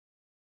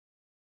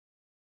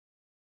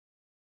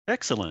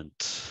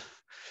Excellent.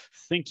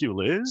 Thank you,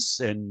 Liz,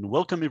 and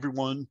welcome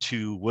everyone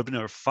to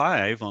webinar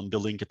 5 on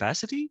building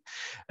capacity.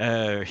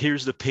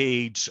 Here's the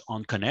page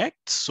on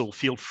Connect, so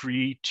feel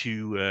free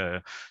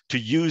to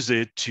use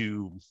it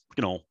to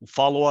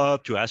follow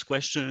up, to ask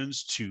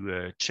questions,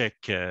 to check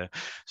the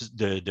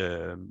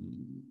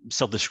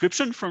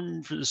self-description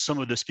from some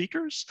of the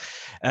speakers,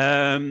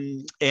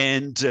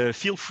 and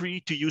feel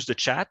free to use the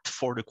chat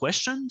for the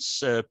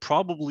questions.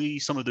 Probably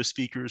some of the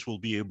speakers will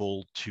be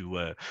able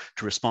to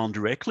respond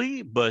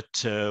directly,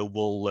 but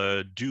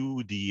we'll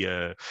do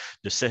the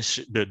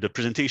session, the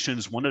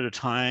presentations one at a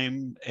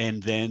time,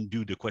 and then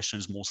do the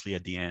questions mostly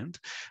at the end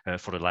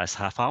for the last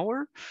half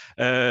hour.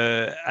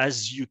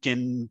 As you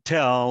can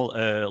tell,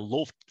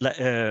 live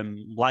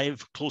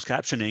closed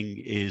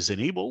captioning is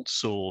enabled,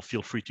 so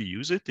feel free to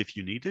use it if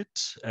you need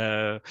it.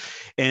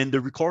 And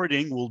the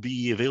recording will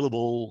be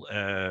available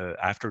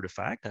after the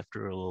fact,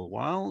 after a little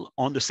while,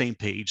 on the same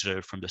page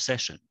from the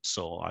session.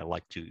 So I'd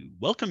like to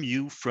welcome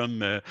you from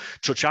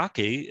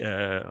Tiohtià:ke,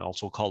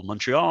 also called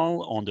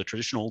Montreal, on the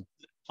traditional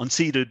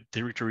unceded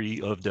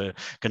territory of the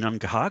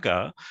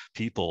Kanamkahaga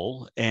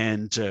people,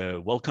 and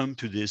welcome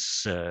to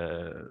this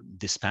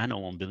this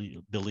panel on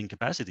building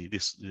capacity,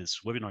 this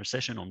webinar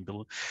session on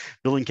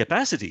building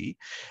capacity.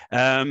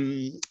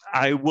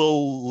 I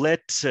will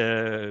let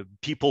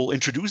people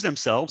introduce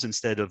themselves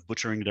instead of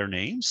butchering their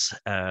names.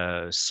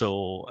 Brenna,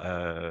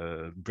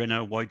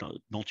 why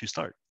don't you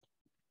start?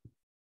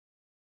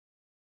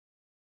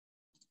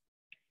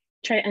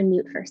 Try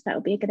unmute first. That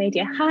would be a good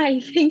idea. Hi,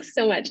 thanks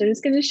so much. I'm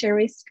just going to share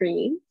my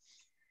screen.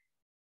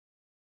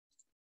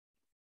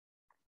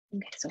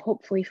 Okay, so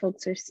hopefully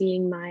folks are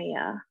seeing my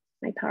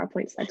my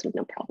PowerPoint slides with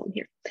no problem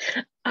here.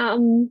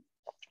 And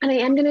I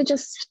am going to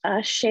just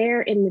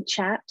share in the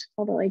chat,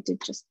 although I did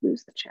just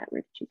lose the chat.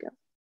 Where did you go?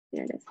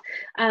 There it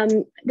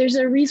is. There's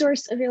a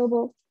resource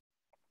available.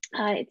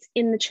 It's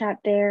in the chat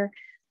there.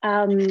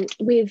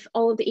 With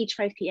all of the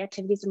H5P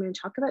activities I'm going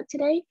to talk about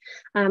today.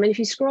 And if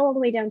you scroll all the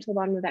way down to the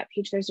bottom of that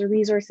page, there's a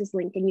resources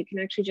link, and you can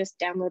actually just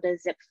download a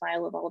zip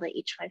file of all the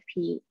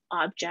H5P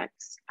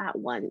objects at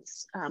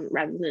once,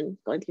 rather than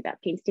going through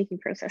that painstaking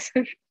process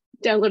of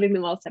downloading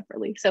them all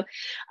separately. So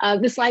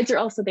the slides are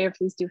also there.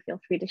 Please do feel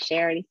free to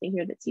share anything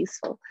here that's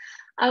useful.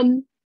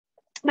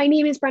 My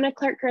name is Brenna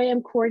Clarke.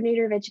 I'm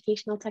Coordinator of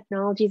Educational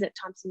Technologies at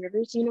Thompson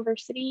Rivers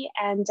University,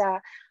 and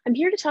I'm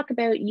here to talk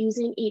about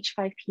using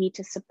H5P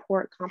to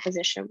support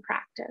composition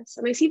practice.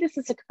 And I see this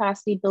as a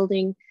capacity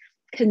building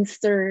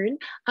concern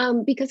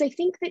because I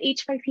think that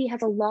H5P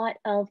has a lot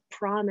of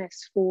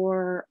promise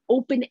for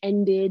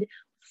open-ended,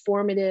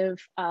 formative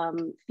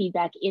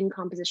feedback in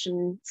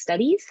composition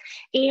studies.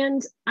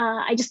 And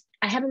I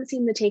haven't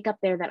seen the take up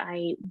there that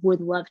I would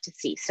love to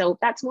see. So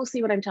that's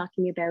mostly what I'm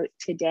talking about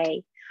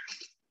today.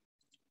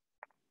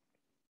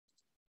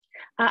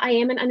 I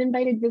am an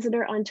uninvited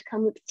visitor on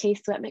Tecumseh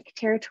Secwepemc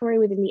territory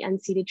within the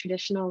unceded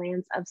traditional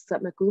lands of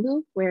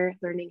Secwepemc, where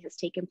learning has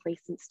taken place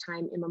since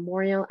time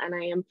immemorial. And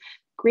I am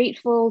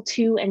grateful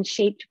to and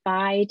shaped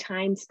by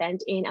time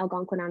spent in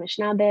Algonquin,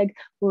 Anishinaabe,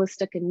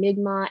 Wolastoq and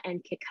Mi'kmaq,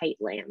 and Kikite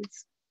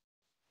lands.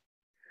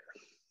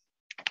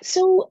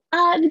 So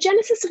the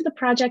genesis of the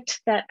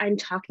project that I'm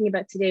talking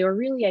about today, or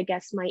really, I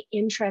guess, my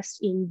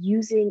interest in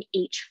using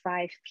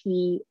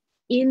H5P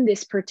in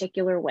this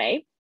particular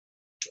way,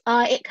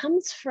 it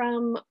comes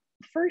from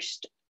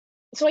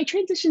so I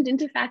transitioned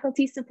into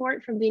faculty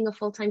support from being a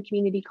full-time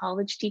community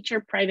college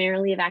teacher,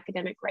 primarily of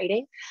academic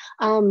writing.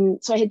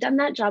 So I had done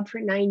that job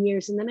for 9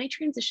 years, and then I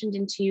transitioned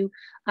into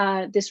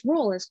this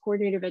role as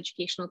Coordinator of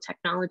Educational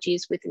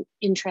Technologies with an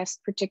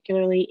interest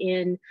particularly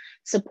in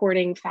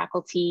supporting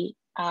faculty,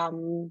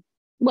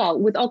 well,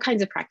 with all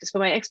kinds of practice, but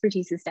my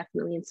expertise is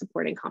definitely in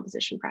supporting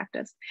composition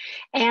practice.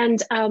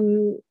 And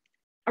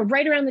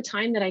right around the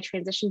time that I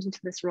transitioned into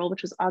this role,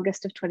 which was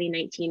August of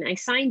 2019, I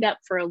signed up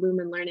for a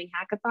Lumen Learning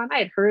Hackathon. I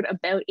had heard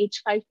about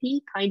H5P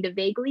kind of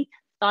vaguely,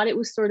 thought it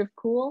was sort of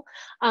cool.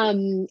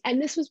 And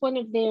this was one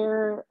of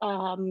their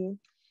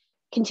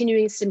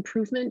continuous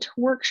improvement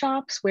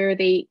workshops where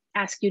they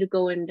ask you to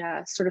go and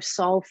sort of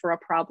solve for a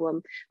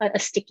problem, a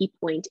sticky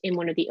point in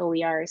one of the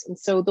OERs. And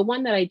so the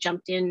one that I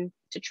jumped in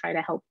to try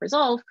to help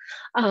resolve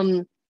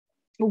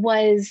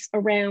was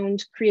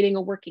around creating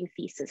a working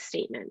thesis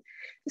statement.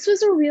 This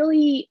was a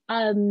really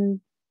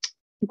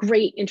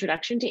great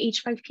introduction to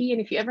H5P. And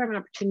if you ever have an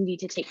opportunity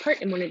to take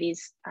part in one of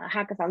these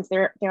hackathons,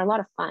 they're a lot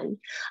of fun.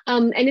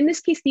 And in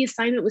this case, the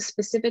assignment was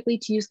specifically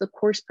to use the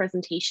course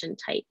presentation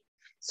type.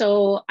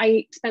 So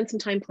I spent some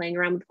time playing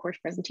around with the course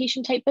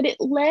presentation type, but it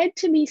led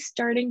to me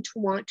starting to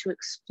want to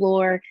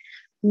explore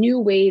new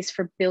ways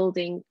for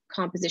building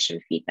composition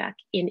feedback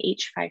in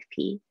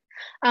H5P.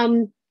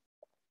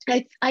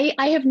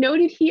 I have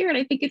noted here, and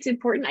I think it's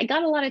important, I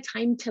got a lot of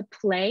time to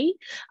play.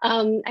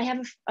 I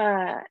have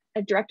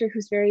a director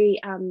who's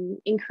very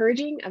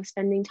encouraging of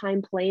spending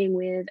time playing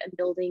with and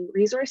building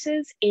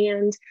resources.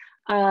 And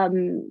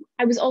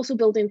I was also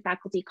building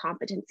faculty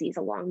competencies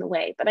along the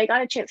way, but I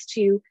got a chance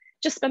to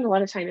just spend a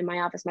lot of time in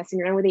my office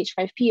messing around with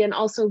H5P and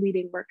also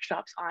leading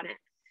workshops on it.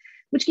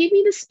 which gave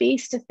me the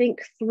space to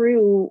think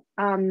through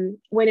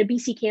when a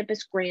BC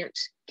Campus grant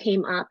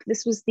came up.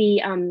 This was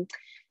the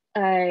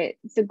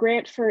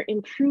grant for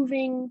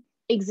improving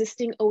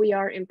existing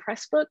OER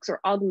Impress books or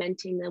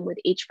augmenting them with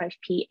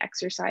H5P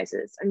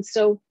exercises. And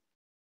so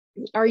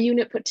our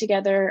unit put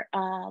together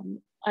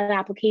an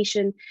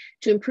application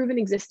to improve an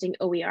existing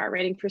OER,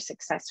 Writing for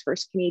Success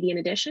First Canadian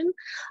edition.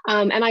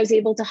 And I was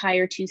able to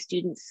hire 2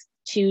 students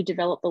to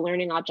develop the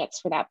learning objects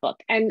for that book.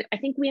 And I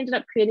think we ended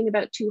up creating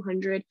about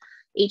 200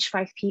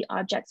 H5P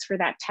objects for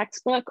that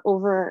textbook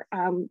over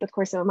the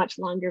course of a much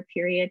longer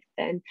period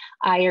than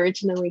I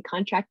originally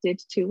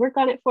contracted to work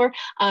on it for.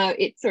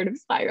 It sort of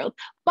spiraled,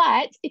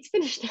 but it's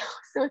finished now,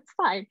 so it's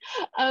fine.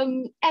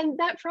 And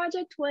that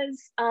project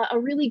was a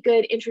really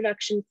good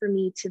introduction for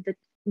me to the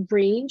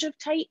range of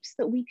types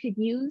that we could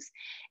use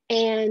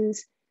and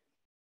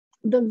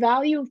the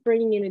value of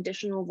bringing in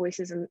additional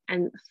voices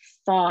and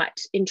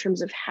thought in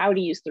terms of how to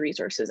use the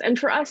resources. And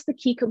for us, the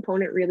key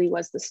component really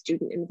was the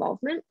student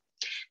involvement.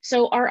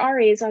 So our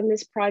RAs on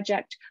this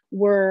project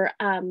were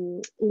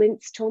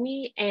Linz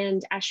Tomey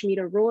and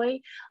Ashmita Roy.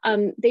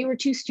 They were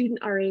 2 student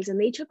RAs and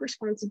they took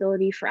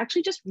responsibility for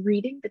actually just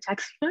reading the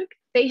textbook.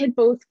 They had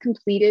both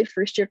completed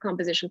first-year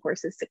composition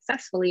courses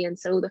successfully. And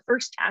so the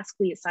first task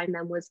we assigned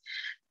them was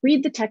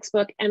read the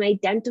textbook and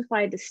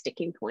identify the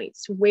sticking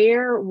points.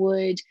 Where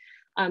would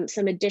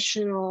some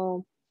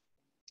additional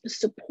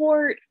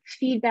support,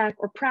 feedback,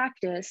 or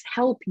practice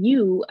help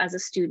you as a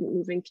student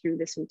moving through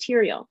this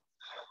material?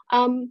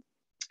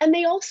 And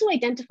they also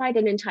identified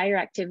an entire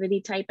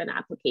activity type and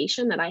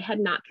application that I had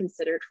not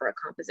considered for a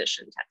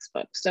composition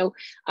textbook. So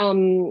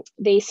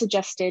they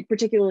suggested,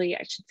 particularly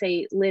I should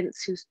say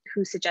Linz,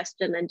 who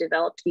suggested and then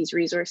developed these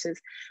resources,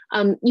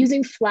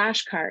 using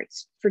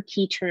flashcards for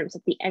key terms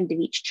at the end of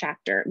each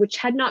chapter, which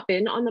had not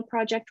been on the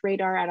project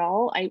radar at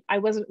all. I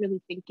wasn't really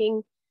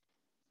thinking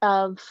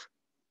of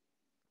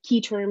key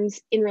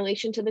terms in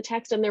relation to the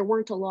text, and there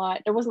weren't a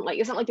lot. There wasn't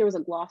it's not like there was a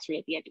glossary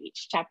at the end of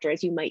each chapter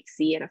as you might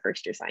see in a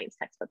first-year science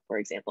textbook, for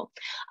example.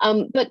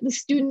 But the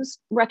students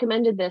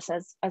recommended this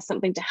as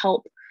something to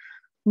help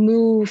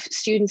move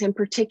students and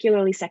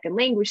particularly second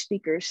language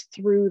speakers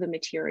through the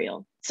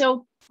material.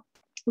 So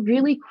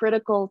really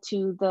critical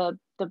to the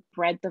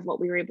breadth of what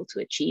we were able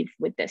to achieve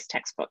with this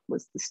textbook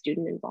was the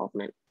student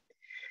involvement.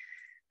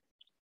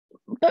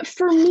 But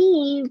for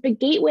me, the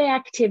gateway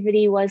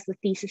activity was the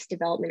thesis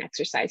development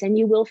exercise. And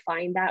you will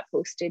find that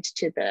posted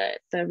to the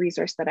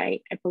resource that I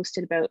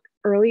posted about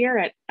earlier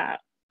at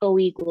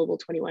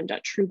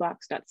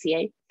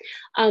OEGlobal21.truebox.ca.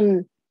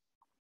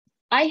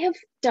 I have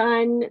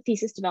done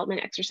thesis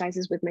development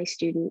exercises with my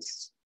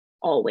students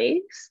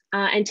always.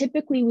 And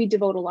typically we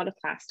devote a lot of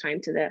class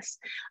time to this.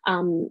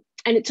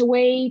 And it's a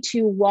way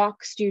to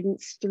walk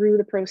students through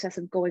the process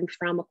of going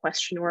from a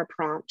question or a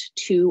prompt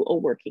to a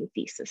working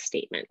thesis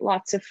statement.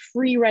 Lots of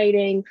free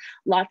writing,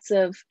 lots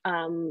of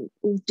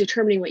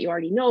determining what you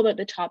already know about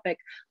the topic,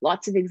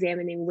 lots of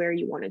examining where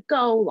you want to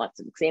go, lots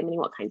of examining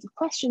what kinds of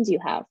questions you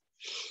have.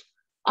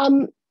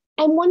 And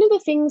one of the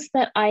things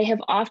that I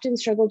have often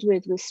struggled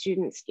with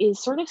students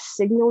is sort of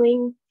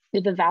signaling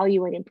the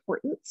value and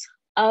importance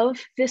of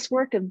this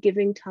work, of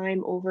giving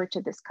time over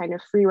to this kind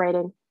of free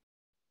writing.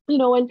 You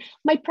know, and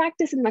my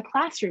practice in the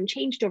classroom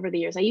changed over the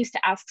years. I used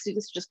to ask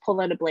students to just pull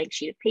out a blank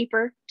sheet of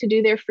paper to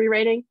do their free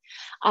writing.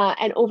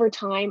 And over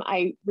time,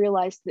 I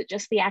realized that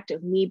just the act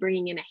of me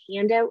bringing in a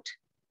handout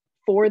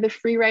for the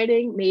free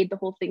writing made the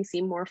whole thing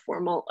seem more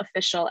formal,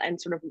 official,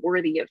 and sort of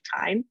worthy of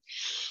time.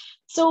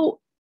 So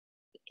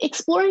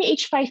exploring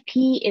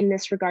H5P in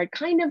this regard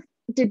kind of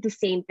did the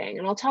same thing.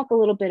 And I'll talk a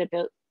little bit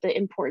about the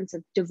importance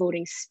of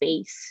devoting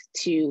space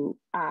to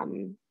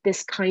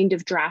this kind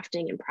of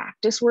drafting and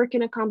practice work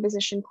in a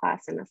composition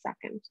class in a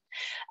second.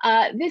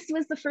 This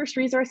was the first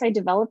resource I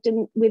developed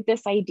with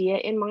this idea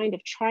in mind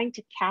of trying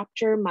to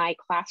capture my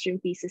classroom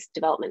thesis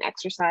development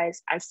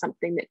exercise as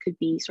something that could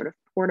be sort of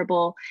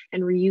portable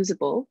and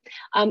reusable.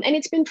 And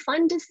it's been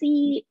fun to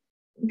see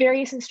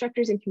various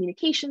instructors in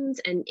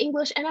communications and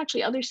English and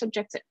actually other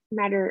subjects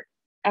matter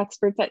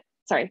experts at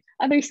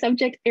other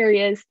subject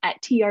areas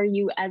at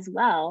TRU as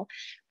well,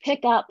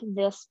 pick up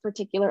this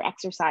particular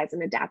exercise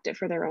and adapt it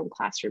for their own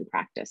classroom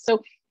practice.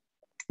 So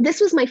this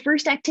was my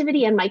first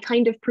activity and my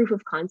kind of proof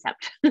of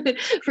concept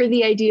for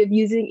the idea of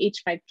using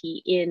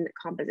H5P in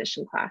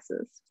composition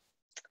classes.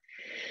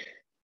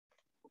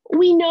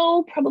 We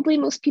know, probably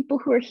most people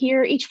who are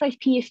here,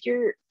 H5P,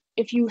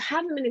 if you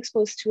haven't been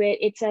exposed to it,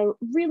 it's a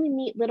really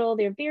neat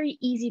they're very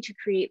easy to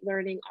create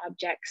learning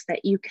objects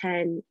that you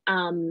can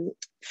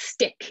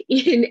stick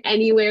in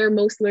anywhere.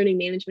 Most learning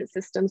management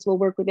systems will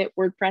work with it.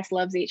 WordPress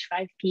loves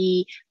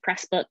H5P,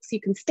 Pressbooks,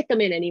 you can stick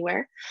them in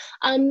anywhere.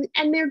 And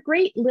they're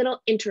great little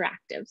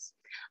interactives.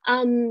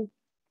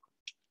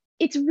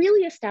 It's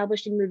really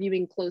established in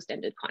reviewing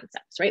closed-ended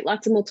concepts, right?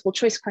 Lots of multiple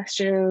choice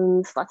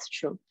questions, lots of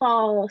true and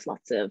false,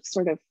 lots of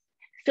sort of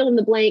fill in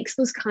the blanks,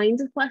 those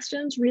kinds of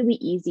questions, really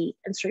easy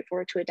and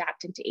straightforward to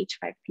adapt into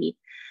H5P.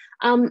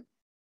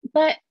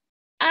 But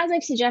as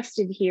I've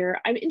suggested here,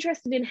 I'm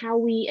interested in how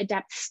we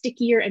adapt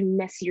stickier and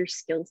messier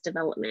skills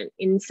development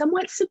in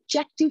somewhat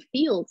subjective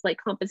fields like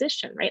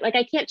composition, right? Like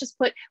I can't just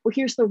put, well,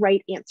 here's the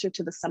right answer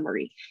to the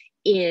summary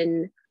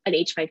in an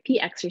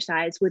H5P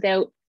exercise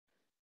without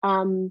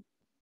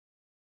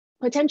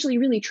potentially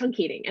really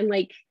truncating and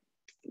like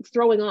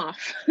throwing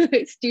off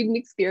student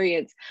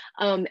experience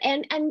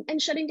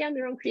and shutting down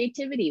their own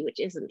creativity, which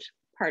isn't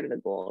part of the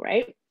goal,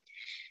 right?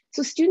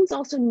 So students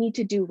also need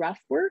to do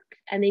rough work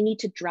and they need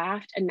to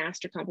draft and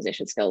master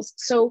composition skills.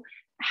 So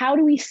how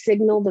do we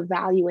signal the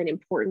value and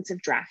importance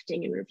of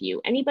drafting and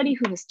review? Anybody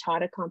who has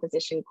taught a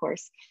composition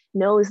course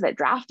knows that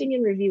drafting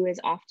and review is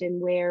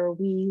often where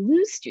we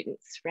lose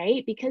students,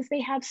 right? Because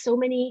they have so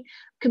many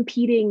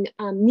competing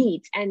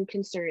needs and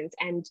concerns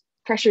and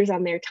pressures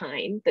on their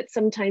time that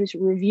sometimes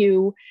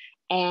review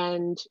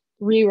and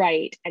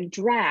rewrite and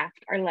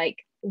draft are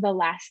like the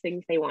last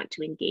things they want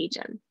to engage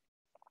in.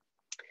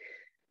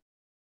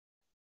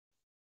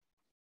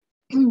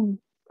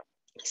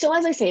 So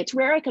as I say, it's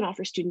rare I can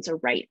offer students a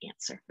right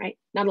answer, right?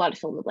 Not a lot of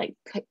fill in the blank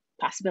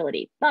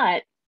possibility,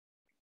 but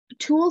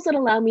tools that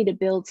allow me to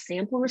build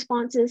sample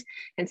responses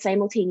and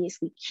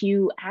simultaneously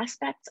cue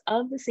aspects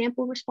of the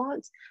sample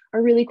response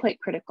are really quite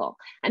critical.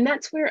 And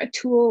that's where a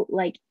tool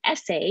like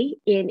Essay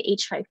in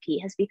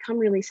H5P has become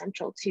really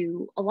central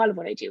to a lot of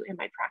what I do in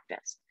my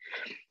practice.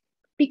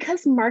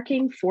 Because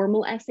marking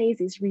formal essays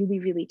is really,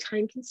 really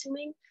time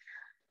consuming,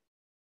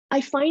 I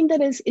find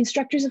that as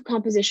instructors of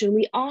composition,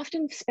 we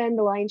often spend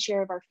the lion's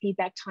share of our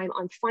feedback time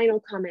on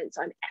final comments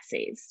on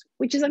essays,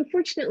 which is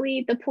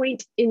unfortunately the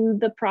point in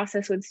the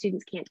process when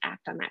students can't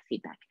act on that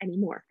feedback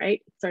anymore,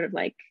 right? It's sort of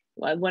like,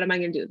 well, what am I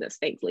going to do with this?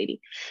 Thanks, lady.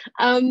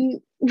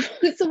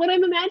 So what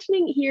I'm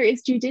imagining here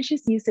is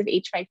judicious use of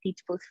H5P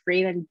to both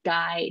frame and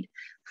guide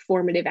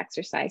formative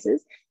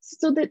exercises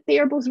so that they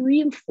are both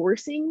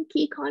reinforcing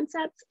key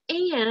concepts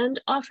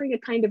and offering a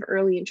kind of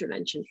early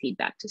intervention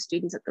feedback to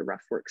students at the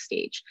rough work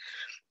stage.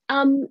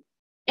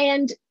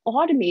 And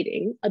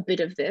automating a bit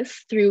of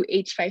this through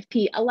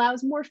H5P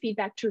allows more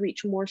feedback to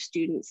reach more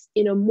students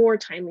in a more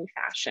timely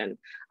fashion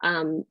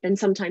than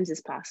sometimes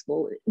is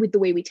possible with the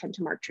way we tend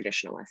to mark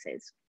traditional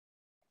essays.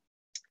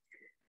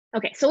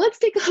 Okay, so let's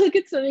take a look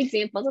at some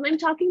examples. And I'm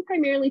talking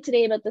primarily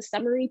today about the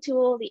summary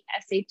tool, the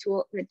essay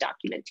tool, and the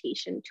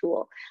documentation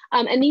tool.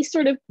 And these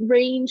sort of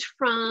range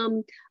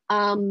from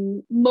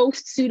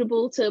most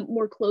suitable to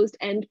more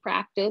closed-end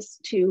practice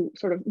to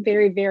sort of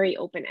very, very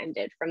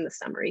open-ended from the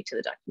summary to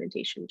the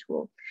documentation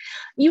tool.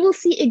 You will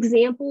see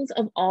examples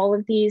of all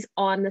of these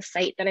on the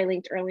site that I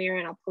linked earlier,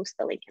 and I'll post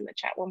the link in the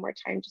chat one more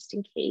time just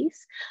in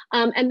case.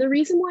 And the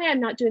reason why I'm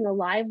not doing a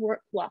live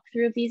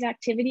walkthrough of these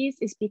activities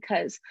is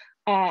because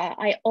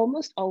I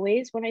almost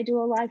always, when I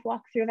do a live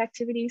walkthrough of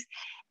activities,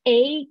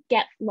 A,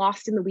 get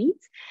lost in the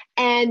weeds,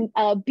 and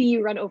B,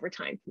 run over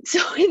time.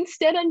 So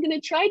instead, I'm going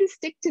to try to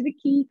stick to the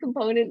key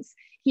components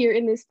here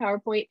in this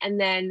PowerPoint, and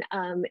then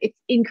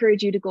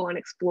encourage you to go and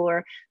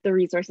explore the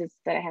resources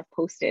that I have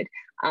posted.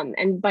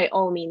 And by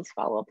all means,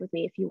 follow up with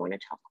me if you want to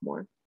talk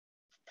more.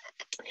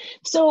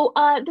 So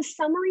the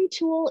summary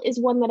tool is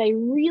one that I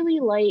really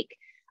like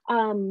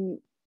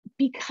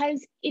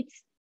because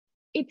it's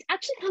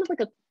actually kind of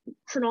like a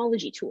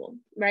chronology tool,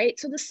 right?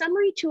 So the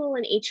summary tool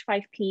in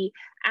H5P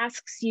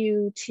asks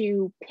you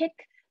to pick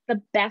the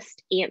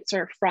best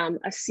answer from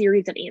a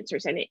series of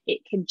answers, and it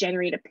can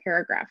generate a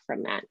paragraph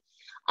from that.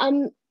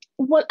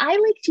 What I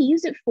like to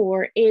use it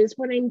for is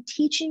when I'm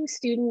teaching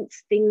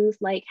students things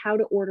like how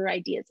to order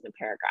ideas in a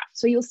paragraph.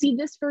 So you'll see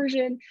this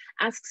version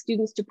asks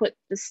students to put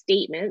the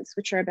statements,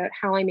 which are about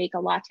how I make a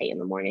latte in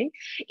the morning,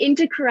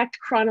 into correct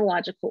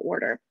chronological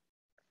order.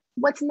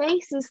 What's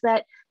nice is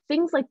that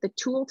things like the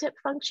tooltip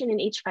function in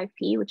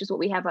H5P, which is what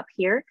we have up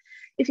here,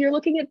 if you're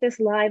looking at this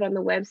live on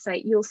the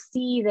website, you'll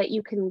see that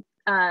you can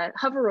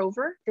hover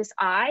over this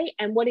I,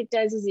 and what it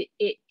does is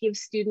it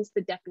gives students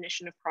the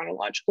definition of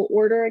chronological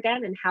order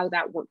again and how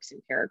that works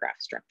in paragraph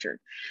structure.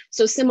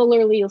 So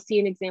similarly, you'll see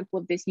an example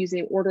of this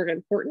using order of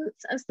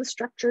importance as the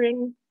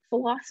structuring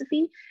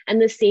philosophy,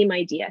 and the same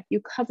idea.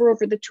 You hover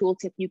over the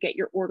tooltip, you get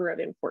your order of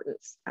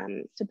importance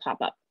to pop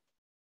up.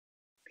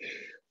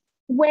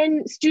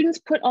 When students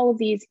put all of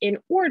these in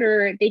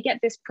order, they get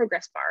this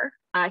progress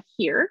bar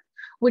here,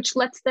 which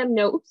lets them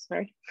know,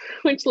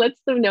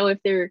 if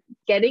they're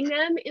getting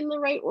them in the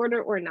right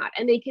order or not,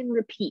 and they can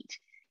repeat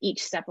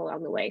each step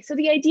along the way. So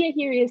the idea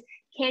here is,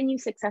 can you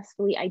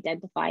successfully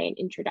identify an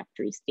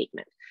introductory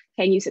statement?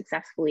 Can you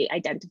successfully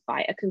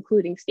identify a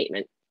concluding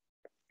statement?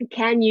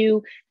 Can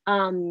you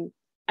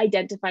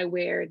identify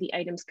where the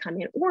items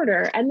come in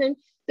order? And then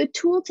the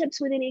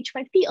tooltips within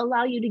H5P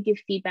allow you to give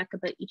feedback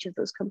about each of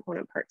those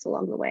component parts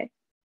along the way.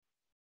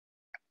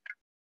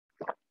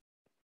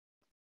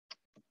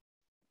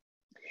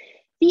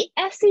 The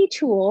essay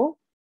tool,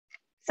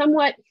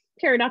 somewhat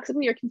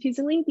paradoxically or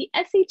confusingly, the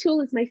essay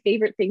tool is my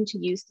favorite thing to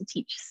use to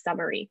teach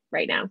summary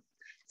right now.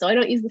 So I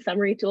don't use the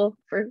summary tool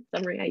for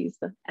summary, I use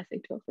the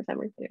essay tool for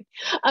summary.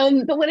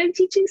 But when I'm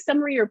teaching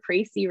summary or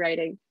précis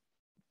writing,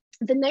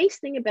 the nice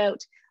thing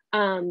about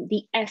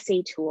the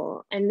essay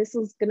tool. And this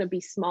is going to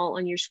be small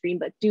on your screen,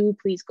 but do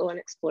please go and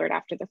explore it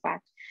after the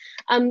fact.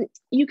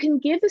 You can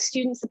give the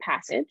students a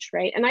passage,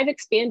 right? And I've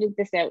expanded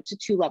this out to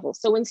 2 levels.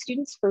 So when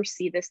students first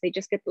see this, they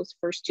just get those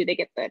first 2. They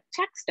get the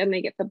text and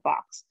they get the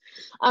box.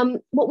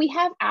 What we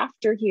have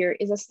after here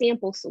is a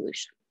sample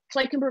solution. So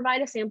I can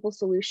provide a sample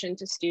solution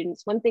to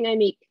students. One thing I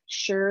make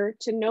sure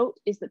to note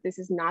is that this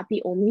is not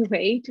the only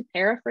way to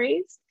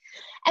paraphrase.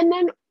 And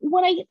then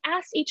what I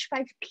asked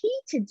H5P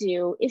to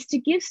do is to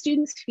give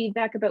students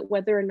feedback about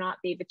whether or not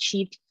they've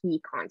achieved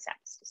key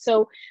concepts.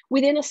 So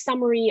within a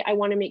summary, I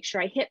want to make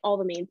sure I hit all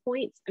the main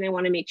points, and I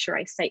want to make sure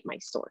I cite my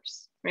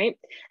source, right?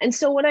 And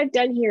so what I've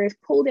done here is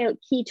pulled out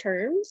key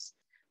terms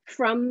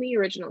from the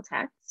original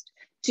text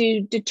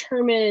to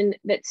determine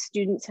that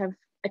students have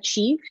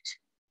achieved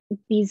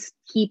these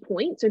key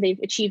points, or they've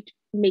achieved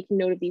making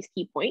note of these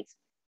key points.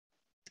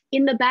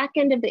 In the back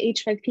end of the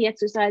H5P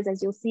exercise,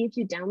 as you'll see if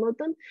you download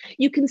them,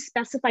 you can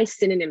specify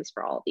synonyms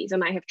for all of these,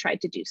 and I have tried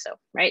to do so,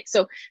 right?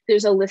 So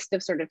there's a list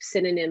of sort of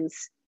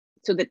synonyms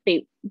so that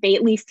they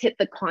at least hit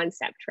the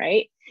concept,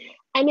 right?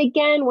 And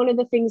again, one of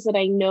the things that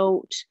I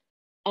note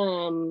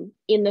in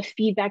the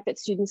feedback that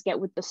students get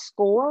with the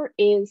score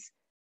is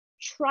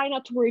try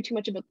not to worry too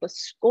much about the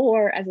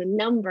score as a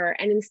number,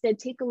 and instead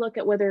take a look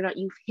at whether or not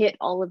you've hit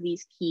all of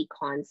these key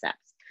concepts.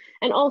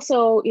 And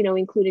also, you know,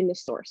 including the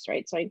source,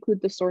 right? So I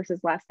include the source's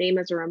last name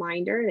as a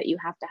reminder that you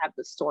have to have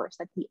the source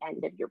at the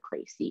end of your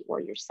précis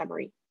or your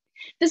summary.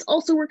 This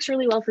also works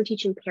really well for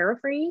teaching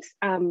paraphrase.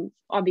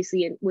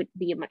 Obviously, it would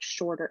be a much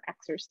shorter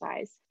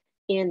exercise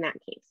in that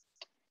case.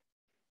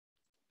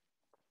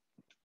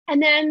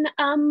 And then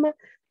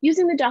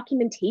using the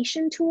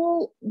documentation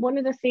tool, one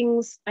of the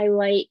things I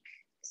like,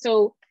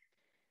 so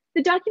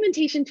the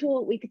documentation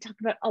tool we could talk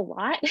about a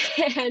lot,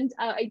 and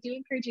I do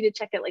encourage you to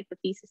check out like the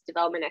thesis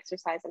development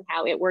exercise and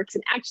how it works.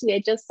 And actually,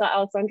 I just saw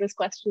Alessandra's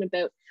question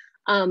about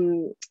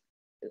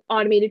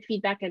automated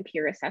feedback and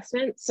peer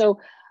assessment. So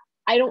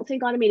I don't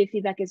think automated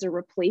feedback is a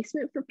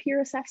replacement for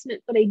peer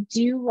assessment, but I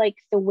do like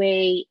the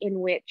way in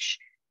which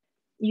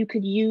you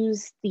could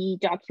use the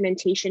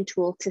documentation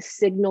tool to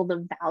signal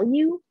the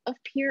value of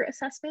peer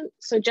assessment.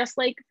 So just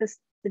like this,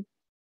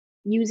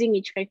 using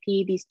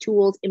H5P, these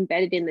tools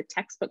embedded in the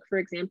textbook, for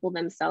example,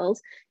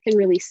 themselves can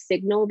really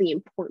signal the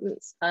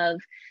importance of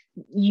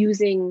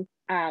using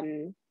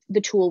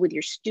the tool with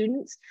your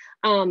students.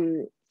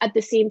 At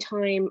the same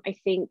time, I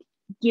think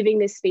giving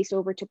this space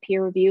over to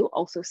peer review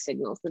also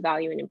signals the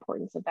value and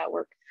importance of that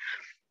work.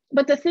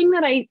 But the thing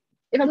that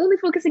if I'm only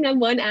focusing on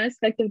one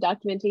aspect of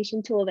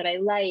documentation tool that I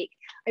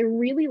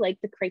really like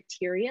the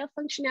criteria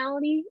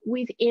functionality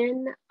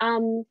within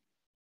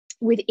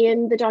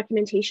the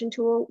documentation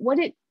tool.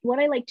 What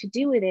I like to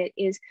do with it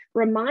is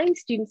remind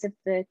students of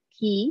the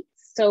key.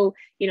 So,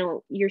 you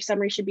know, your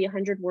summary should be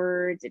 100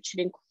 words. It should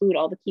include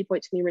all the key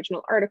points from the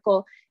original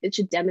article. It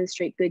should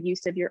demonstrate good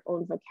use of your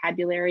own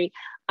vocabulary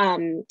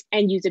and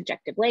use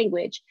objective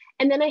language.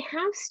 And then I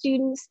have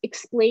students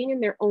explain in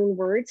their own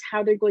words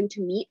how they're going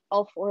to meet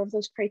all 4 of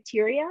those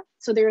criteria.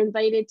 So they're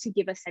invited to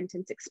give a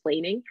sentence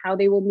explaining how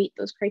they will meet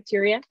those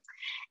criteria.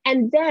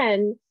 And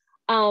then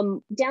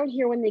down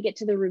here, when they get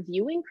to the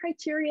reviewing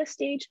criteria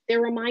stage, they're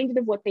reminded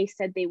of what they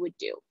said they would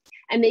do.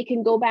 And they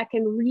can go back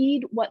and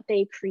read what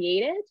they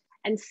created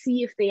and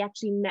see if they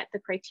actually met the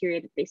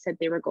criteria that they said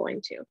they were going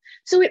to.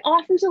 So it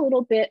offers a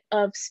little bit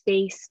of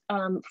space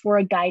for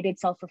a guided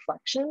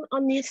self-reflection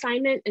on the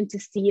assignment and to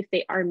see if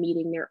they are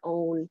meeting their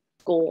own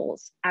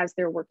goals as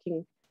they're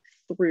working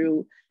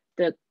through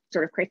the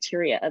sort of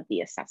criteria of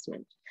the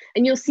assessment.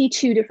 And you'll see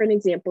 2 different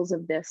examples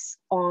of this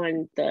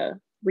on the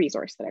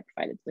resource that I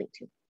provided the link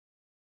to.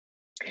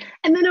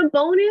 And then a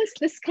bonus,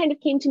 this kind of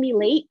came to me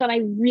late, but I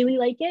really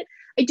like it.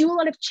 I do a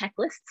lot of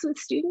checklists with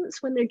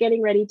students when they're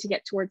getting ready to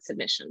get towards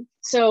submission.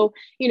 So,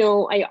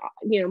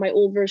 my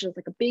old version is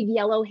like a big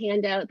yellow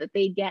handout that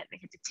they get. They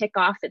had to tick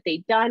off that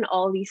they'd done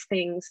all these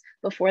things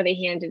before they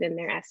handed in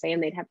their essay,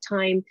 and they'd have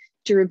time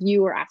to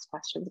review or ask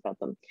questions about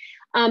them.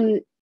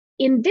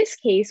 In this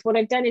case, what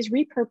I've done is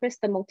repurpose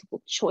the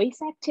multiple choice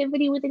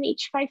activity within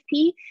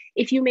H5P.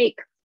 If you make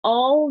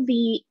all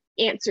the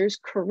answers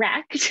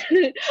correct,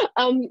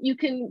 you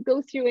can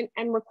go through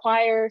and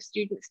require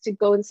students to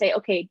go and say,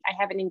 okay, I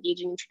have an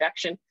engaging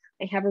introduction.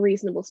 I have a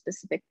reasonable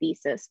specific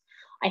thesis.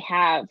 I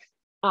have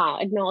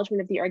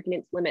acknowledgement of the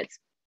argument's limits.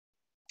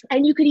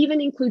 And you could even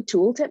include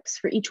tooltips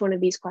for each one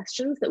of these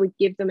questions that would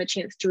give them a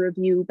chance to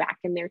review back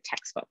in their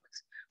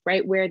textbooks,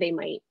 right, where they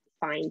might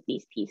find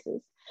these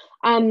pieces.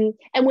 And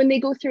when they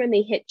go through and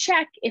they hit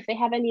check, if they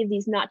have any of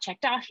these not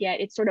checked off yet,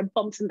 it sort of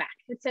bumps them back.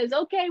 It says,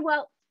 okay,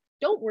 well,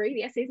 don't worry,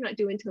 the essay is not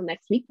due until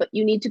next week, but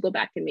you need to go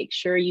back and make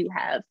sure you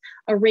have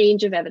a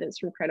range of evidence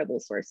from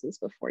credible sources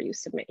before you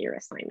submit your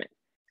assignment.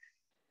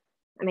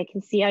 And I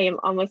can see I am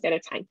almost out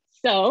of time.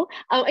 So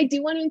I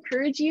do want to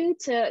encourage you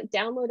to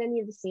download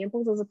any of the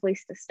samples as a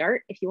place to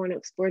start if you want to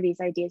explore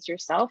these ideas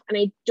yourself. And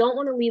I don't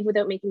want to leave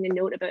without making a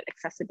note about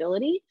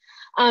accessibility.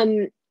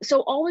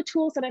 So all the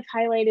tools that I've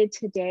highlighted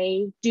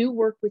today do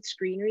work with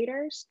screen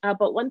readers,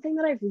 but one thing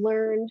that I've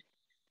learned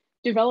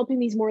developing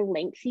these more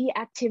lengthy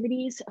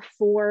activities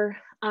for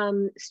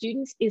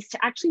students is to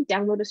actually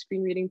download a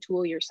screen reading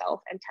tool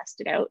yourself and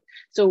test it out.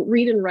 So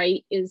Read and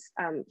Write is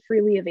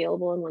freely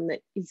available and one that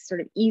is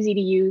sort of easy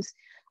to use.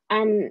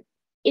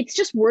 It's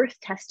just worth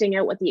testing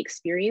out what the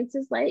experience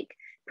is like,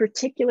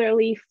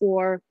 particularly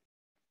for,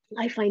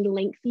 I find,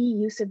 lengthy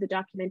use of the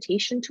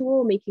documentation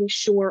tool, making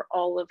sure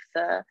all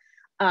the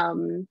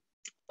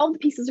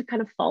pieces are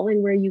kind of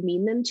falling where you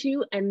mean them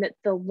to, and that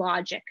the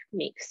logic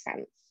makes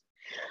sense.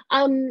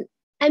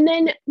 And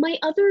then my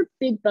other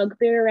big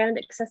bugbear around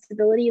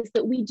accessibility is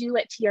that we do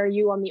at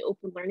TRU on the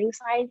open learning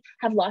side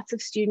have lots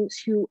of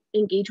students who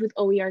engage with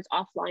OERs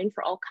offline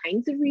for all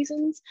kinds of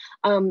reasons.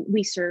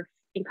 We serve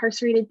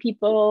incarcerated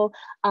people,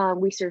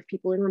 we serve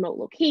people in remote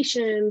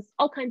locations,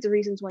 all kinds of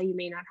reasons why you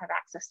may not have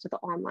access to the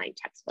online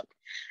textbook.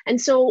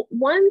 And so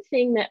one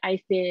thing that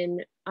I've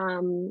been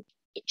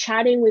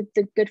chatting with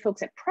the good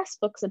folks at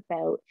Pressbooks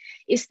about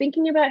is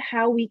thinking about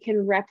how we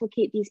can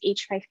replicate these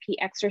H5P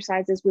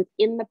exercises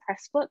within the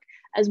Pressbook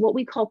as what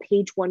we call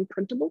page one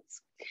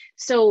printables.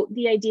 So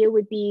the idea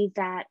would be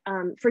that,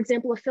 for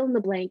example, a fill in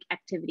the blank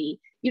activity,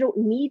 you don't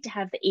need to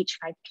have the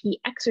H5P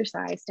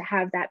exercise to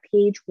have that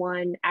page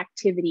one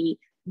activity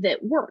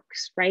that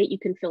works, right? You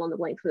can fill in the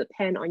blanks with a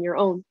pen on your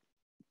own.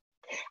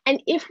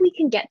 And if we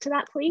can get to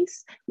that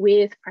place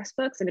with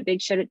Pressbooks, and a big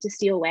shout out to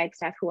Steele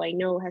Wagstaff, who I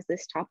know has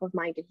this top of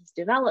mind in his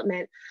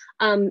development,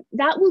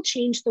 that will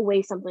change the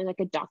way something like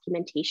a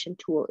documentation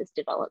tool is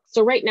developed.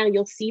 So right now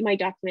you'll see my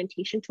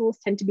documentation tools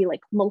tend to be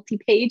like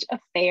multi-page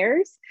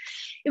affairs.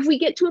 If we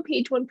get to a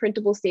page one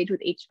printable stage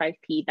with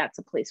H5P, that's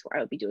a place where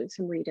I would be doing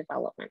some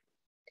redevelopment.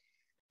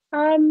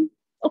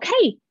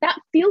 Okay, that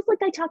feels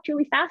like I talked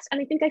really fast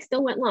and I think I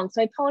still went long,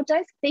 so I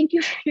apologize. Thank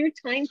you for your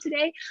time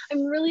today.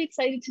 I'm really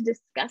excited to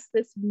discuss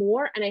this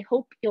more, and I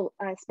hope you'll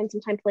spend some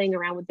time playing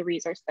around with the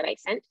resource that I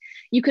sent.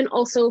 You can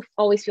also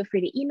always feel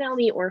free to email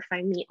me or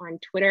find me on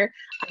Twitter,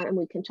 and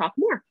we can talk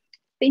more.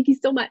 Thank you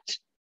so much.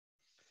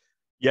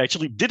 You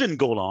actually didn't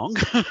go long.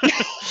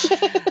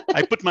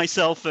 I put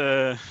myself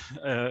an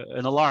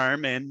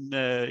alarm, and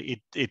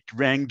it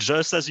rang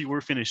just as you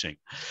were finishing.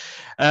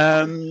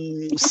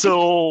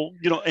 So,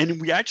 you know, and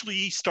we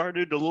actually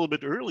started a little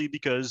bit early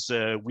because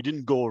we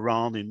didn't go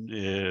around and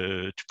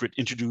to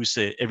introduce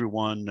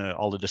everyone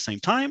all at the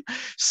same time.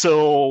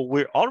 So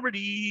we're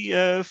already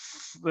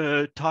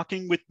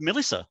talking with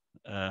Melissa.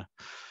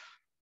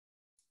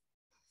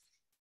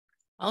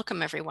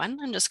 Welcome, everyone.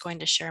 I'm just going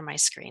to share my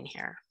screen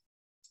here.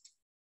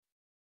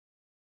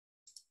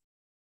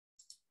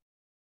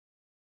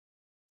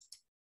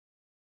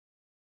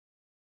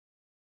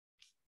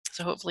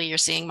 So hopefully you're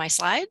seeing my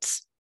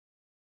slides.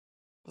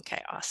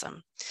 Okay,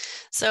 awesome.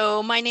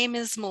 So my name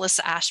is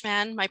Melissa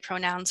Ashman. My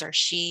pronouns are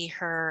she,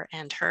 her,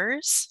 and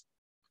hers.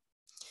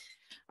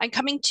 I'm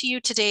coming to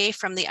you today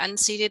from the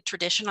unceded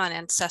traditional and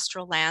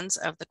ancestral lands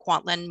of the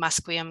Kwantlen,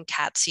 Musqueam,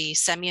 Katzie,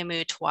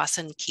 Semiahmoo,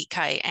 Tsawwassen,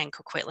 Kikai, and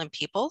Coquitlam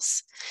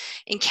peoples.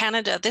 In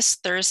Canada, this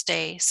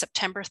Thursday,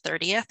 September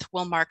 30th,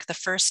 will mark the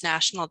first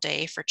National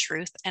Day for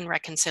Truth and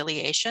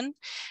Reconciliation.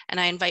 And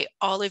I invite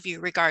all of you,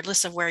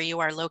 regardless of where you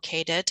are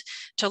located,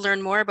 to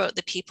learn more about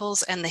the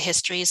peoples and the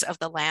histories of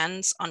the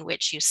lands on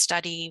which you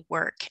study,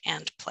 work,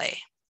 and play.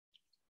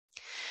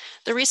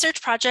 The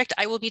research project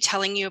I will be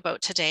telling you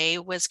about today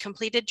was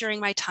completed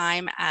during my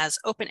time as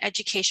Open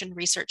Education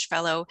Research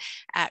Fellow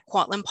at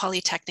Kwantlen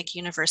Polytechnic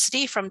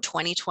University from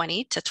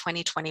 2020 to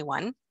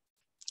 2021.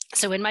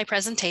 So in my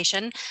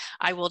presentation,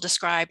 I will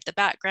describe the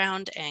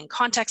background and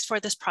context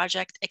for this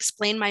project,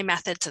 explain my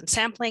methods and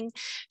sampling,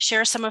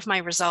 share some of my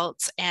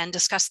results, and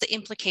discuss the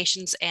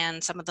implications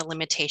and some of the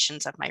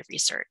limitations of my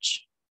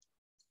research.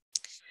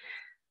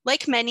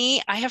 Like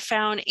many, I have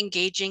found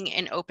engaging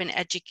in open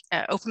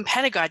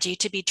pedagogy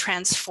to be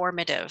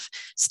transformative.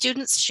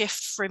 Students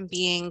shift from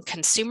being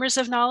consumers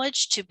of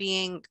knowledge to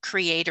being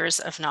creators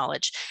of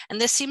knowledge.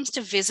 And this seems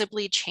to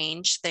visibly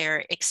change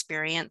their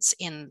experience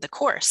in the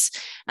course.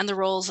 And the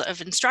roles of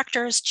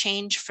instructors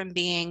change from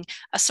being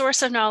a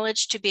source of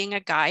knowledge to being a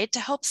guide to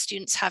help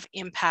students have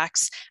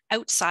impacts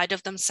outside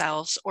of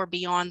themselves or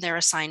beyond their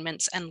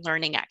assignments and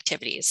learning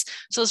activities.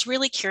 So I was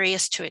really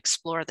curious to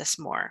explore this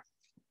more.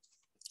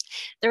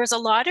 There is a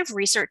lot of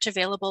research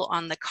available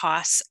on the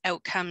costs,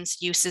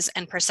 outcomes, uses,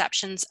 and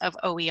perceptions of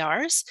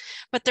OERs,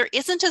 but there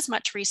isn't as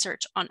much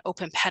research on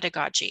open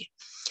pedagogy.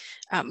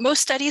 Most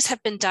studies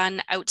have been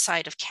done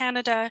outside of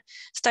Canada.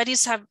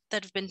 Studies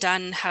that have been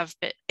done have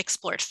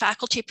explored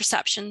faculty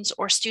perceptions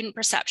or student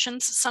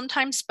perceptions,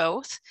 sometimes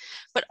both,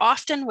 but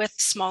often with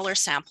smaller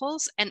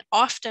samples and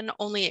often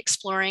only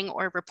exploring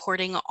or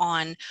reporting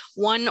on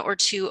one or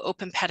two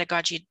open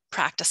pedagogy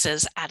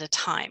practices at a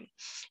time.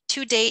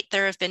 To date,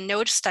 there have been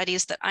no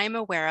studies that I'm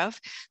aware of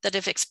that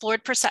have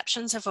explored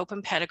perceptions of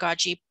open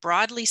pedagogy,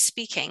 broadly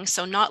speaking,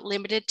 so not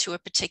limited to a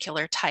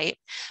particular type,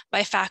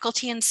 by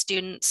faculty and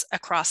students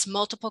across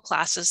multiple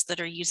classes that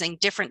are using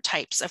different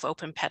types of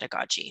open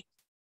pedagogy.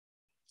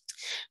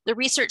 The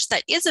research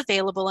that is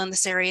available in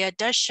this area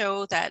does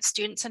show that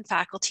students and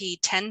faculty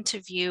tend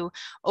to view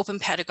open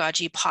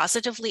pedagogy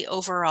positively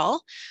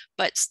overall,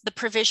 but the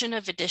provision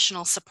of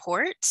additional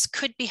supports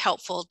could be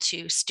helpful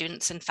to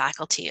students and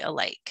faculty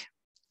alike.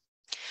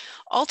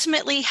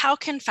 Ultimately, how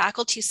can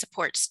faculty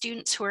support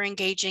students who are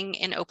engaging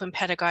in open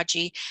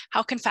pedagogy?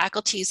 How can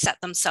faculty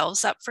set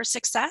themselves up for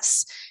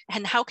success?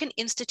 And how can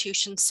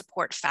institutions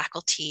support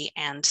faculty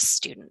and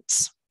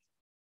students?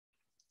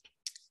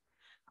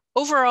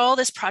 Overall,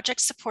 this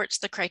project supports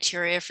the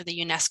criteria for the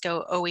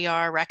UNESCO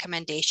OER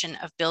recommendation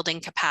of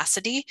building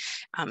capacity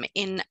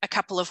in a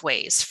couple of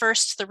ways.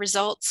 First, the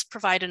results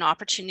provide an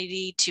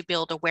opportunity to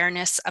build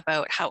awareness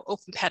about how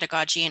open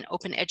pedagogy and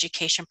open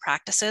education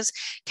practices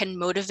can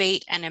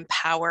motivate and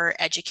empower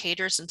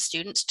educators and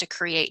students to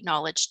create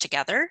knowledge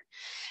together.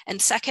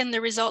 And second,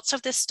 the results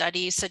of this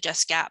study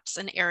suggest gaps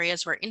in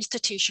areas where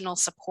institutional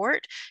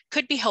support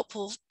could be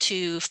helpful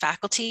to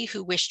faculty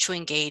who wish to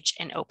engage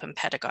in open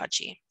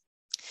pedagogy.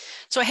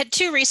 So I had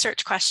two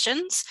research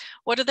questions.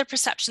 What are the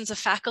perceptions of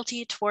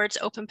faculty towards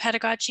open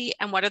pedagogy,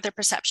 and what are the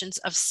perceptions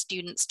of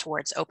students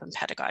towards open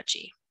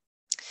pedagogy?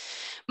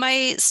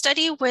 My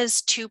study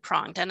was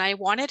two-pronged, and I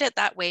wanted it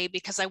that way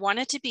because I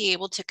wanted to be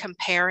able to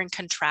compare and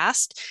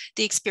contrast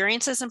the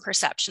experiences and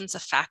perceptions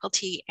of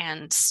faculty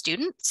and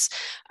students.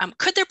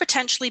 Could there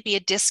potentially be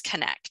a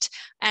disconnect?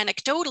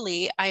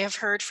 Anecdotally, I have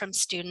heard from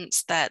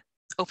students that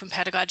open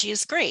pedagogy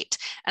is great,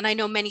 and I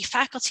know many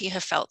faculty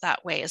have felt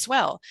that way as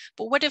well.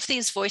 But what if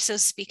these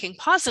voices speaking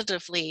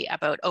positively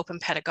about open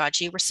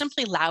pedagogy were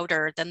simply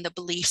louder than the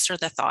beliefs or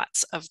the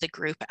thoughts of the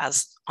group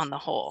as on the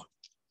whole?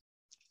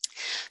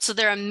 So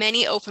there are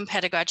many open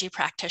pedagogy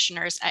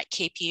practitioners at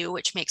KPU,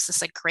 which makes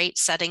this a great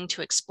setting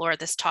to explore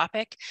this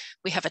topic.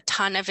 We have a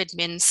ton of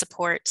admin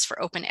supports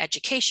for open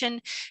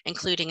education,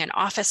 including an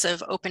Office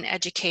of Open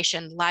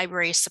Education,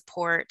 library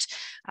support,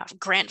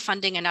 grant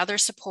funding and other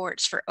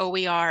supports for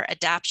OER,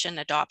 adaptation,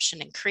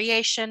 adoption, and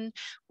creation.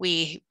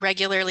 We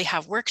regularly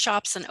have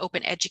workshops on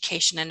open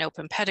education and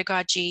open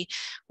pedagogy.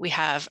 We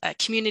have a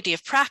community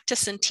of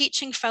practice and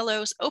teaching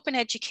fellows. Open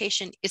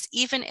education is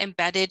even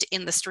embedded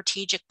in the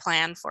strategic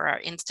plan for our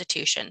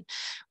institution,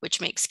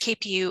 which makes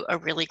KPU a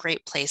really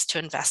great place to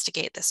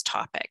investigate this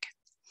topic.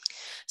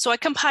 So I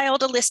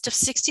compiled a list of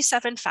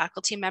 67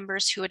 faculty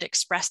members who had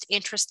expressed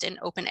interest in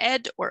open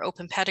ed or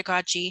open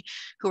pedagogy,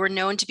 who were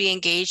known to be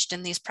engaged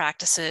in these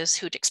practices,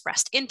 who'd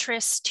expressed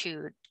interest,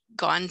 who'd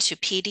gone to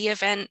PD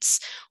events,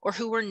 or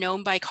who were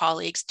known by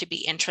colleagues to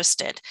be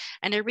interested.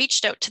 And I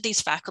reached out to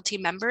these faculty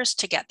members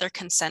to get their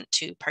consent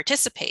to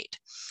participate.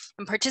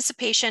 And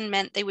participation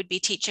meant they would be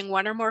teaching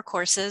one or more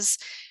courses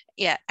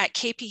at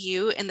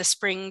KPU in the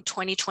spring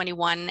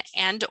 2021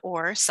 and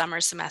or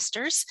summer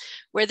semesters,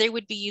 where they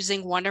would be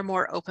using one or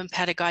more open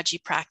pedagogy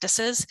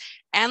practices,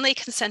 and they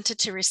consented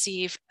to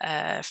receive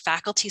a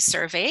faculty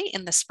survey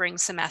in the spring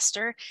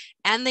semester,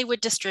 and they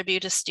would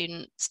distribute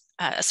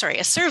a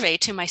survey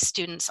to my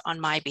students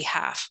on my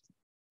behalf.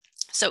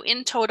 So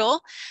in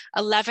total,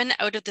 11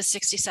 out of the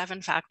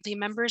 67 faculty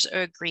members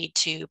agreed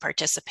to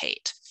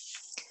participate.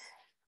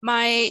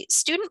 My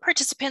student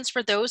participants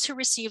were those who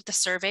received the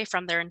survey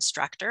from their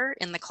instructor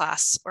in the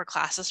class or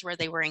classes where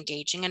they were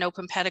engaging in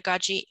open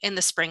pedagogy in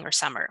the spring or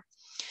summer.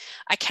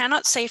 I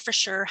cannot say for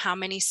sure how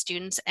many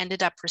students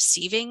ended up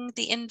receiving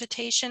the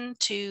invitation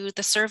to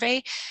the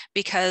survey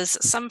because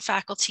some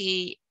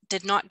faculty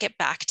did not get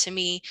back to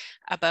me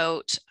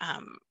about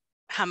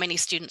how many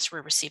students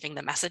were receiving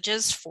the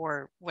messages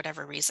for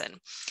whatever reason.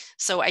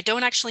 So I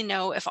don't actually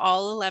know if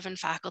all 11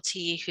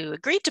 faculty who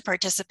agreed to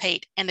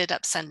participate ended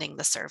up sending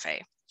the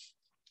survey.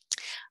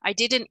 I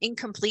did an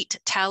incomplete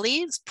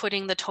tally,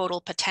 putting the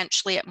total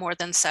potentially at more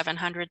than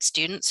 700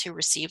 students who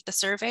received the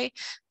survey,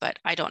 but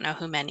I don't know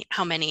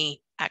how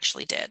many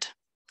actually did.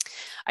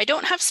 I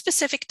don't have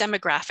specific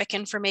demographic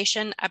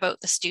information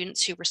about the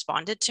students who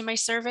responded to my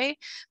survey,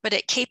 but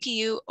at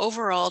KPU,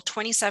 overall,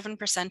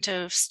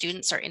 27% of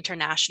students are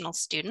international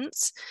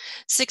students,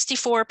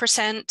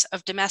 64%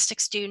 of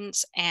domestic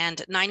students,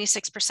 and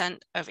 96%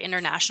 of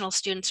international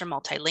students are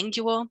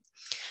multilingual.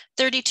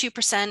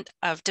 32%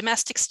 of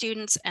domestic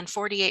students and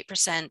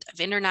 48% of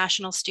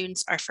international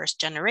students are first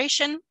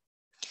generation.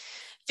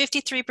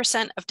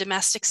 53% of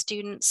domestic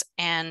students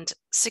and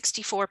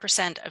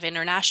 64% of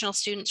international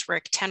students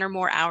work 10 or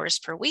more hours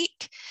per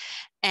week,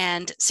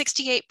 and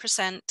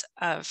 68%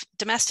 of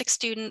domestic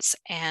students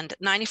and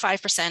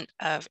 95%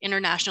 of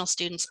international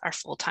students are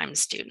full-time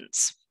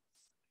students.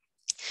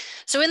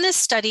 So in this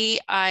study,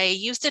 I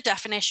used a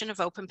definition of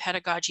open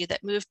pedagogy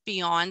that moved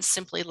beyond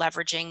simply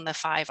leveraging the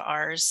 5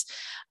 R's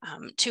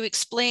to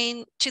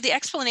explain to the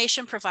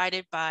explanation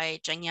provided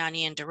by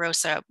Gianni and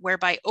DeRosa,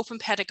 whereby open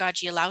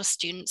pedagogy allows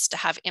students to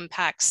have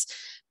impacts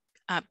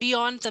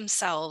beyond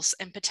themselves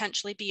and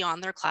potentially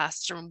beyond their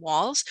classroom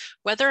walls,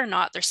 whether or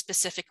not they're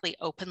specifically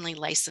openly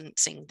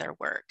licensing their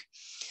work.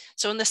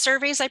 So in the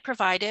surveys I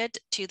provided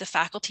to the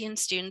faculty and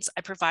students,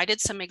 I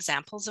provided some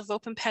examples of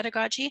open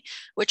pedagogy,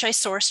 which I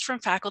sourced from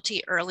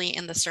faculty early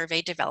in the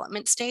survey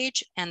development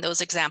stage, and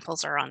those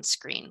examples are on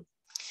screen.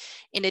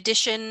 In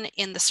addition,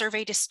 in the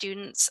survey to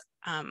students,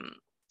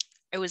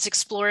 I was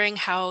exploring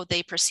how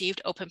they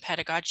perceived open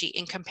pedagogy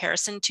in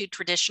comparison to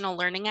traditional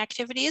learning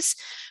activities,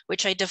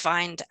 which I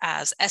defined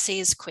as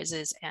essays,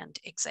 quizzes, and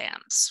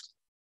exams.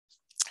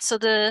 So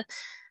the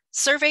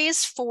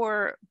surveys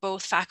for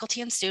both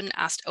faculty and student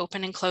asked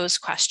open and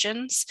closed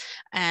questions,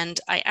 and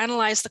I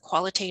analyzed the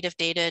qualitative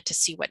data to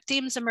see what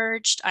themes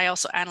emerged. I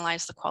also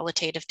analyzed the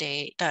qualitative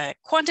data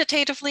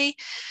quantitatively.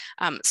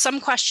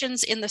 Some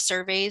questions in the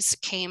surveys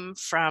came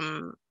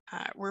from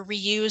were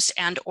reused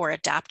and or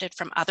adapted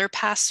from other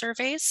past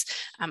surveys,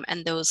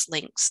 and those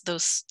links,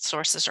 those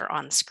sources are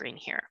on screen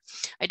here.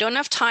 I don't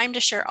have time to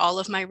share all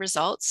of my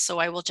results, so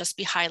I will just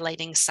be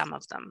highlighting some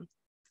of them.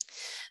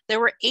 There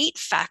were 8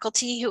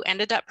 faculty who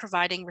ended up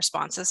providing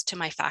responses to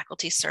my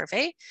faculty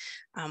survey,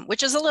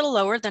 which is a little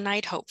lower than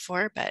I'd hoped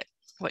for, but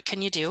what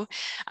can you do?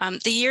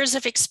 The years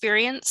of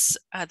experience,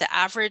 the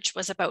average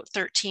was about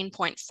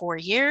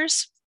 13.4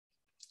 years.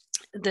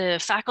 The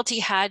faculty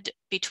had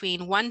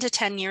between 1 to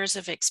 10 years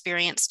of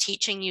experience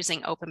teaching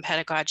using open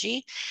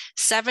pedagogy.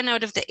 7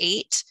 out of the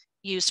 8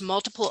 used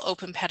multiple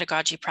open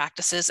pedagogy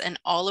practices, and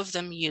all of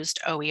them used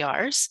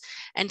OERs.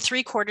 And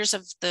 3/4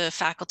 of the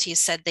faculty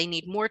said they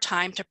need more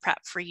time to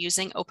prep for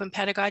using open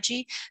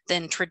pedagogy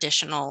than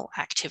traditional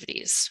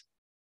activities.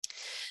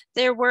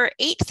 There were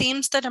 8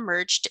 themes that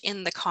emerged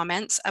in the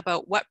comments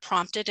about what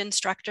prompted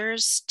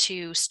instructors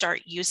to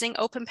start using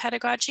open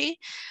pedagogy.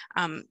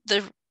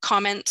 The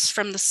comments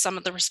from some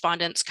of the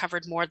respondents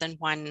covered more than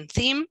one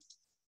theme.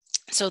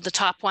 So the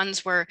top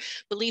ones were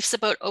beliefs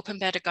about open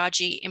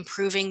pedagogy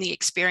improving the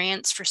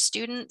experience for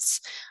students,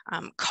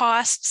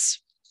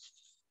 costs,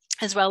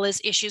 as well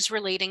as issues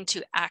relating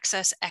to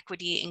access,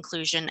 equity,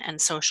 inclusion,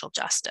 and social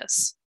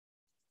justice.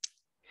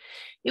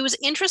 It was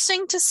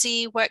interesting to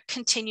see what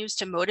continues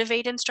to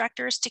motivate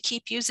instructors to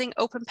keep using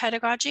open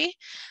pedagogy.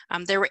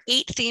 There were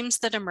 8 themes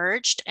that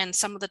emerged, and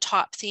some of the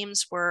top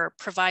themes were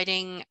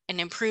providing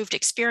an improved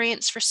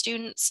experience for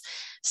students,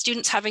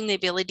 students having the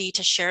ability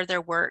to share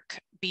their work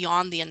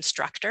beyond the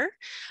instructor,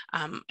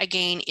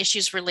 again,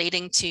 issues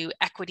relating to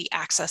equity,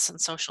 access, and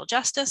social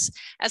justice,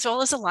 as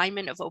well as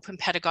alignment of open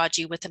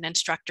pedagogy with an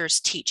instructor's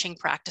teaching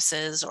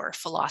practices or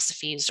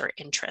philosophies or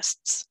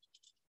interests.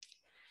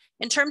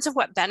 In terms of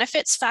what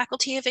benefits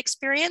faculty have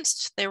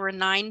experienced, there were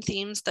 9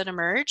 themes that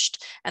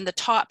emerged, and the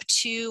top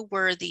 2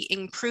 were the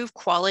improved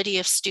quality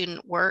of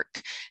student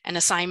work and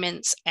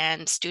assignments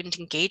and student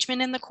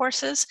engagement in the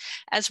courses,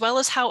 as well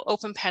as how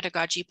open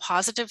pedagogy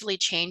positively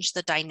changed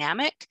the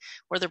dynamic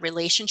or the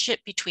relationship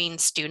between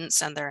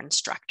students and their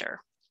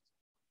instructor.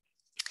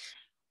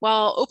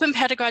 While open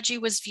pedagogy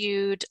was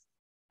viewed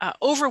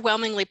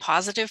overwhelmingly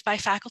positive by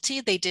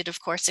faculty, they did,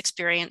 of course,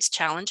 experience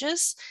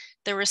challenges.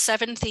 There were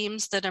 7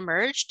 themes that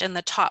emerged, and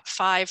the top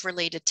 5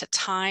 related to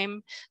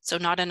time. So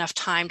not enough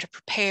time to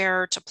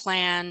prepare, to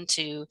plan,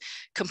 to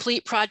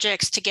complete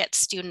projects, to get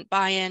student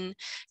buy-in,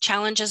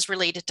 challenges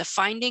related to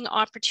finding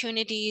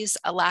opportunities,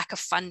 a lack of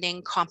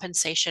funding,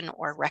 compensation,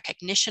 or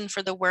recognition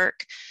for the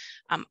work,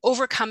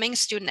 overcoming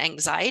student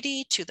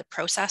anxiety to the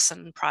process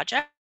and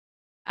project,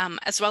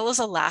 as well as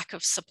a lack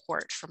of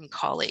support from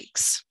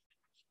colleagues.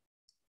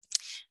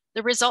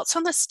 The results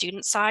on the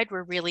student side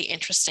were really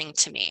interesting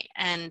to me,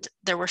 and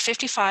there were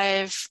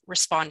 55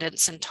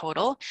 respondents in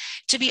total.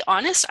 To be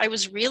honest, I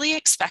was really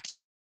expecting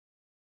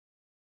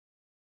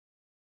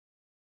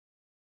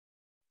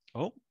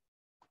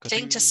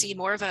to see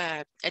more of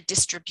a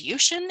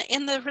distribution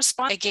in the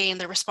response. Again,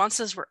 the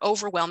responses were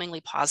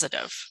overwhelmingly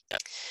positive.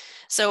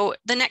 So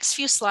the next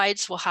few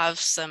slides will have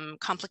some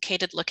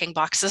complicated looking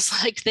boxes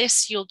like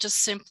this. You'll just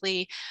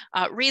simply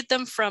read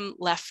them from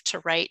left to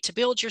right to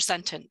build your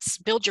sentence,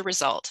 build your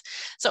result.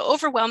 So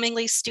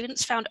overwhelmingly,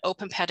 students found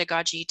open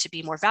pedagogy to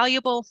be more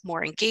valuable,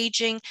 more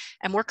engaging,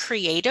 and more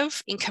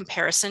creative in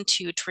comparison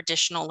to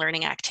traditional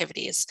learning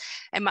activities.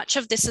 And much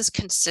of this is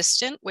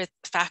consistent with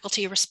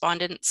faculty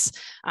respondents,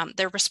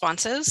 their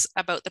responses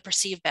about the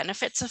perceived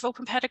benefits of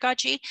open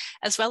pedagogy,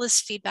 as well as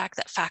feedback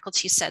that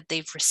faculty said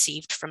they've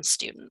received from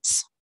students.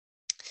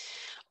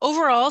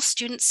 Overall,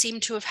 students seem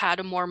to have had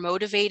a more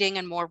motivating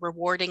and more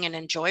rewarding and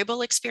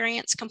enjoyable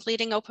experience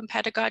completing open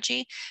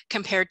pedagogy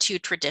compared to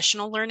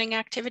traditional learning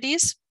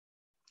activities.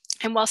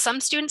 And while some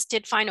students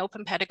did find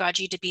open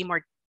pedagogy to be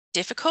more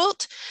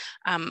difficult,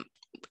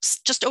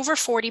 just over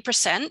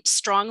 40%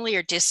 strongly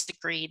or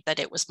disagreed that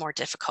it was more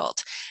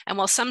difficult. And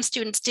while some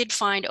students did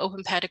find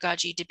open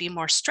pedagogy to be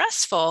more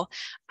stressful,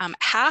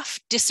 half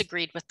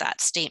disagreed with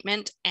that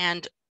statement,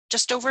 and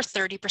just over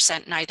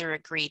 30% neither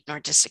agreed nor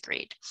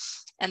disagreed.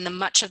 And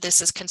much of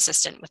this is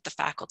consistent with the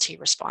faculty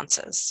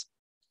responses.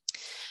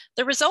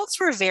 The results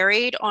were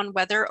varied on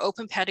whether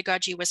open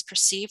pedagogy was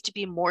perceived to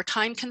be more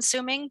time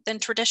consuming than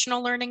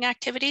traditional learning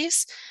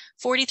activities.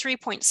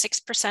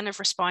 43.6% of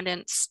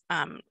respondents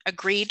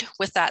agreed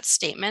with that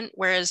statement,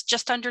 whereas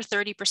just under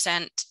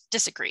 30%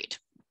 disagreed.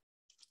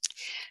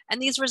 And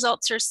these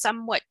results are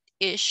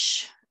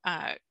somewhat-ish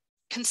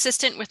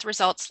consistent with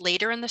results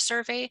later in the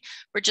survey,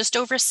 where just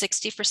over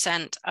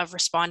 60% of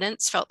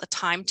respondents felt the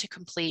time to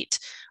complete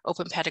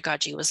open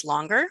pedagogy was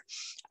longer,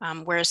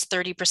 whereas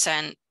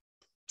 30%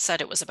 said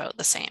it was about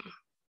the same.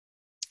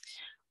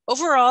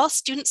 Overall,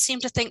 students seem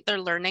to think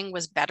their learning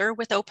was better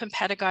with open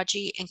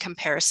pedagogy in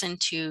comparison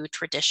to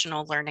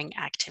traditional learning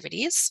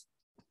activities.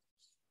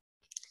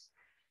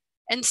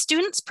 And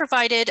students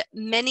provided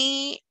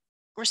many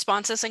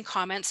responses and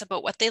comments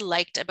about what they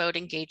liked about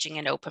engaging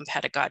in open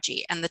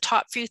pedagogy. And the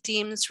top few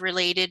themes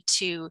related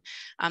to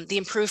the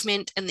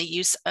improvement in the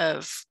use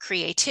of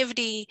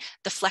creativity,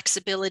 the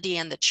flexibility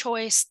and the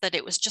choice, that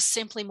it was just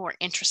simply more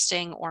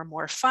interesting or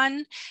more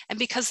fun, and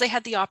because they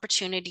had the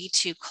opportunity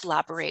to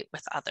collaborate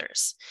with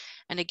others.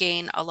 And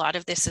again, a lot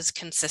of this is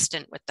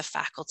consistent with the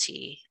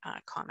faculty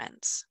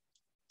comments.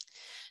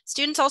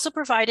 Students also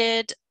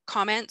provided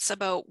comments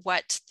about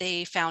what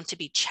they found to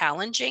be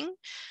challenging,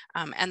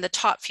 and the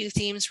top few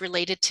themes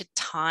related to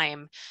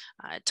time.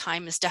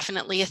 Time is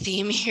definitely a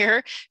theme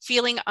here.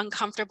 Feeling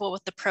uncomfortable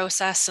with the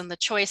process and the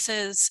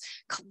choices,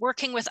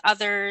 working with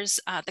others,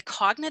 the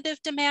cognitive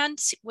demand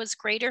was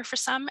greater for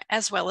some,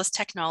 as well as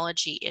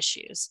technology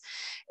issues.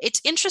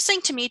 It's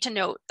interesting to me to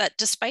note that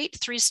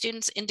despite 3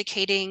 students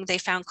indicating they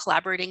found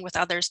collaborating with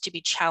others to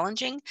be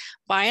challenging,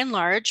 by and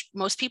large,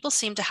 most people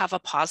seem to have a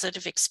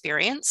positive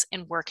experience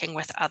in working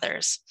with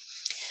others.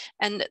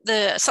 And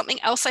something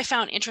else I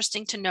found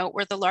interesting to note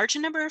were the larger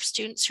number of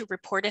students who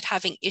reported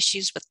having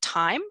issues with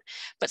time,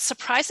 but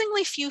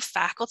surprisingly few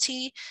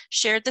faculty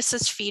shared this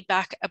as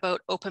feedback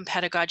about open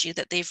pedagogy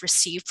that they've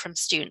received from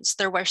students.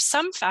 There were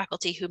some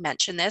faculty who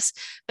mentioned this,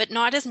 but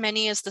not as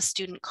many as the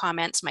student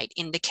comments might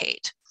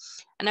indicate.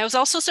 And I was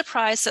also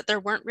surprised that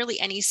there weren't really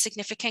any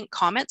significant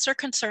comments or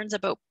concerns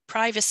about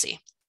privacy.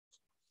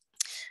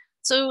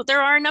 So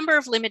there are a number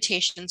of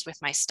limitations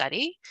with my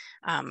study.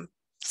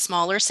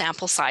 Smaller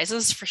sample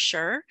sizes for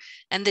sure,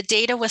 and the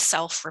data was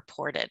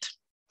self-reported.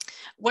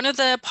 One of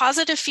the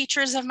positive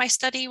features of my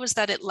study was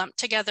that it lumped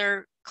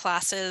together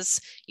classes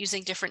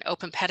using different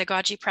open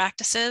pedagogy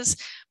practices,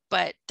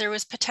 but there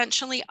was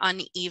potentially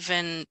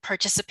uneven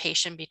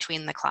participation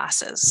between the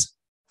classes.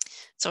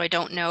 So I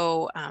don't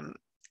know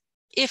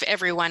if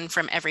everyone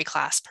from every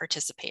class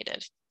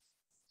participated.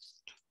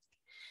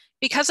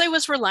 Because I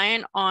was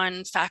reliant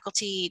on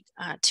faculty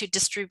to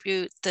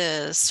distribute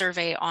the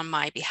survey on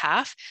my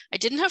behalf, I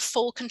didn't have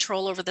full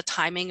control over the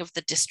timing of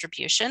the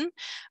distribution.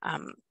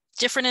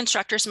 Different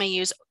instructors may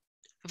use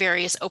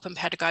various open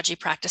pedagogy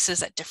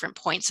practices at different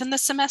points in the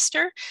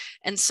semester.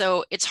 And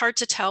so it's hard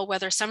to tell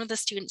whether some of the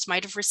students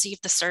might have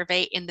received the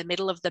survey in the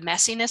middle of the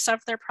messiness of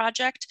their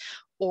project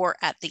or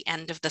at the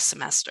end of the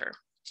semester.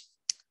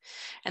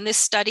 And this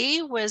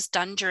study was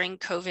done during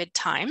COVID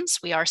times.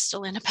 We are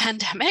still in a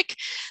pandemic.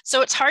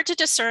 So it's hard to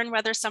discern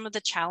whether some of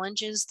the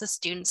challenges the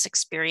students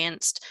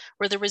experienced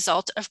were the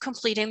result of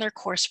completing their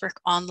coursework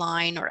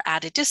online or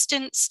at a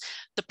distance,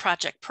 the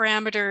project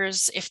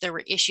parameters, if there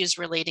were issues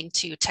relating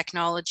to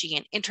technology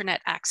and internet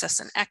access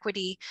and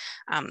equity.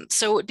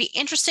 So it would be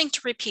interesting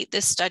to repeat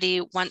this study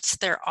once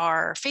there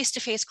are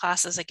face-to-face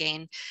classes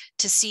again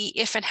to see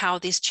if and how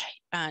these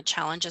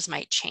challenges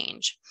might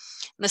change.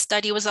 The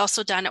study was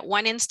also done at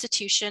one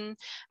institution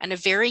and a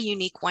very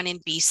unique one in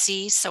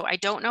BC, so I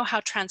don't know how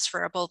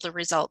transferable the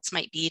results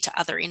might be to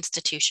other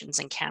institutions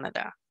in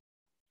Canada.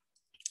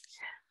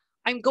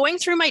 I'm going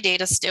through my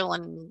data still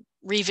and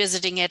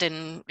revisiting it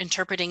and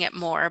interpreting it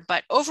more,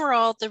 but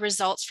overall the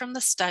results from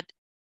the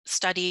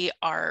study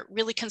are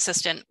really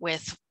consistent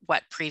with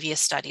what previous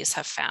studies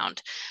have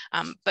found.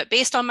 But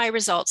based on my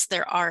results,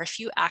 there are a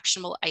few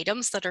actionable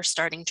items that are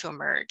starting to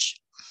emerge.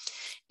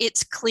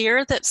 It's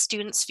clear that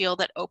students feel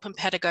that open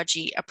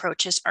pedagogy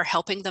approaches are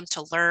helping them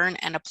to learn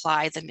and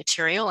apply the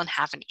material and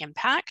have an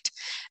impact.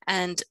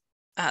 And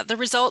the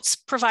results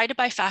provided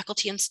by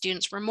faculty and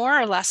students were more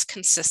or less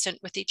consistent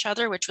with each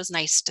other, which was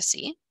nice to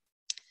see.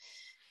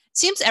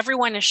 Seems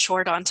everyone is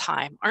short on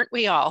time, aren't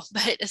we all?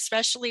 But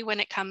especially when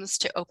it comes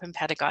to open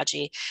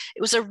pedagogy.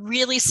 It was a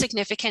really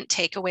significant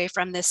takeaway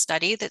from this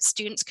study that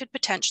students could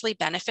potentially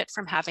benefit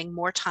from having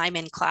more time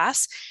in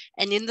class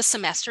and in the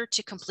semester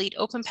to complete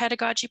open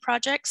pedagogy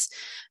projects.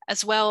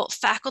 As well,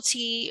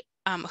 faculty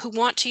who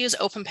want to use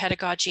open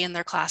pedagogy in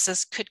their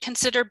classes could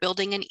consider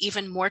building in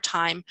even more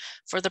time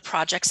for the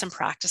projects and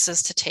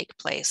practices to take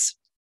place.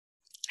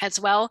 As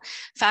well,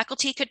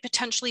 faculty could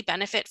potentially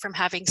benefit from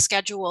having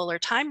schedule or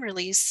time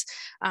release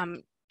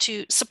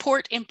to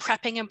support in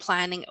prepping and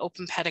planning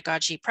open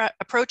pedagogy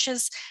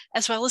approaches,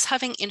 as well as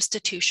having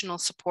institutional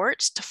support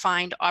to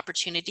find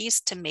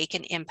opportunities to make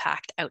an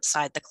impact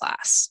outside the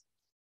class.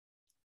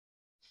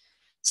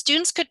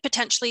 Students could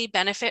potentially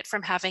benefit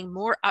from having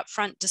more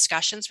upfront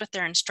discussions with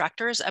their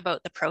instructors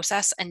about the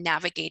process and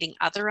navigating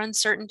other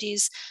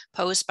uncertainties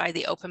posed by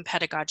the open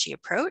pedagogy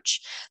approach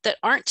that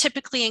aren't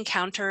typically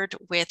encountered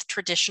with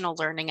traditional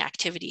learning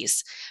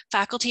activities.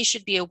 Faculty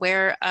should be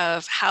aware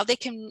of how they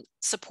can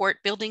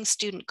support building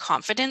student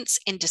confidence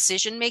in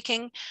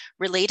decision-making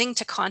relating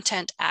to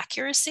content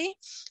accuracy.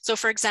 So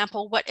for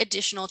example, what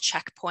additional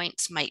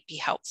checkpoints might be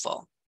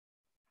helpful?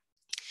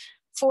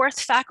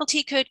 Fourth,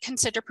 faculty could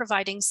consider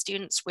providing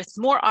students with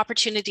more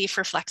opportunity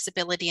for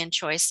flexibility and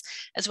choice,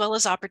 as well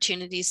as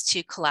opportunities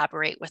to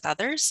collaborate with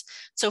others.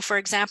 So for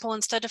example,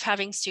 instead of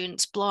having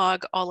students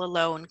blog all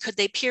alone, could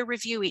they peer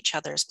review each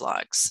other's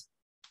blogs?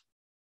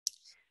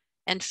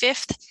 And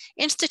fifth,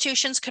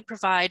 institutions could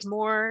provide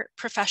more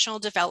professional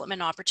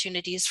development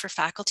opportunities for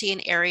faculty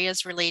in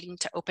areas relating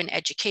to open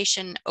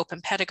education,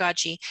 open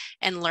pedagogy,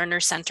 and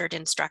learner-centered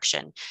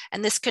instruction.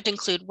 And this could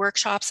include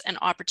workshops and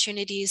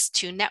opportunities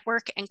to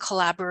network and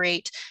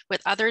collaborate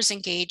with others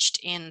engaged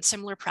in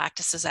similar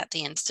practices at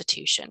the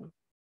institution.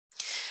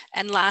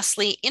 And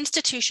lastly,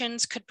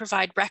 institutions could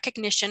provide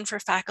recognition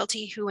for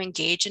faculty who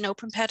engage in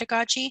open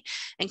pedagogy,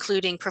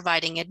 including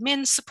providing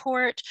admin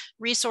support,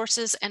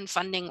 resources, and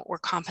funding or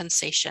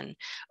compensation.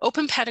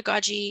 Open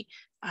pedagogy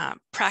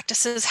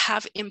practices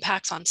have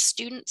impacts on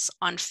students,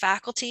 on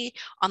faculty,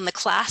 on the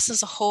class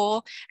as a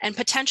whole, and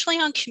potentially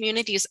on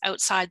communities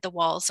outside the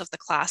walls of the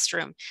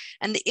classroom.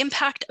 And the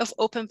impact of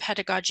open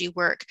pedagogy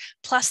work,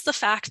 plus the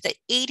fact that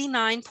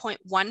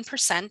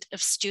 89.1%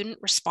 of student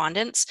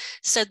respondents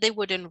said they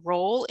would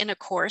enroll in a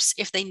course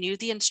if they knew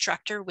the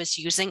instructor was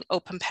using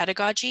open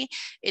pedagogy,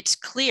 it's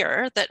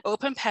clear that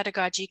open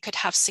pedagogy could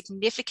have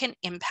significant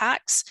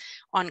impacts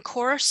on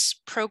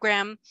course,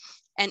 program,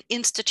 and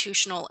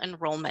institutional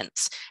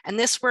enrollments. And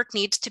this work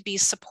needs to be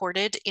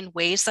supported in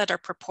ways that are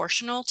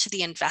proportional to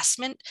the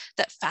investment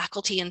that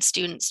faculty and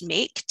students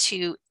make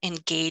to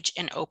engage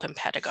in open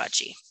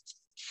pedagogy.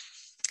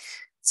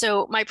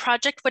 So my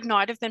project would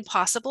not have been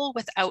possible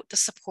without the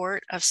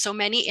support of so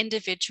many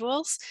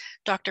individuals,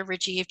 Dr.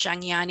 Rajiv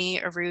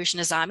Jangiani, Aruj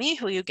Nizami,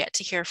 who you get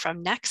to hear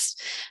from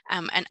next,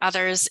 and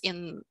others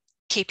in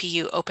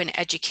KPU Open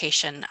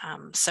Education.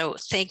 So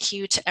thank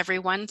you to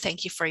everyone.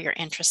 Thank you for your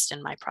interest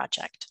in my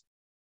project.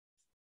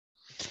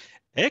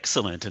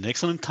 Excellent, and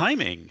excellent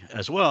timing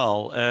as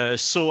well.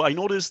 So I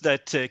noticed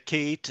that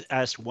Kate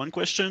asked one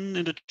question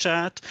in the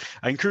chat.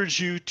 I encourage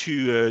you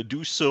to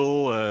do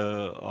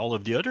so, all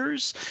of the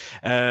others.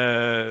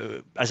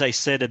 As I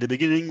said at the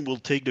beginning, we'll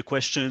take the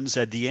questions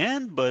at the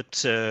end,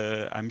 but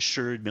I'm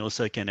sure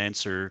Melissa can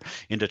answer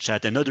in the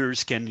chat, and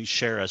others can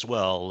share as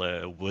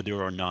well,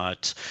 whether or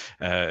not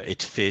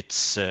it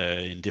fits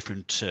in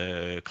different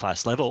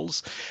class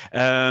levels.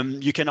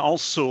 You can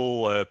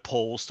also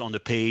post on the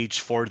page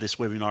for this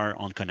webinar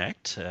on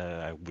Connect.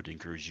 I would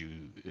encourage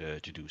you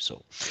to do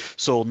so.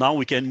 So now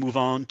we can move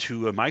on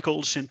to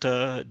Michael,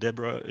 Shinta,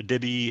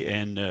 Debbie,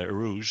 and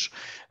Aruj,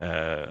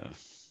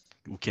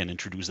 who can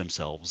introduce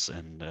themselves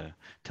and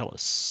tell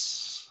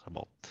us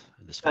about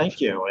this. Thank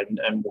you,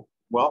 and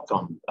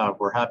welcome.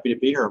 We're happy to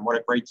be here, and what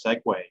a great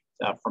segue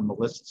from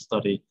Melissa's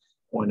study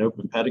on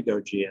open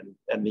pedagogy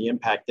and the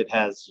impact it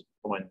has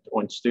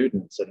on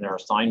students and their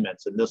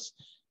assignments. And this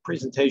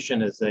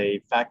presentation is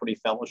a faculty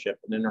fellowship,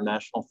 an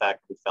international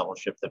faculty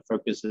fellowship that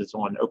focuses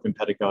on open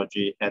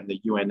pedagogy and the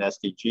UN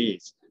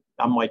SDGs.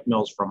 I'm Mike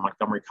Mills from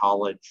Montgomery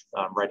College,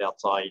 right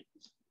outside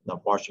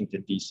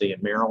Washington, D.C. in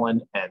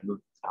Maryland, and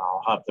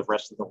I'll have the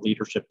rest of the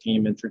leadership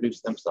team introduce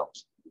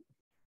themselves.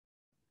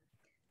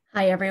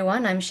 Hi,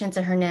 everyone. I'm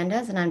Shinta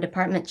Hernandez, and I'm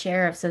Department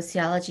Chair of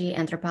Sociology,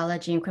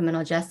 Anthropology, and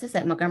Criminal Justice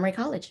at Montgomery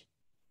College.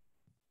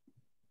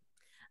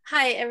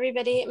 Hi,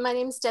 everybody. My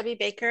name is Debbie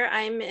Baker.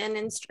 I'm an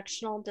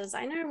instructional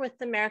designer with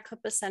the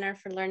Maricopa Center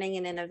for Learning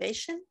and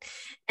Innovation.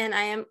 And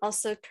I am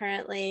also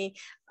currently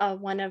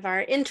one of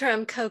our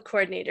interim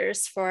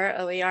co-coordinators for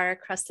OER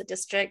across the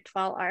district,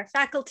 while our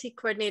faculty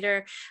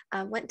coordinator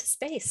went to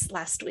space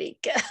last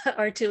week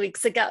or 2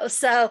 weeks ago.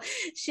 So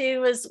she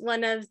was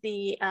one of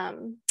the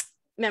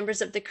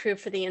members of the crew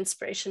for the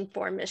Inspiration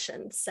 4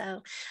 mission.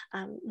 So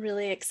I'm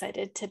really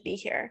excited to be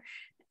here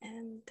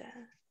and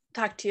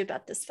talk to you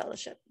about this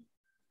fellowship.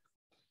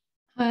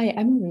 Hi,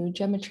 I'm Aruj.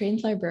 I'm a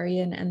trained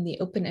librarian and the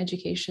open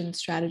education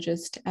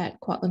strategist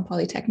at Kwantlen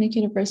Polytechnic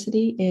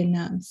University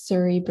in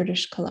Surrey,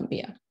 British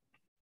Columbia.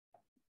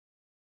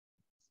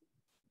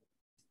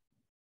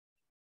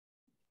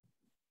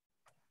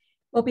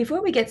 Well,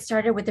 before we get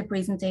started with the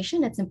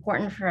presentation, it's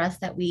important for us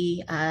that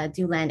we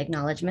do land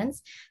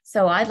acknowledgements.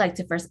 So I'd like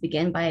to first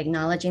begin by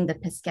acknowledging the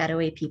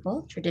Piscataway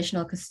people,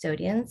 traditional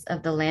custodians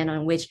of the land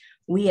on which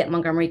we at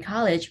Montgomery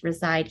College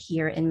reside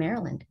here in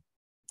Maryland.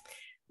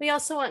 We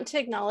also want to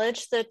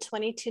acknowledge the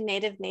 22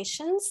 Native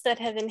nations that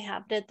have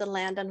inhabited the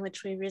land on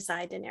which we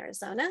reside in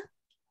Arizona.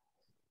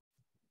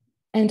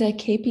 And at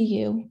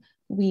KPU,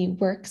 we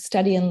work,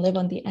 study, and live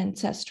on the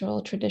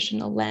ancestral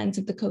traditional lands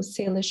of the Coast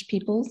Salish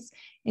peoples,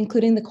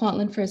 including the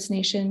Kwantlen First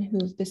Nation,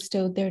 who've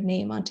bestowed their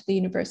name onto the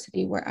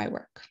university where I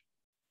work.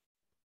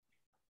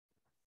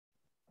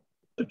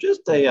 So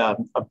just a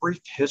brief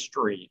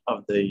history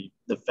of the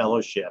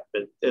fellowship.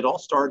 It all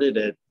started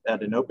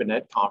at an open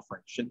ed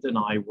conference. Shinta and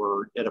I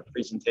were at a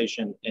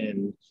presentation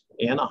in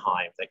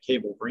Anaheim that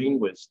Cable Green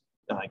was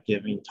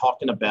giving,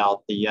 talking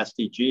about the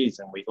SDGs.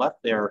 And we left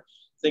there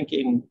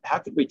thinking, how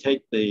could we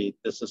take the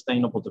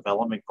Sustainable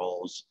Development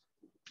Goals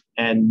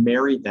and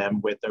marry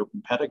them with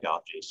open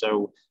pedagogy?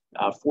 So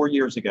 4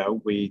 years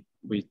ago, we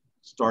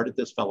started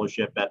this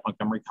fellowship at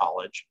Montgomery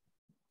College.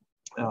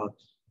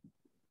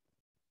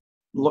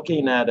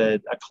 Looking at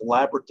a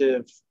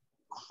collaborative,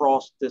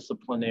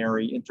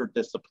 cross-disciplinary,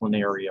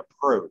 interdisciplinary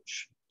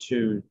approach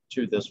to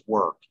this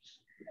work.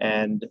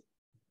 And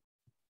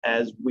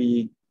as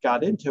we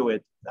got into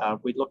it,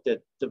 we looked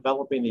at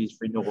developing these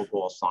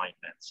renewable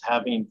assignments,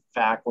 having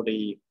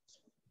faculty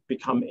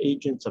become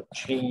agents of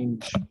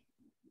change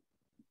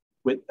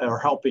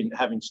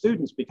having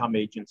students become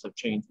agents of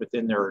change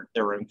within their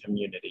own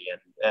community.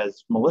 And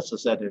as Melissa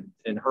said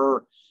in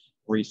her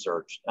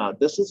research,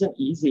 this isn't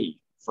easy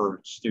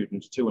for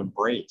students to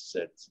embrace.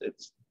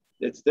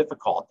 It's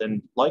difficult.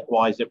 And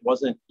likewise, it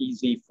wasn't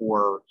easy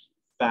for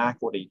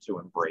faculty to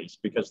embrace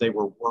because they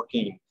were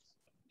working,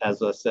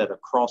 as I said,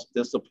 across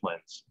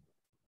disciplines.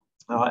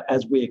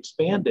 As we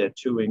expanded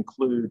to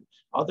include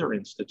other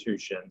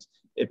institutions,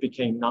 it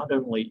became not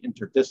only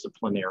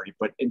interdisciplinary,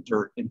 but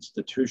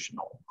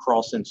interinstitutional,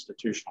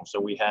 cross-institutional. So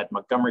we had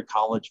Montgomery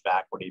College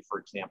faculty, for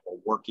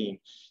example, working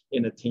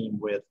in a team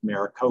with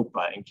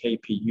Maricopa and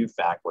KPU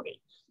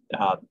faculty.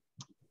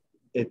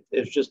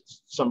 It's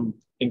just some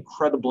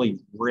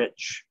incredibly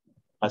rich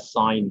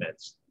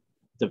assignments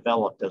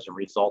developed as a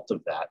result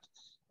of that.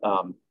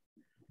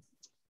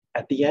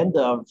 At the end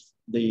of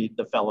the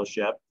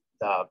fellowship,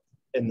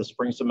 in the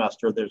spring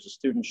semester, there's a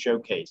student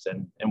showcase,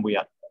 and we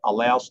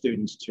allow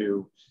students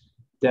to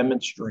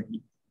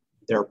demonstrate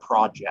their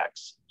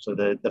projects. So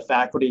the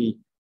faculty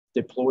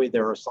deploy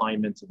their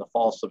assignments in the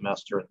fall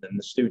semester, and then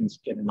the students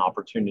get an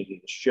opportunity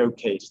to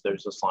showcase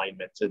those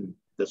assignments in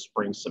the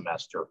spring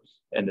semester.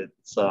 And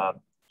it's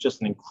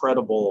just an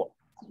incredible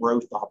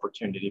growth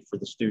opportunity for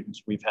the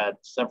students. We've had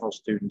several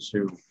students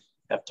who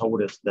have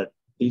told us that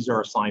these are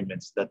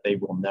assignments that they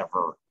will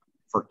never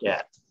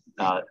forget.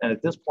 And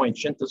at this point,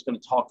 Shinta's going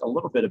to talk a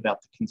little bit about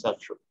the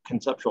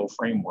conceptual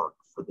framework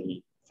for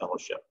the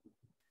fellowship.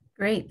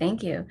 Great,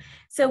 thank you.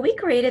 So we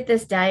created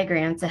this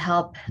diagram to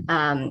help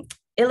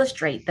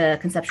illustrate the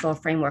conceptual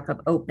framework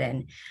of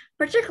open,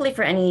 particularly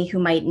for any who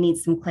might need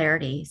some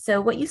clarity.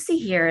 So what you see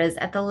here is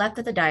at the left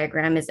of the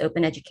diagram is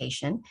open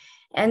education.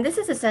 And this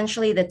is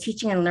essentially the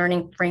teaching and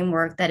learning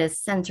framework that is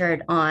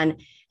centered on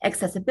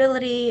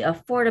accessibility,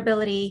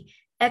 affordability,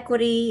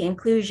 equity,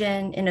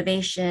 inclusion,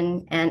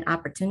 innovation, and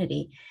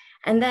opportunity.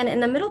 And then in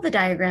the middle of the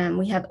diagram,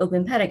 we have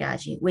open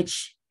pedagogy,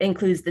 which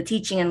includes the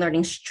teaching and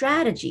learning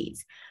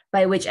strategies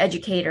by which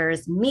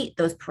educators meet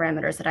those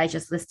parameters that I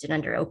just listed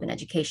under open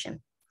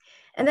education.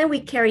 And then we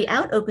carry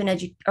out open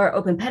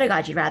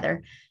pedagogy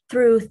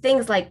through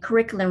things like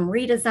curriculum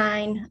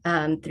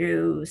redesign,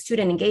 through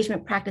student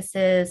engagement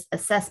practices,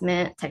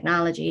 assessment,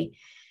 technology.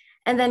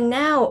 And then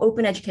now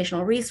open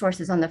educational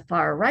resources on the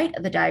far right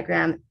of the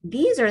diagram,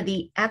 these are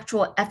the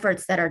actual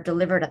efforts that are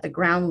delivered at the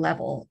ground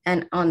level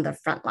and on the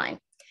front line.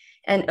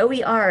 And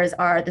OERs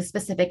are the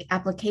specific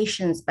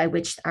applications by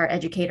which our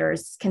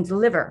educators can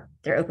deliver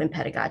their open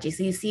pedagogy.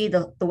 So you see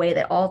the way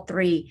that all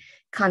three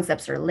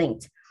concepts are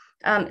linked.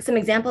 Some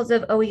examples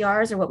of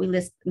OERs are what we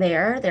list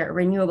there. They're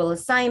renewable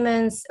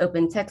assignments,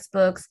 open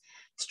textbooks,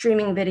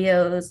 streaming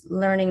videos,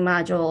 learning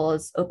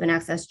modules, open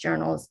access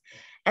journals.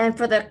 And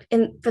for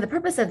the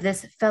purpose of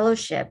this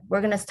fellowship,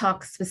 we're going to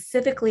talk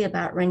specifically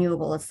about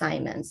renewable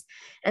assignments.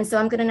 And so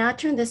I'm going to now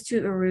turn this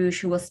to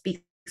Aruj, who will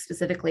speak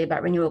specifically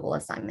about renewable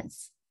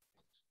assignments.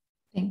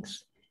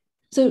 Thanks.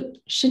 So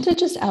Shinta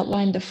just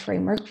outlined the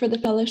framework for the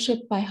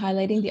fellowship by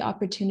highlighting the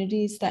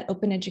opportunities that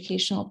open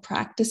educational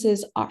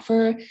practices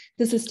offer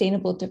the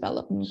sustainable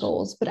development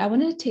goals. But I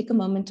want to take a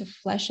moment to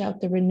flesh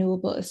out the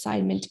renewable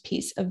assignment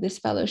piece of this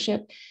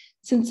fellowship,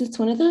 since it's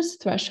one of those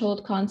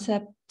threshold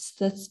concepts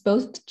that's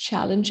both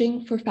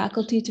challenging for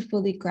faculty to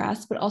fully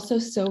grasp, but also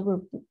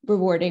so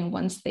rewarding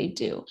once they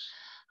do.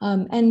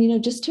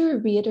 And just to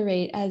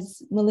reiterate,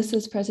 as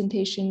Melissa's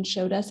presentation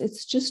showed us,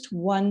 it's just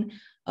one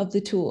of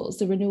the tools,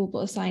 the renewable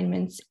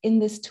assignments in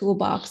this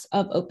toolbox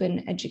of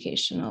open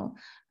educational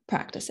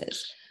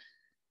practices.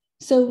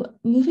 So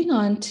moving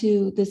on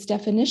to this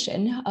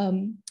definition,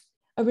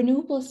 a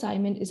renewable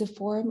assignment is a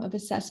form of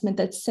assessment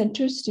that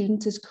centers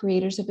students as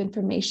creators of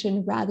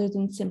information rather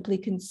than simply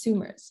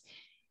consumers.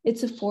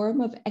 It's a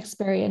form of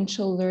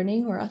experiential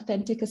learning or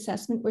authentic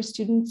assessment where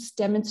students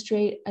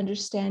demonstrate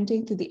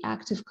understanding through the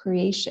act of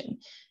creation.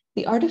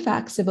 The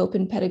artifacts of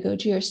open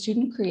pedagogy are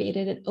student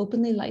created and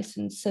openly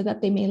licensed so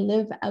that they may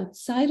live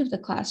outside of the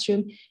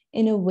classroom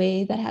in a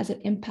way that has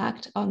an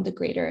impact on the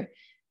greater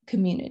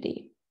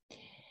community.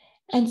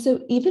 And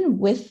so even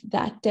with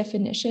that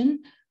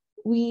definition,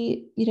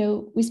 we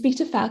speak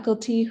to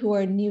faculty who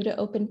are new to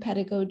open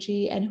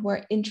pedagogy and who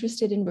are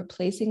interested in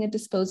replacing a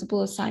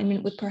disposable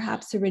assignment with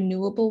perhaps a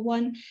renewable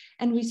one.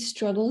 And we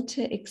struggle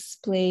to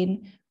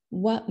explain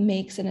what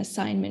makes an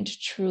assignment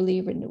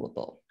truly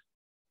renewable.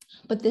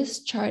 But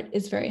this chart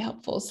is very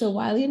helpful. So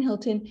Wiley and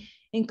Hilton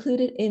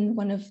included in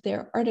one of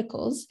their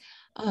articles,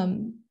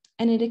 and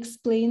it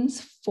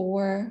explains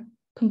 4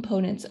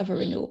 components of a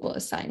renewable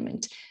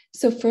assignment.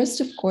 So first,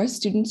 of course,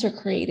 students are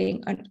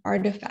creating an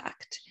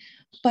artifact,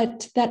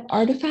 but that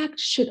artifact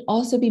should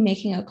also be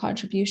making a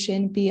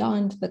contribution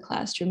beyond the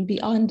classroom,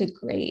 beyond a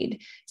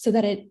grade, so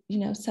that it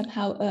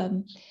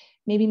somehow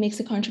maybe makes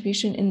a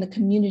contribution in the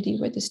community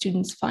where the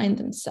students find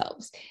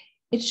themselves.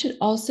 It should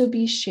also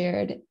be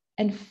shared.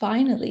 And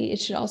finally, it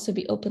should also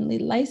be openly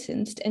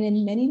licensed. And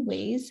in many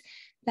ways,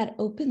 that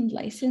open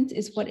license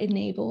is what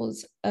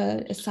enables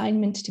an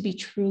assignment to be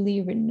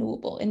truly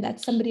renewable, and that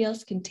somebody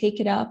else can take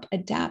it up,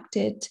 adapt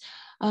it,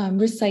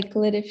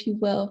 recycle it, if you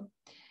will.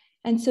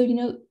 And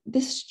so,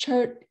 this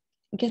chart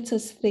gets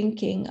us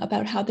thinking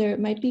about how there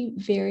might be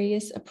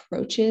various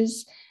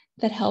approaches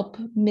that help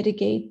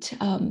mitigate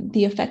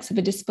the effects of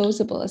a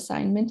disposable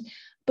assignment,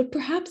 but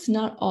perhaps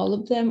not all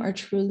of them are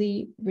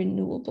truly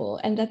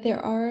renewable, and that there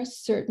are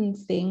certain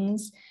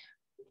things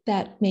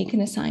that make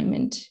an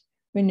assignment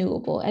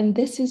renewable. And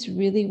this is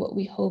really what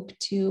we hope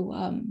to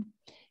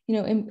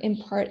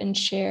impart and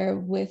share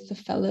with the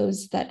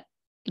fellows that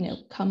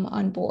come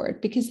on board,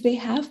 because they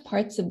have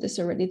parts of this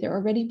already. They're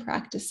already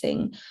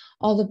practicing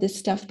all of this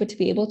stuff, but to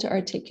be able to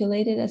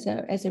articulate it as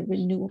a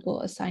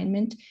renewable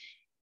assignment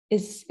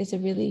is a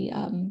really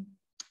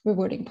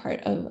rewarding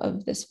part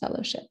of this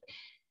fellowship.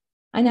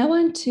 I now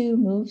want to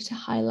move to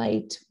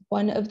highlight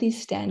one of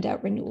these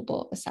standout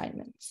renewable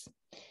assignments.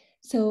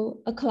 So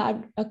a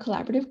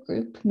collaborative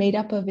group made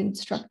up of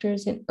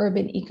instructors in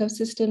urban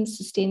ecosystems,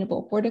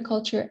 sustainable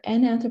horticulture,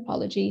 and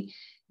anthropology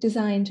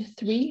designed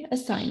 3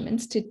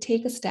 assignments to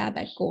take a stab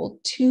at goal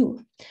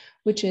 2,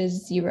 which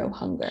is zero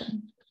hunger.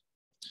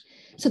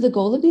 So the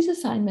goal of these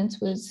assignments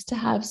was to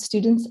have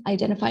students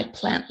identify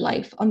plant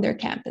life on their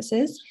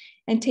campuses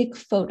and take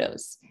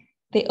photos.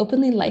 They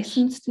openly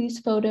licensed these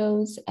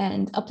photos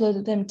and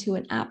uploaded them to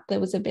an app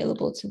that was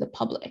available to the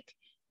public.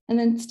 And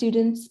then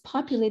students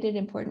populated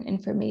important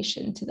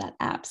information to that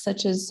app,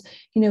 such as,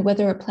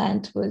 whether a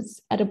plant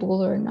was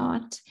edible or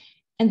not.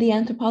 And the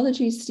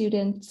anthropology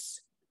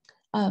students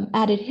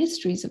added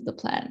histories of the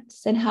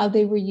plants and how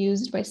they were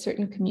used by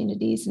certain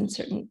communities in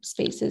certain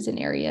spaces and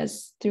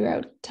areas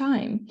throughout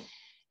time.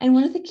 And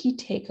one of the key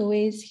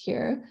takeaways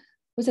here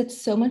was that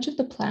so much of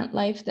the plant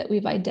life that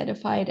we've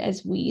identified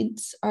as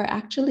weeds are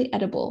actually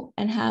edible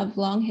and have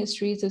long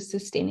histories of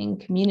sustaining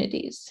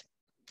communities.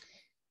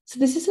 So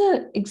this is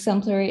an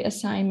exemplary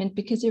assignment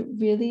because it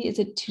really is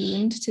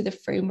attuned to the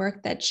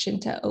framework that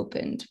Shinta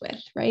opened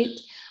with, right?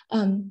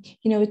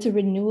 It's a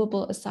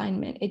renewable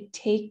assignment. It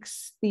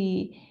takes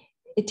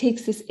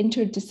this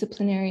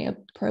interdisciplinary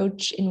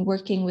approach in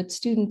working with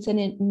students, and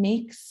it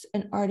makes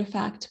an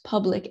artifact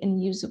public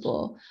and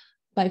usable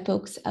by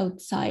folks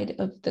outside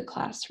of the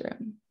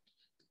classroom.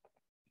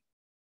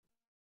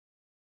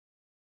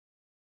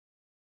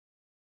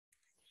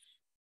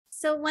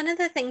 So one of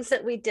the things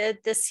that we did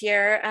this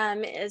year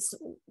is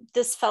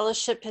this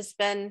fellowship has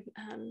been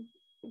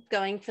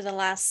going for the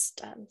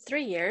last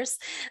 3 years.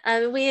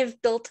 We have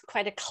built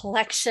quite a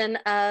collection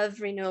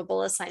of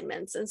renewable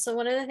assignments. And so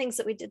one of the things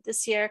that we did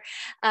this year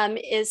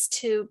is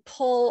to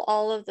pull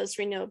all of those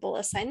renewable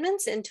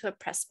assignments into a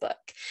press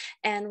book.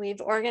 And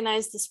we've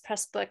organized this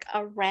press book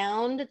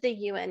around the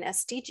UN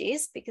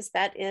SDGs because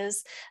that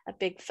is a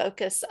big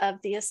focus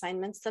of the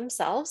assignments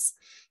themselves.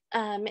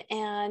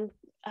 And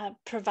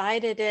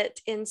provided it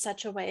in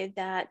such a way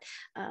that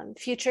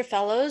future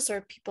fellows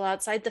or people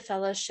outside the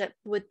fellowship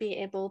would be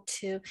able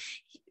to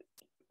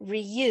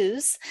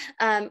reuse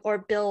or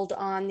build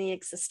on the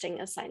existing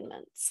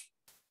assignments.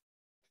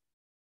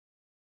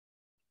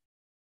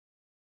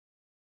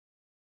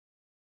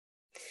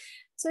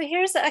 So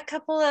here's a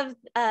couple of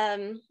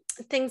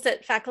things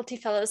that faculty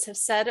fellows have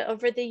said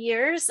over the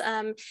years.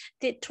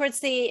 Towards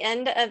the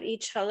end of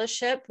each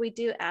fellowship, we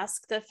do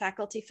ask the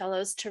faculty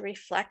fellows to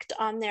reflect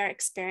on their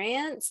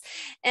experience.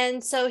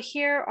 And so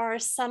here are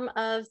some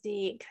of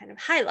the kind of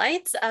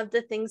highlights of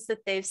the things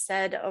that they've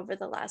said over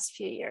the last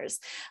few years.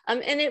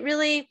 And it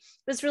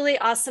was really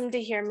awesome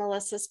to hear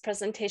Melissa's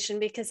presentation,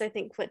 because I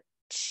think what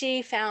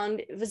she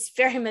found was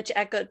very much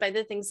echoed by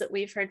the things that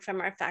we've heard from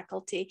our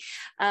faculty,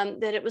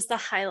 that it was the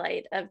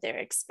highlight of their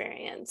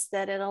experience,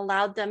 that it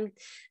allowed them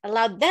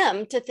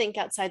to think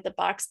outside the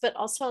box, but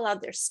also allowed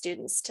their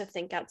students to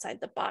think outside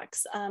the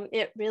box.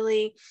 It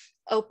really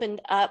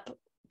opened up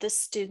the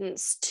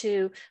students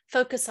to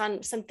focus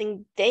on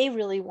something they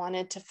really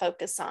wanted to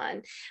focus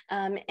on,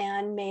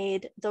 and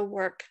made the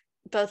work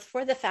both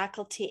for the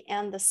faculty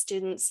and the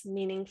students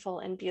meaningful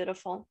and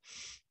beautiful.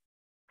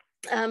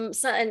 And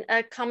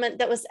a comment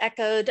that was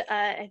echoed,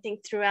 I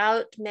think,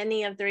 throughout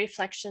many of the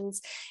reflections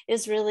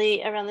is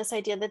really around this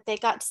idea that they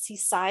got to see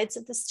sides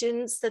of the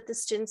students that the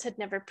students had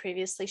never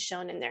previously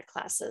shown in their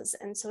classes.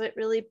 And so it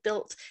really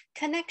built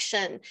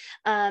connection.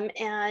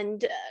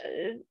 And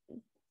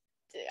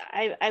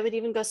I would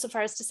even go so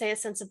far as to say a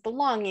sense of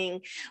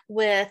belonging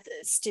with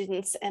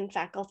students and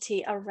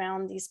faculty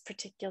around these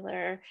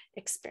particular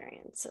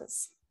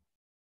experiences.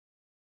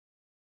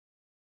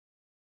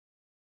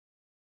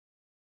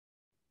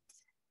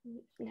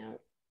 No.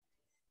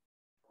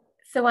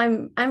 So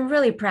I'm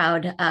really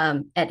proud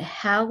at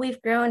how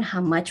we've grown, how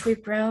much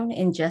we've grown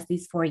in just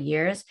these 4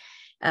 years.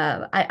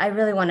 I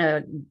really want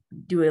to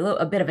do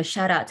a bit of a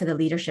shout out to the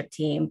leadership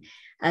team.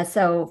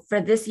 So for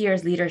this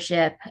year's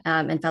leadership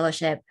and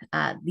fellowship,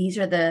 these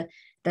are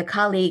the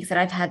colleagues that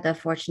I've had the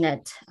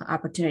fortunate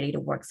opportunity to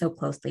work so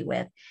closely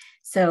with.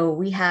 So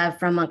we have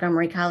from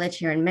Montgomery College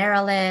here in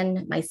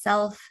Maryland,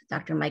 myself,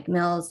 Dr. Mike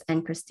Mills,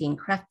 and Christine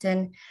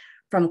Crefton.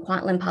 From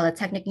Kwantlen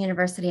Polytechnic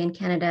University in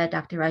Canada,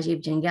 Dr.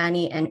 Rajiv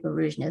Jingani and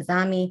Uruj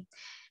Nizami.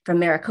 From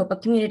Maricopa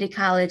Community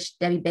College,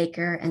 Debbie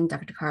Baker and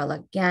Dr.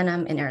 Carla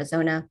Ganem in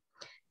Arizona.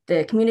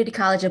 The Community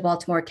College of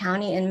Baltimore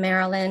County in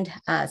Maryland,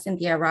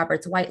 Cynthia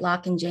Roberts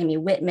Whitelock and Jamie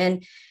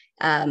Whitman.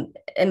 And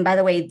by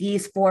the way,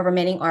 these 4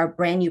 remaining are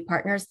brand new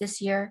partners this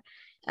year.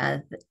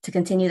 To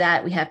continue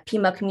that, we have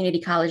Pima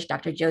Community College,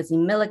 Dr. Josie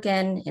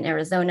Milliken in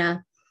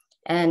Arizona,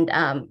 and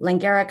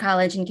Langara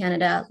College in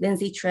Canada,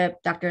 Lindsay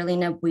Tripp, Dr.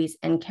 Lena Buis,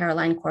 and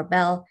Caroline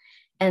Corbell.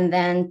 And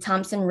then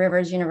Thompson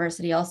Rivers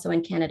University, also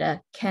in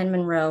Canada, Ken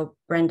Monroe,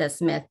 Brenda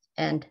Smith,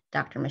 and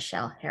Dr.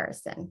 Michelle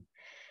Harrison.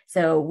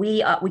 So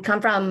we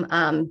come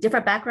from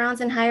different backgrounds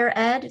in higher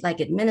ed,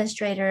 like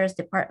administrators,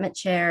 department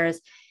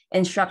chairs,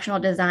 instructional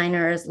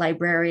designers,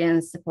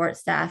 librarians, support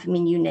staff, I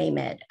mean, you name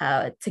it.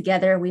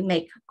 Together, we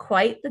make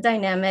quite the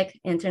dynamic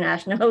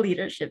international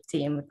leadership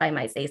team, if I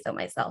might say so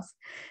myself.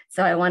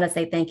 So I want to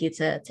say thank you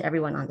to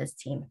everyone on this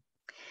team.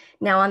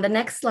 Now, on the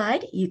next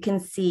slide, you can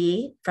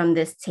see from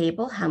this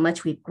table how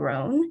much we've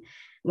grown.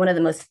 One of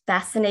the most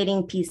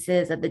fascinating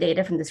pieces of the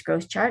data from this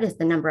growth chart is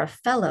the number of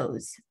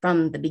fellows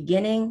from the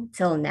beginning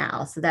till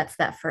now. So that's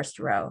that first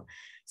row.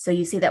 So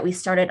you see that we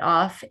started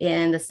off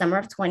in the summer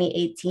of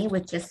 2018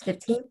 with just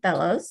 15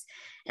 fellows.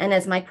 And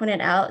as Mike pointed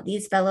out,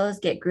 these fellows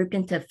get grouped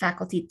into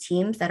faculty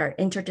teams that are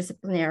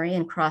interdisciplinary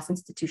and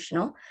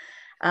cross-institutional.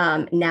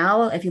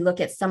 Now, if you look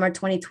at summer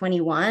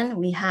 2021,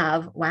 we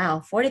have,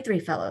 43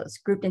 fellows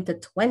grouped into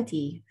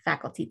 20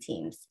 faculty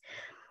teams.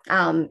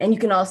 And you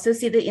can also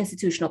see the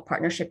institutional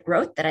partnership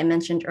growth that I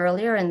mentioned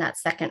earlier in that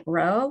second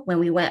row, when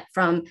we went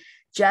from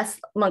just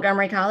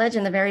Montgomery College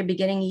in the very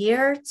beginning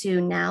year to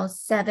now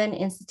 7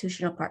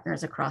 institutional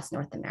partners across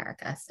North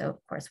America. So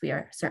of course, we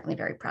are certainly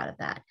very proud of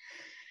that.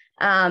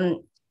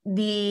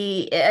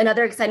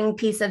 Another exciting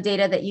piece of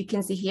data that you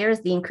can see here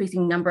is the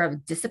increasing number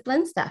of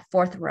disciplines, that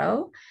fourth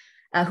row,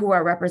 who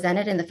are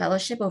represented in the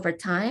fellowship over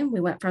time. We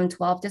went from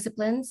 12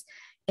 disciplines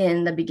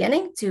in the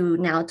beginning to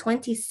now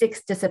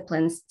 26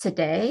 disciplines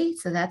today.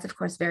 So that's of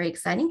course very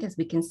exciting, because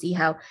we can see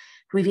how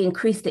we've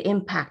increased the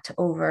impact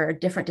over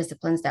different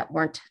disciplines that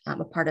weren't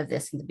a part of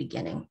this in the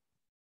beginning.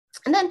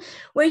 And then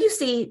where you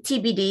see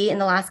TBD in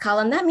the last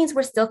column, that means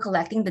we're still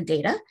collecting the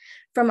data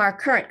from our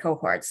current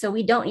cohort. So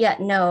we don't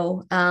yet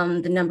know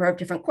the number of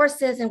different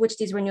courses in which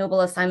these renewable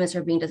assignments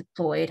are being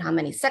deployed, how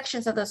many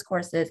sections of those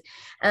courses.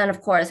 And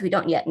of course, we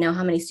don't yet know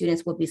how many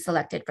students will be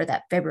selected for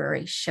that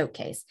February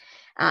showcase.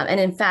 And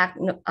in fact,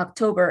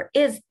 October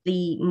is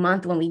the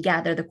month when we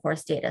gather the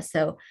course data.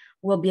 So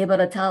we'll be able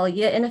to tell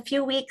you in a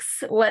few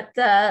weeks what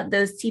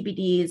those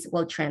TBDs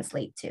will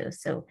translate to.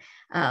 So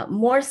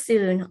more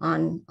soon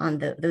on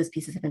those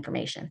pieces of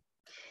information.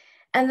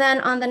 And then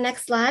on the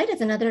next slide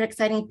is another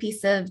exciting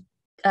piece of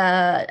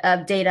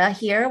data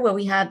here, where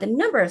we have the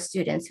number of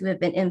students who have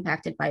been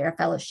impacted by our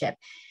fellowship.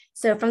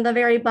 So from the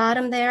very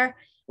bottom there,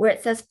 where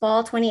it says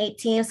fall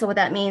 2018, so what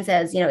that means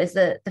is, is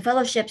the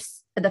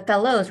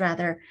fellows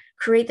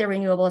create their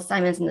renewable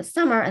assignments in the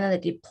summer, and then they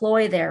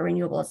deploy their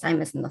renewable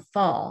assignments in the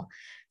fall.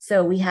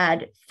 So we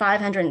had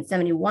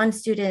 571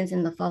 students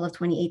in the fall of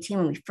 2018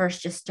 when we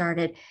first just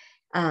started,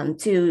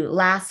 to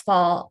last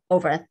fall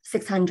over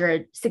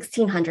 1,600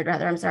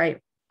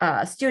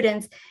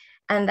 students.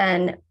 And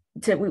then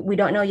we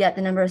don't know yet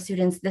the number of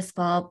students this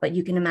fall, but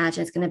you can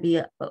imagine it's going to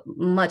be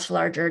much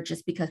larger,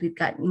 just because we've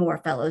got more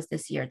fellows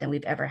this year than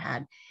we've ever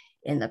had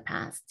in the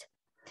past.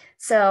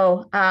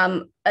 So,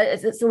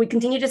 so we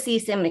continue to see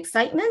some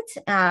excitement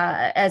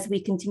as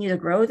we continue to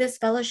grow this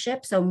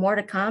fellowship. So more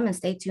to come, and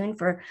stay tuned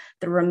for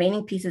the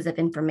remaining pieces of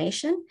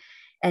information.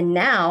 And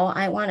now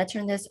I want to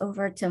turn this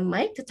over to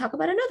Mike to talk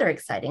about another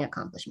exciting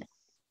accomplishment.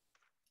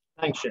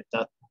 Thanks,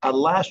 Shinta.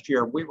 Last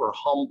year, we were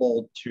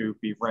humbled to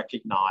be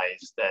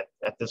recognized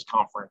at this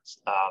conference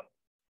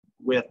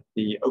with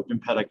the Open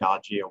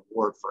Pedagogy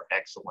Award for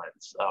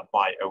Excellence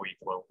by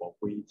OEGlobal.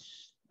 We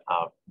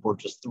were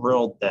just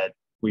thrilled that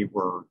we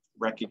were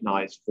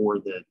recognized for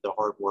the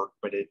hard work,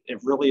 but it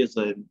really is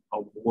an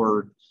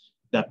award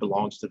that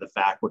belongs to the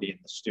faculty and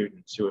the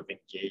students who have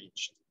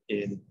engaged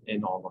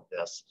in all of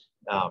this.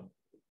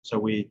 So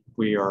we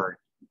are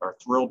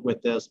thrilled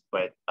with this,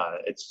 but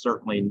it's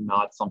certainly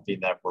not something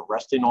that we're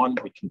resting on.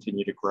 We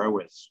continue to grow,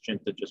 as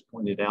Shinta just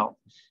pointed out,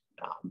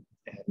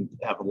 and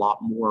have a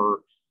lot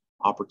more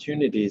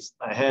opportunities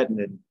ahead,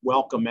 and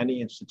welcome any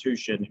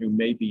institution who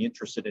may be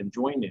interested in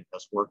joining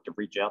this work to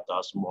reach out to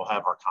us, and we'll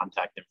have our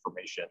contact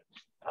information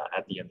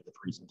at the end of the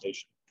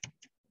presentation.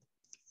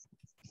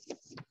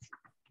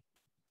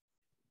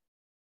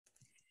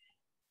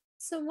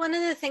 So one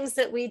of the things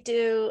that we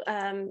do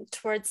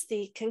towards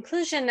the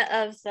conclusion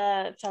of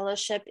the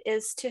fellowship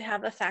is to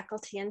have a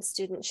faculty and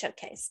student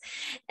showcase.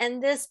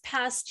 And this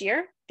past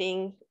year,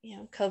 being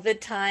COVID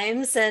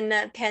times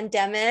and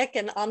pandemic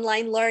and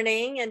online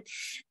learning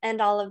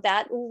and all of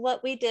that,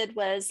 what we did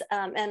was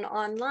an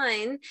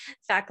online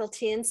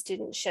faculty and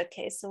student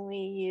showcase. And we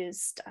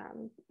used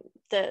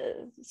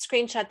the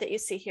screenshot that you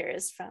see here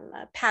is from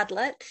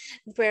Padlet,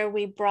 where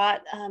we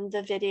brought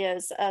the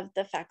videos of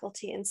the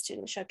faculty and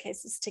student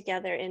showcases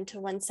together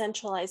into one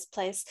centralized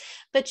place.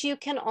 But you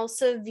can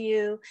also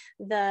view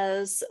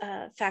those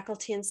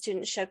faculty and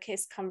student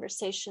showcase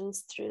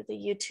conversations through the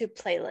YouTube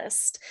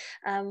playlist.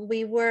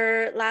 We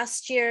were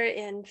last year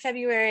in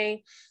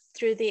February,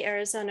 through the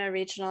Arizona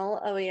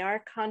Regional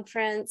OER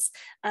Conference,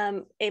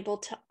 able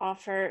to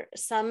offer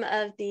some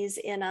of these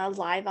in a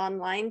live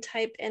online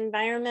type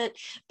environment,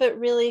 but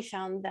really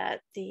found that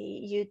the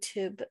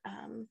YouTube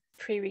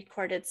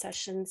pre-recorded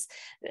sessions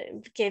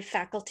gave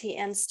faculty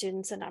and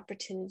students an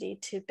opportunity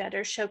to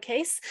better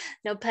showcase,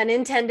 no pun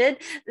intended,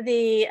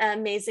 the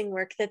amazing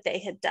work that they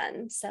had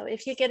done. So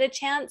if you get a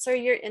chance or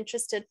you're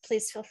interested,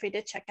 please feel free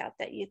to check out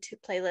that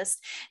YouTube playlist.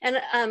 And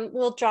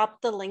we'll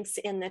drop the links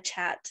in the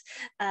chat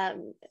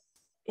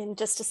in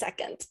just a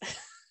second.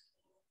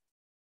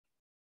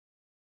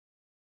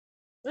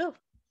 Ooh.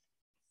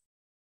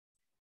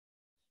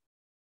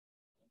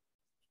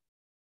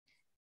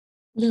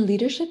 The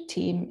leadership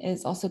team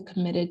is also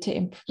committed to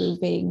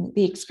improving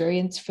the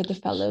experience for the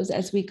fellows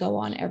as we go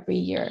on every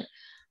year.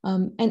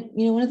 And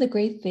one of the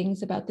great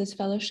things about this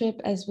fellowship,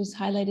 as was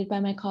highlighted by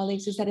my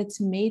colleagues, is that it's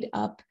made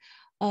up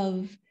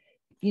of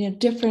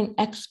different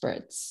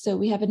experts. So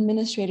we have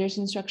administrators,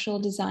 instructional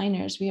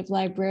designers, we have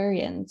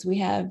librarians, we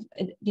have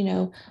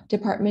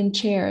department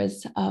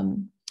chairs,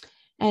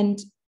 and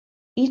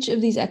each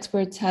of these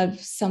experts have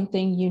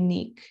something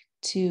unique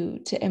to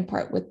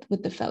impart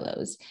with the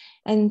fellows.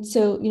 And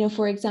so,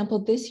 for example,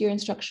 this year,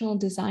 instructional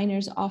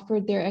designers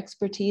offered their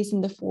expertise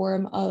in the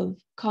form of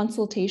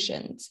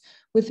consultations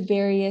with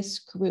various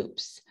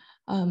groups.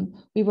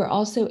 We were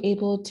also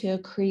able to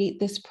create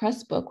this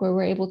press book where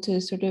we're able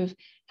to sort of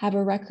have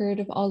a record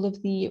of all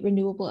of the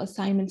renewable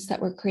assignments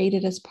that were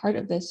created as part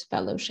of this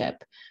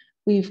fellowship.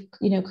 We've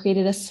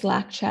created a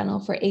Slack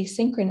channel for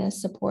asynchronous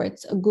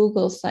supports, a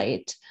Google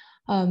site.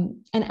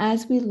 And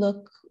as we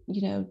look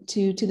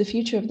to the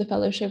future of the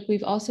fellowship,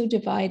 we've also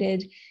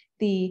divided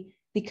the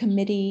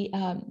committee,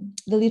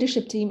 the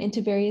leadership team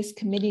into various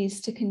committees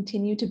to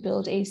continue to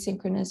build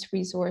asynchronous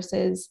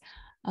resources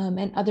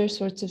and other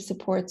sorts of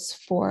supports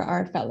for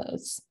our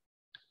fellows.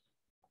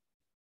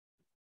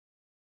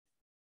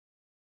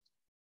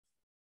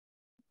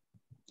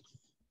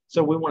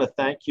 So we want to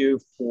thank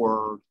you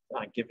for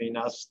giving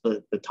us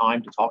the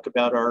time to talk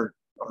about our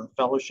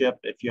fellowship.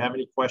 If you have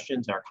any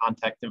questions, our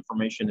contact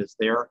information is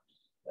there,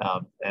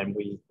 and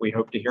we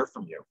hope to hear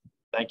from you.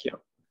 Thank you.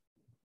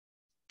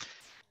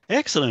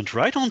 Excellent,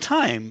 right on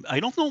time. I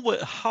don't know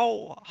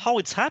how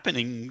it's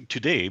happening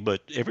today,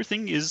 but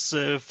everything is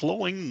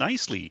flowing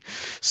nicely.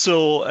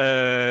 So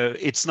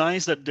it's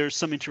nice that there's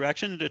some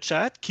interaction in the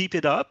chat. Keep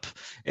it up,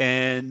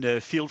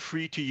 and feel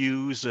free to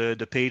use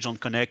the page on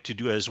Connect to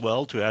do as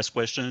well, to ask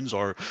questions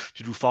or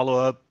to do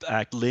follow-up,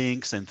 add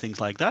links and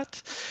things like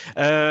that.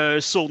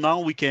 So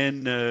now we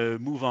can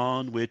move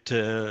on with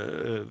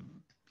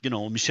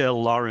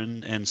Michelle,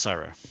 Lauren, and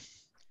Sarah.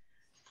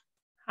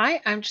 Hi,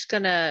 I'm just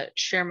going to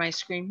share my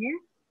screen here.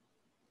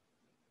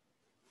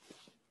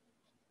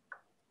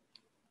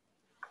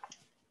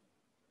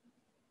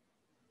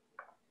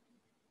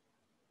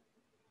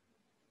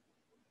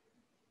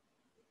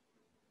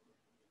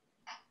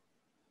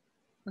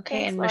 Okay,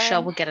 thanks, and Lauren.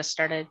 Michelle will get us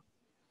started.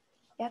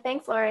 Yeah,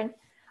 thanks, Lauren.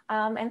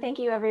 And thank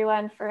you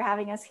everyone for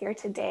having us here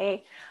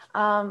today.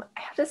 I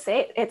have to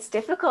say, it's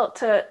difficult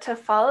to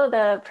follow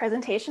the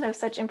presentation of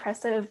such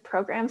impressive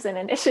programs and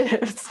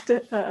initiatives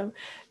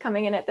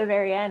coming in at the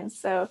very end.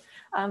 So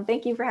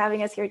thank you for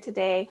having us here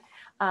today.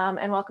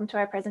 And welcome to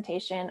our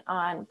presentation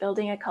on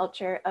building a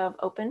culture of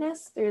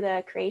openness through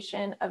the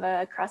creation of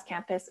a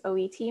cross-campus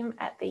OE team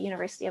at the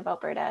University of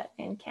Alberta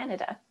in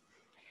Canada.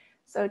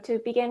 So to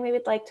begin, we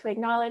would like to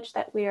acknowledge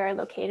that we are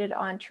located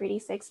on Treaty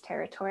 6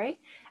 territory,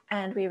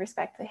 and we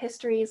respect the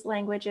histories,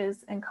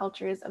 languages, and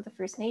cultures of the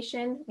First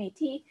Nation,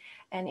 Métis,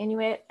 and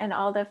Inuit, and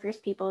all the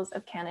First Peoples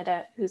of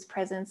Canada, whose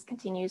presence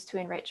continues to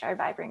enrich our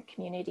vibrant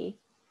community.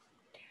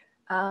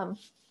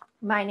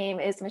 My name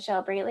is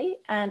Michelle Braley,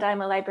 and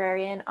I'm a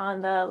librarian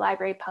on the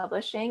library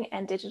publishing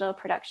and digital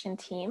production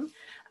team.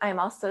 I'm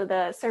also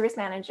the service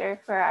manager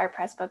for our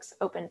Pressbooks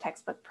Open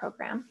Textbook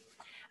program.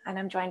 And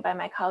I'm joined by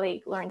my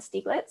colleague, Lauren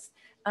Stieglitz,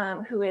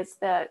 who is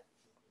the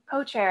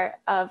co-chair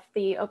of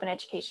the Open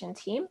Education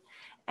team.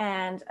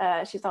 And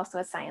she's also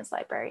a science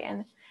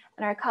librarian.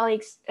 And our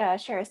colleague,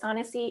 Shara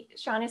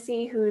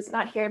Shaughnessy, who's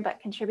not here but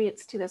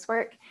contributes to this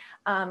work,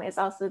 is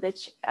also the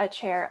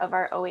chair of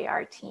our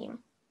OER team.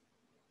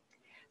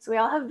 So we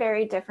all have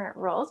very different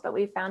roles, but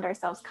we found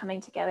ourselves coming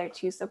together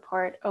to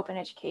support open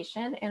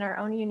education in our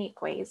own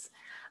unique ways.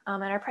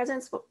 And our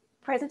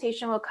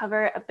presentation will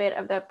cover a bit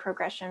of the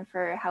progression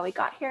for how we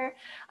got here,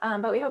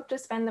 but we hope to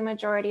spend the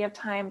majority of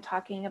time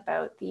talking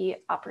about the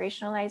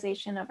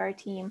operationalization of our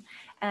team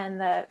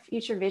and the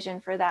future vision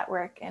for that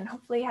work, and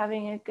hopefully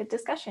having a good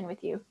discussion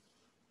with you.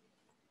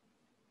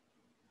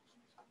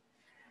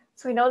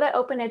 So we know that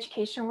open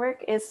education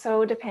work is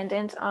so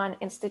dependent on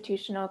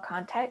institutional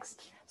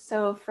context.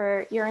 So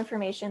for your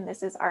information,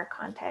 this is our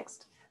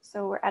context.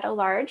 So we're at a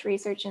large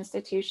research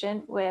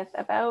institution with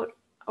about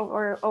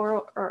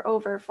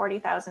over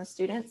 40,000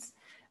 students.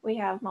 We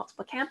have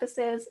multiple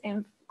campuses,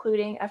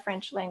 including a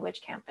French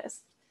language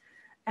campus.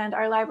 And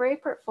our library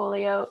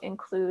portfolio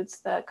includes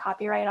the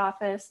Copyright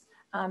Office,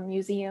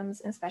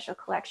 museums, and special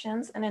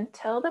collections. And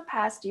until the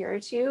past year or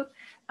two,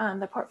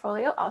 the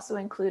portfolio also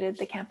included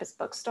the campus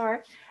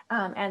bookstore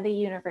and the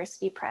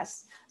university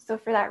press. So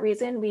for that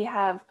reason, we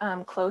have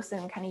close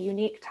and kind of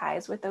unique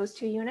ties with those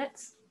two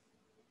units.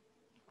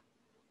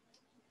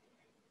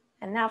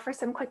 And now for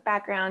some quick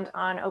background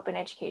on open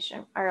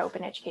education, our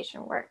open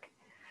education work.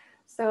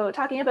 So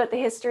talking about the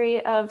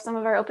history of some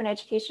of our open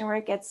education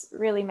work gets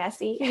really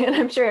messy, and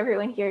I'm sure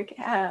everyone here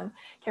can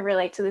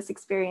relate to this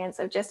experience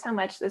of just how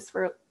much this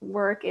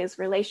work is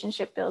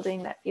relationship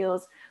building that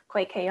feels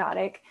quite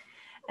chaotic.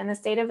 And the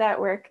state of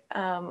that work,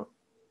 and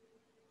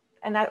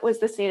that was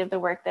the state of the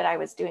work that I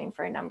was doing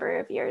for a number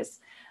of years.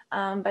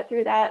 But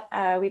through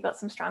that, we built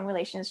some strong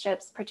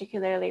relationships,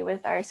 particularly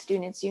with our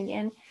Students'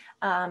 Union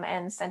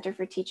and Center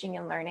for Teaching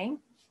and Learning.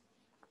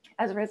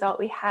 As a result,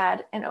 we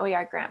had an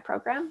OER grant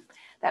program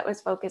that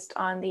was focused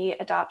on the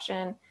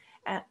adoption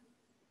and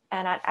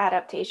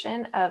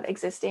adaptation of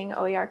existing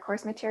OER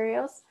course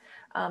materials.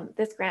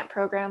 This grant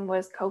program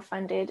was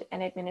co-funded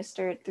and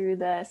administered through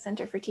the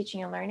Center for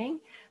Teaching and Learning,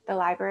 the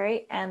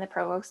library, and the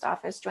Provost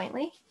Office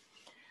jointly.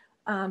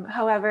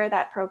 However,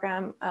 that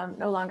program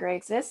no longer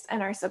exists,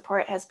 and our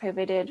support has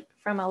pivoted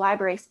from a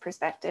library's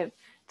perspective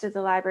to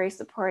the library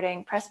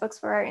supporting Pressbooks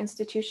for our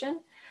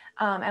institution.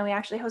 And we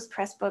actually host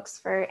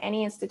Pressbooks for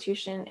any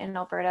institution in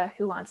Alberta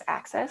who wants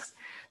access.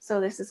 So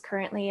this is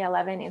currently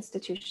 11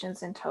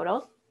 institutions in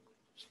total.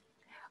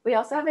 We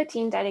also have a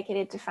team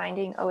dedicated to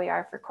finding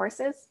OER for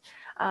courses.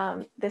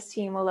 This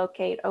team will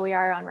locate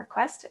OER on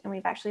request, and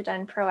we've actually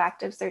done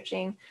proactive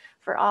searching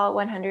for all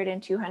 100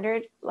 and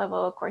 200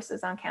 level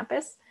courses on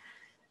campus.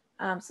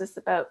 So it's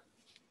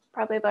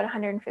probably about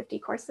 150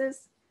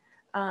 courses.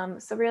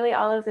 So really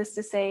all of this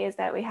to say is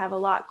that we have a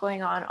lot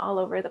going on all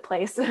over the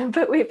place,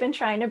 but we've been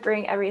trying to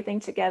bring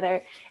everything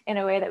together in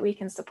a way that we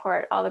can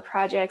support all the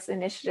projects,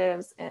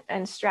 initiatives,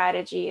 and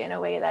strategy in a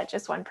way that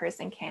just one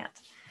person can't.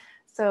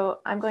 So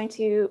I'm going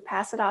to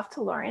pass it off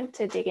to Lauren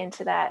to dig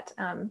into that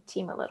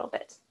team a little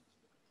bit.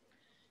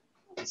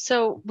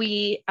 So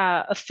we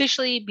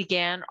officially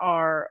began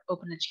our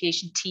open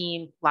education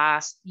team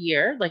last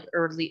year, like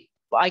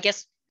I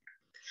guess,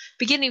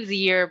 beginning of the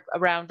year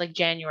around like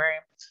January.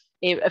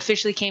 It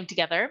officially came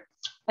together.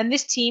 And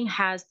this team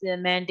has the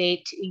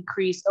mandate to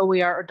increase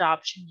OER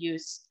adoption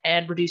use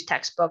and reduce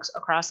textbooks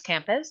across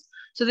campus.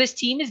 So this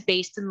team is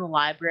based in the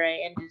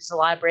library and is a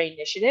library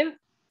initiative,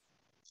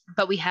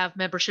 but we have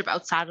membership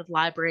outside of the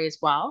library as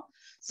well.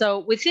 So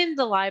within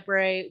the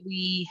library,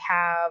 we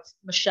have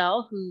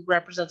Michelle, who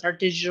represents our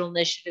digital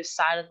initiative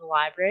side of the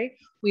library.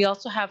 We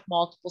also have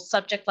multiple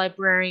subject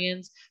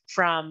librarians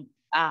from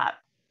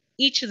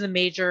each of the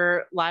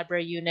major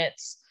library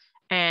units.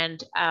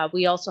 And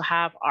we also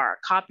have our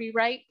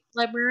copyright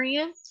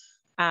librarian,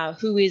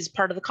 who is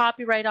part of the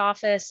copyright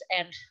office,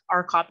 and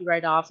our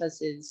copyright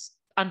office is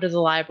under the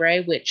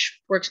library,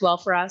 which works well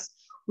for us.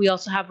 We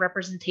also have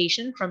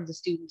representation from the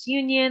Students'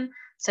 Union,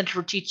 Center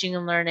for Teaching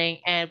and Learning,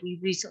 and we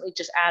recently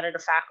just added a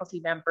faculty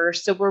member.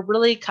 So we're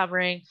really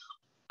covering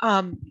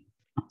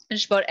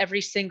just about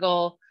every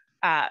single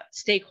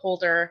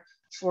stakeholder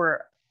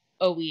for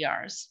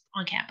OERs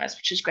on campus,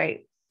 which is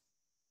great.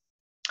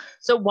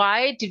 So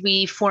why did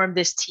we form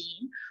this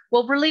team?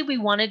 Well, really, we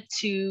wanted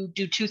to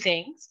do two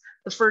things.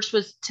 The first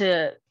was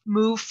to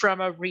move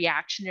from a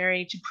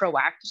reactionary to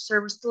proactive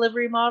service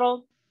delivery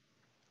model,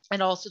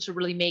 and also to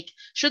really make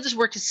sure this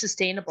work is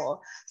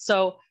sustainable.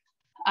 So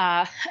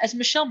as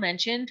Michelle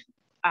mentioned,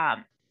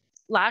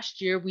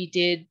 last year we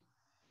did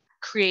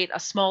create a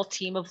small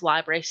team of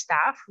library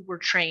staff who were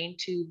trained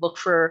to look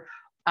for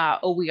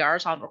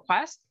OERs on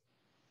request.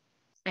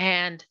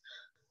 And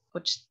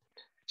just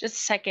a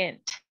second.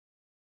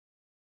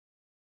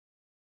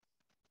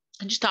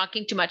 I'm just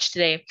talking too much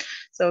today,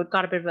 so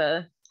got a bit of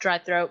a dry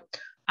throat.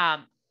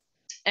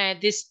 And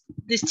this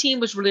team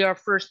was really our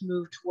first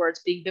move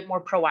towards being a bit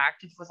more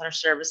proactive with our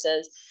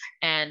services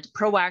and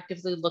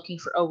proactively looking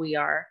for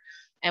OER.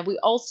 And we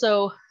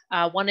also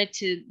wanted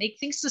to make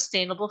things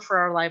sustainable for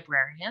our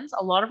librarians.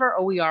 A lot of our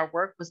OER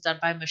work was done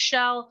by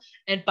Michelle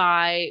and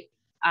by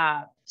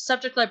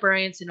subject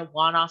librarians in a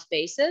one-off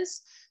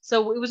basis.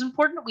 So it was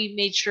important that we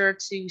made sure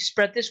to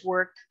spread this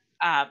work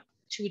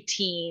to a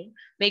team,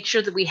 make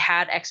sure that we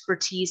had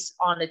expertise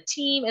on a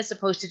team as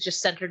opposed to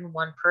just centered in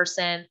one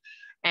person.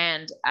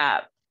 And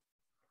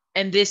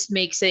this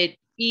makes it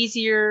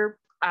easier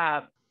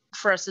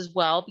for us as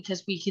well,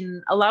 because we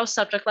can allow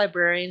subject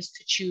librarians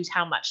to choose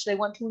how much they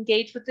want to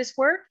engage with this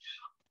work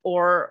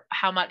or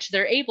how much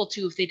they're able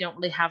to if they don't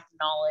really have the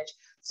knowledge.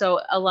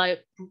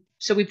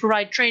 So we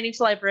provide training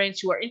to librarians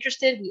who are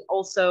interested. We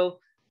also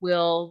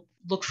will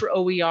look for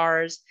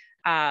OERs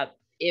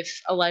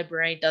if a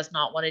librarian does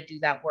not want to do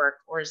that work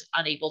or is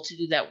unable to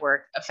do that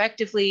work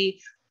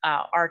effectively.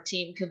 Our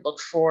team can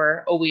look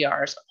for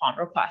OERs upon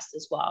request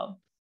as well.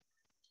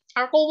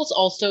 Our goal was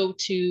also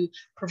to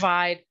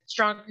provide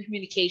stronger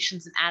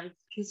communications and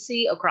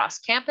advocacy across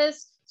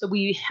campus. So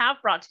we have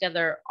brought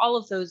together all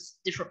of those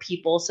different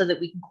people so that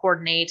we can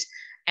coordinate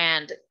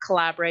and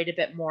collaborate a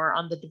bit more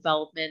on the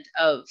development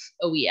of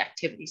OE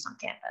activities on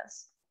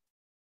campus.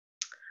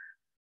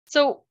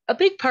 So a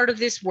big part of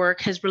this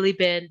work has really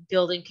been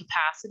building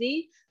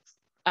capacity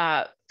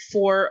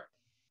for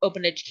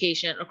open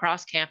education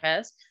across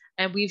campus.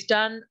 And we've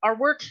done, our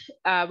work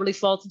really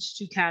falls into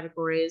two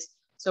categories.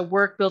 So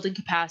work building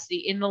capacity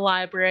in the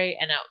library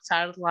and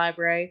outside of the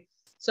library.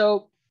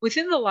 So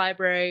within the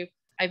library,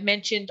 I've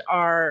mentioned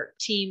our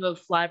team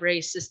of library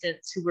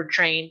assistants who were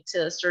trained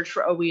to search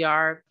for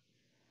OER.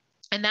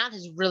 And that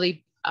has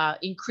really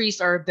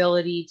increased our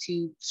ability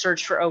to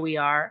search for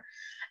OER.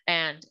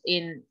 And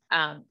in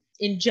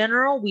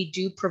general, we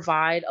do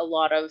provide a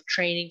lot of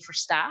training for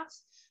staff.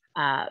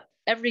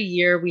 Every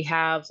year we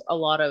have a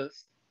lot of,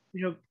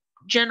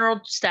 general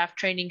staff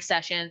training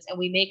sessions, and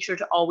we make sure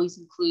to always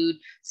include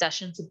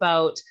sessions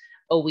about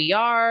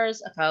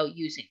OERs, about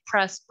using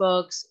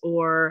Pressbooks,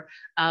 or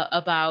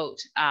about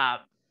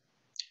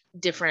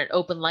different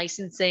open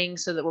licensing,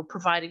 so that we're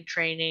providing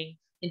training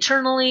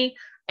internally.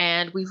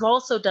 And we've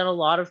also done a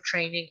lot of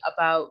training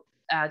about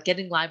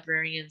getting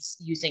librarians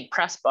using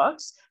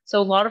Pressbooks. So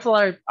a lot of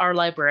our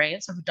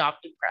librarians have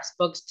adopted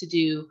Pressbooks to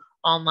do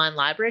online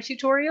library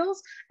tutorials.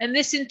 And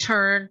this in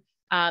turn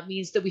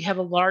means that we have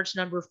a large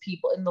number of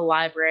people in the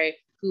library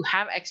who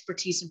have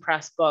expertise in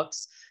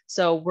Pressbooks.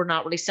 So we're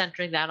not really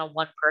centering that on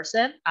one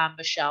person,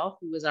 Michelle,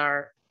 who is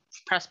our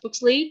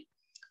Pressbooks lead.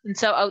 And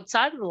so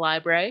outside of the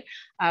library,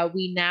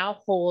 we now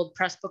hold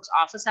Pressbooks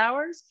office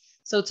hours.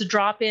 So it's a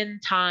drop-in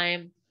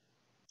time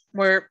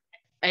where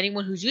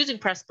anyone who's using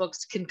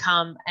Pressbooks can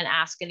come and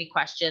ask any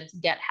questions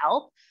and get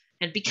help.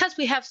 And because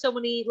we have so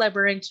many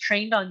librarians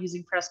trained on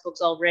using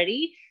Pressbooks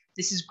already,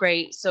 this is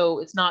great. So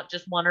it's not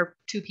just one or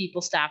two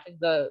people staffing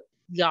the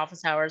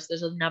office hours.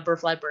 There's a number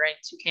of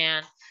librarians who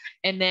can.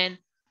 And then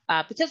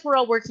because we're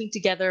all working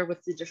together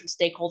with the different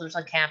stakeholders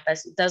on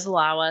campus, it does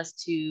allow us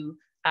to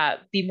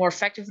be more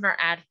effective in our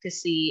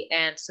advocacy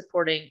and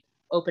supporting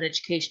open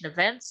education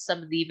events.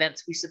 Some of the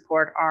events we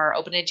support are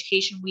Open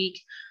Education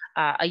Week,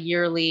 a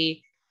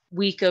yearly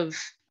week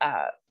of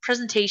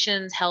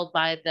presentations held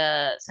by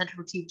the Center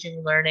for Teaching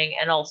and Learning,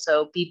 and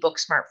also Be Book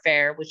Smart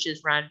Fair, which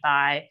is run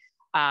by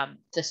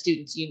the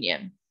Students'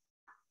 Union.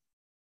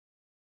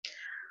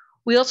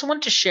 We also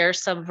want to share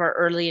some of our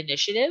early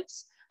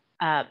initiatives.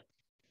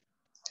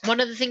 One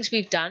of the things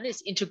we've done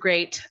is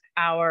integrate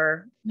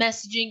our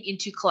messaging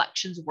into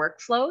collections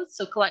workflows.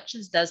 So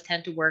collections does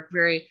tend to work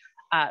very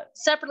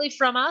separately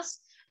from us.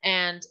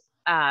 And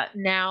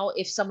now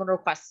if someone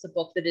requests a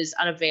book that is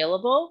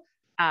unavailable,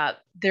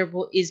 there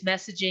is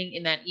messaging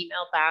in that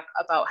email back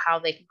about how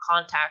they can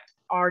contact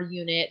our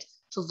unit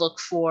to look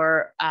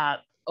for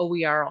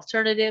OER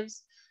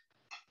alternatives.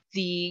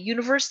 The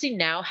university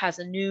now has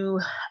a new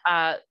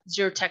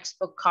zero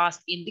textbook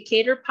cost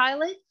indicator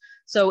pilot.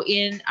 So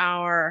in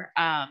our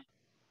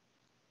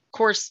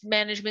course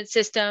management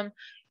system,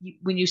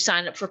 when you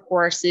sign up for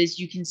courses,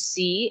 you can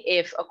see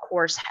if a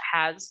course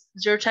has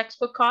zero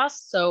textbook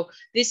costs. So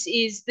this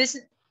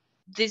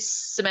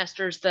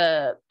semester is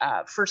the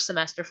first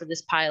semester for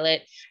this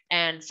pilot,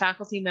 and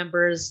faculty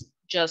members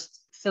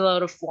just fill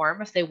out a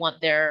form if they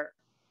want their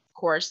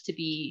course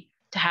to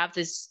have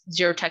this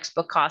zero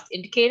textbook cost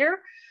indicator.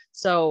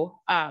 So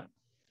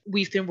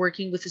we've been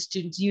working with the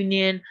Students'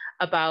 Union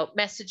about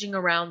messaging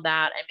around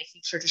that and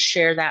making sure to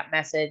share that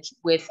message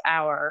with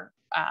our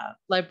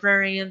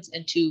librarians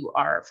and to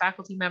our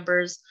faculty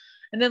members.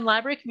 And then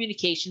library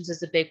communications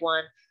is a big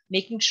one,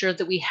 making sure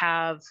that we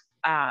have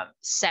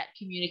set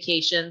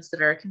communications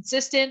that are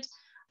consistent.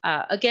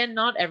 Again,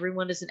 not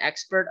everyone is an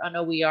expert on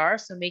OER,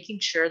 so making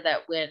sure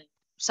that when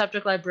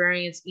subject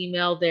librarians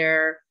email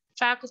their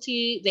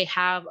faculty, they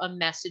have a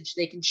message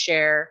they can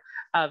share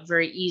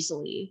very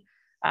easily.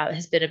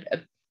 Has been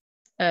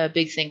a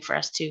big thing for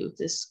us too,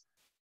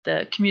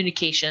 the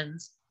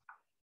communications.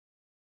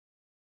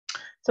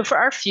 So for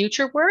our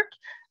future work,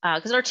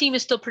 because our team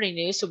is still pretty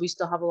new, so we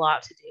still have a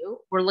lot to do,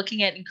 we're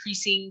looking at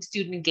increasing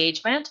student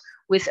engagement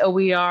with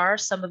OER.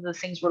 Some of the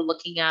things we're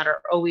looking at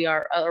are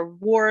OER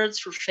awards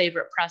for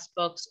favorite press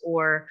books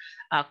or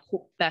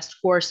best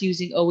course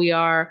using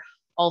OER.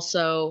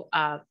 Also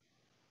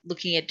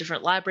looking at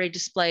different library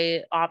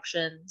display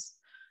options.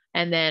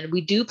 And then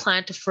we do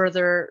plan to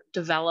further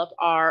develop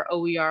our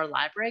OER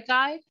library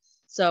guide.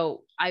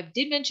 So I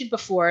did mention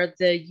before,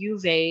 the U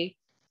of A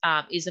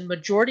is a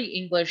majority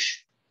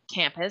English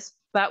campus,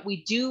 but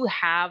we do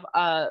have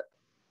a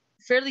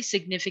fairly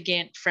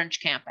significant French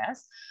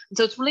campus. And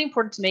so it's really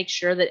important to make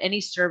sure that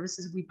any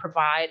services we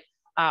provide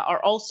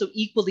are also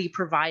equally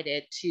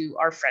provided to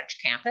our French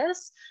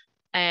campus,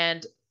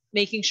 and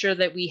making sure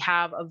that we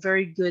have a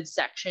very good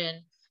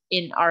section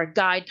in our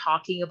guide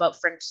talking about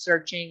French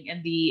searching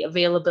and the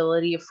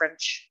availability of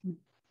French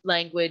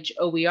language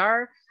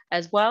OER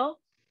as well,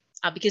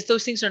 because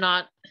those things are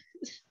not,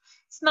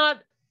 it's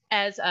not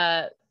as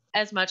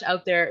much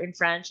out there in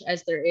French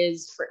as there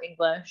is for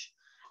English.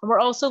 And we're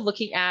also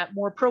looking at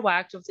more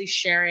proactively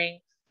sharing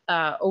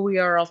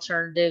OER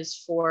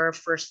alternatives for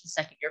first and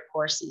second year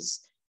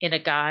courses in a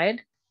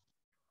guide.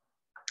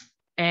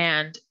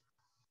 And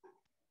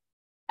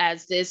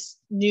as this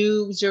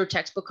new zero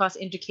textbook cost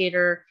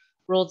indicator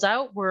rolls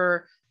out,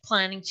 we're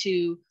planning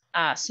to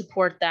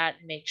support that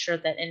and make sure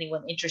that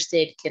anyone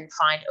interested can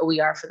find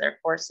OER for their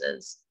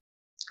courses.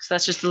 So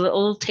that's just a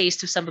little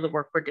taste of some of the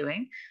work we're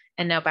doing.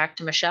 And now back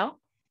to Michelle.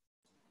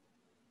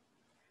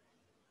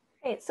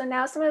 Great, so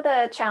now some of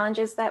the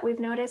challenges that we've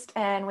noticed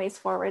and ways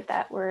forward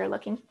that we're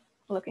looking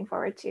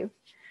forward to.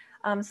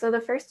 So the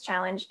first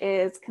challenge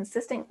is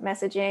consistent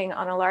messaging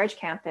on a large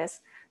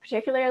campus,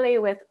 particularly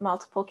with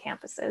multiple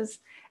campuses.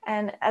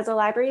 And as a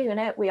library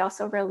unit, we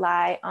also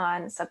rely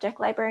on subject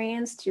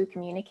librarians to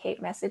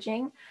communicate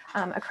messaging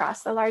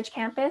across the large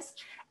campus.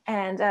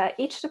 And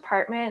each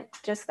department,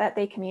 just that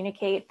they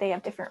communicate, they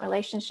have different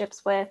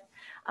relationships with.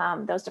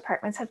 Those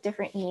departments have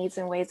different needs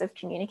and ways of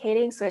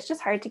communicating. So it's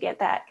just hard to get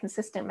that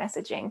consistent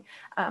messaging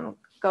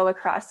go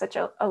across such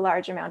a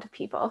large amount of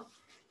people.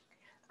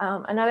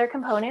 Another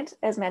component,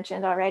 as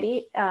mentioned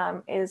already,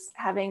 is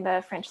having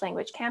the French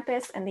language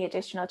campus and the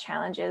additional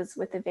challenges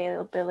with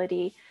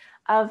availability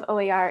of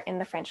OER in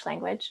the French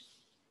language.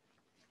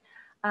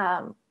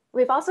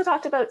 We've also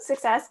talked about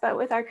success, but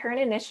with our current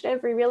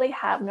initiative, we really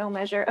have no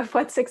measure of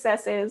what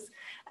success is.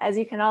 As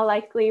you can all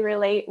likely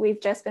relate,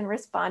 we've just been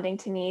responding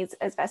to needs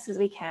as best as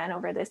we can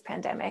over this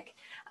pandemic,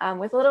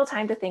 with little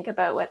time to think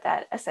about what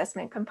that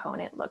assessment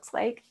component looks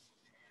like.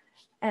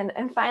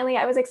 And finally,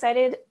 I was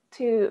excited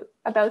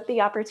about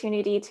the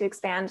opportunity to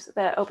expand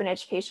the open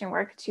education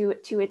work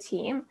to a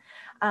team,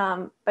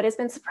 but it's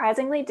been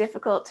surprisingly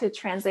difficult to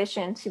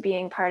transition to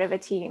being part of a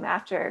team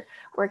after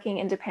working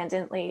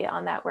independently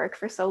on that work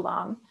for so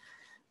long.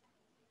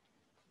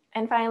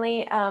 And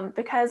finally,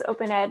 because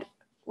Open Ed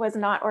was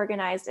not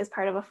organized as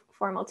part of a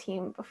formal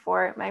team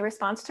before, my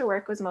response to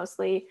work was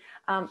mostly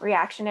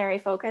reactionary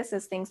focus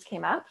as things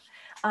came up.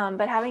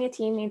 But having a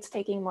team means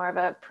taking more of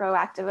a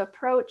proactive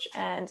approach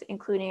and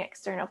including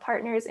external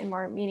partners in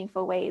more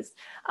meaningful ways.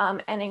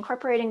 And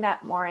incorporating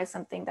that more is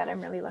something that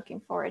I'm really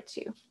looking forward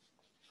to.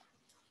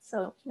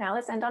 So now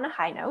let's end on a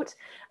high note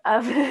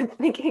of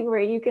thinking where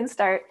you can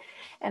start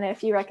and a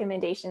few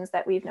recommendations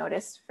that we've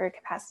noticed for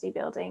capacity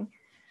building.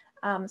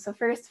 So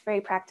first, very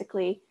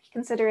practically,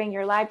 considering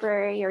your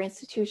library, your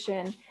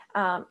institution,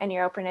 and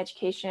your open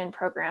education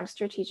program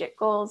strategic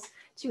goals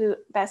to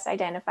best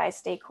identify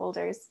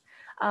stakeholders.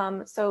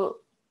 So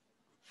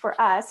for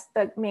us,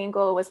 the main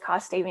goal was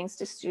cost savings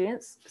to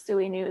students. So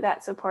we knew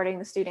that supporting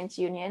the Students'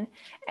 Union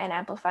and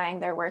amplifying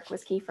their work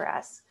was key for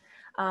us.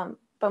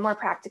 But more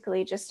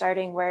practically, just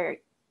starting where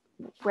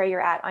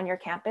you're at on your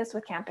campus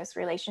with campus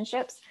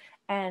relationships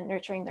and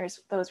nurturing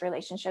those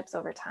relationships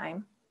over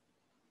time.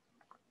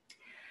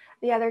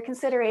 The other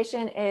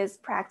consideration is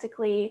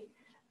practically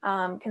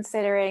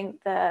considering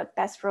the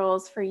best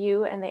roles for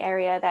you and the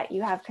area that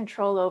you have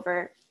control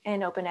over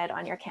in Open Ed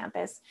on your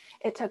campus.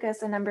 It took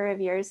us a number of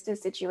years to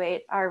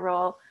situate our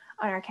role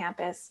on our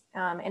campus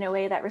in a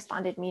way that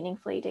responded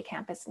meaningfully to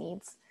campus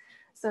needs.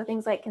 So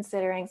things like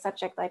considering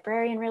subject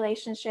librarian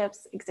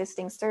relationships,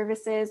 existing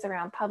services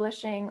around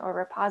publishing or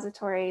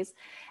repositories,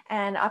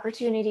 and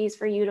opportunities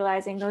for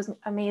utilizing those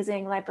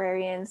amazing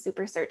librarian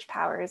super search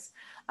powers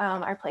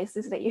are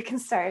places that you can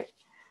start.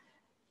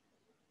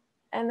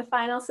 And the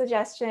final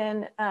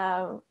suggestion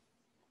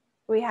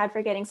we had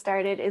for getting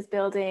started is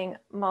building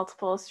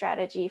multiple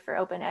strategy for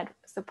Open Ed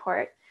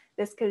support.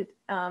 This could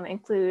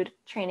include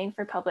training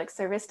for public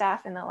service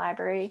staff in the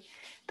library,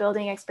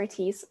 building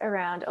expertise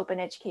around open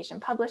education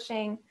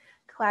publishing,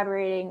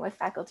 collaborating with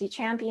faculty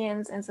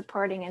champions and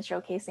supporting and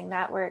showcasing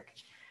that work,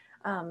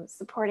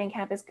 supporting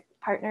campus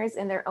partners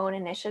in their own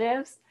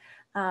initiatives.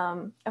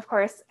 Of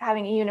course,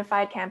 having a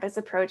unified campus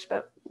approach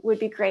would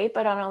be great,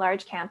 but on a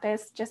large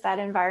campus, just that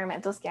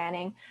environmental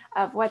scanning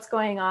of what's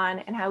going on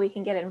and how we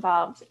can get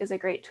involved is a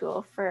great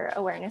tool for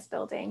awareness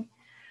building.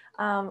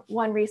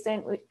 One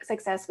recent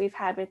success we've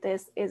had with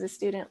this is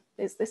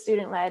the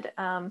student-led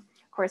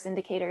course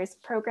indicators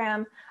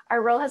program.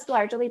 Our role has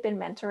largely been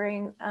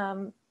mentoring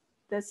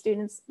the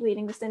students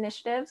leading this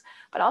initiative,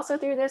 but also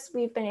through this,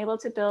 we've been able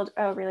to build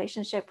a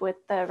relationship with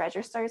the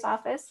registrar's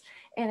office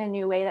in a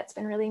new way that's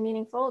been really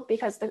meaningful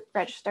because the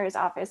registrar's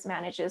office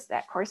manages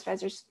that course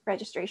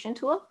registration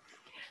tool.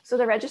 So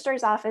the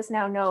registrar's office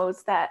now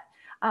knows that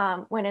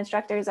when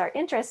instructors are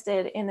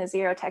interested in the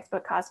zero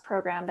textbook cost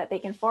program, that they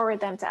can forward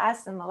them to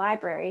us in the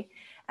library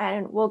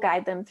and we'll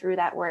guide them through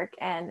that work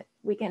and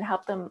we can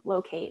help them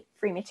locate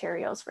free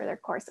materials for their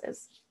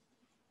courses.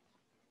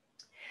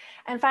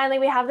 And finally,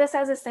 we have this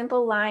as a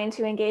simple line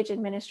to engage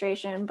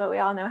administration, but we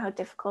all know how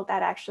difficult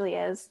that actually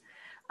is.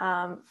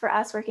 For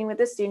us, working with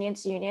the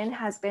Students' Union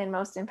has been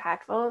most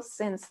impactful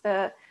since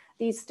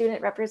these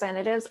student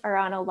representatives are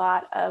on a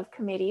lot of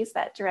committees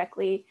that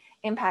directly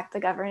impact the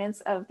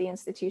governance of the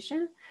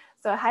institution.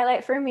 So a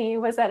highlight for me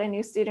was that a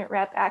new student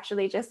rep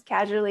actually just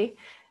casually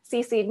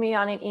CC'd me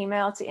on an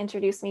email to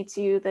introduce me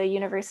to the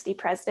university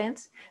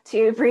president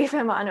to brief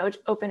him on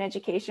open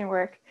education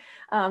work.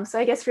 So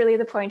I guess really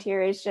the point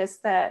here is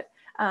just that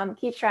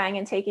keep trying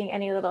and taking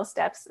any little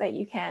steps that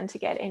you can to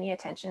get any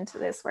attention to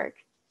this work.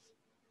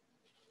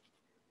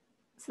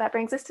 So that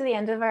brings us to the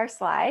end of our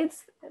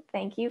slides.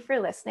 Thank you for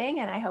listening,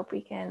 and I hope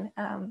we can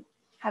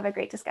have a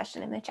great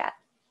discussion in the chat.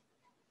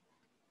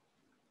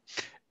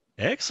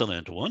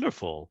 Excellent,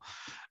 wonderful.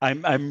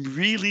 I'm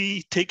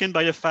really taken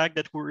by the fact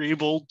that we're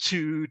able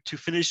to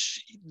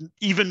finish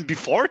even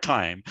before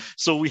time.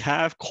 So we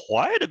have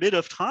quite a bit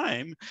of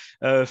time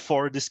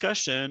for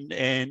discussion,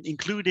 and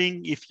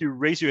including if you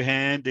raise your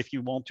hand, if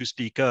you want to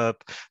speak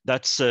up,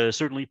 that's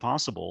certainly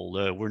possible.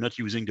 We're not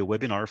using the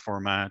webinar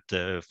format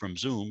from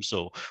Zoom,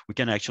 so we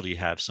can actually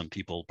have some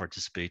people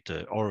participate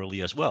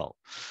orally as well.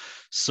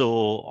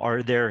 So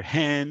are there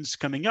hands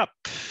coming up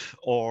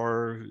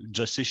or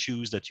just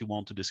issues that you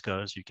want to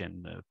discuss? You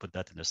can put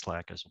that in the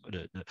Slack, as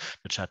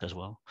the chat as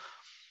well.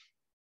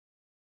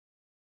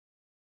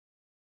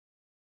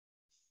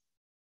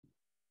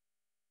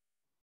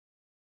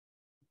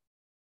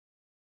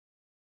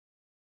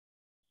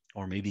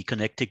 Or maybe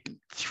connecting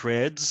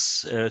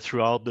threads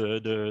throughout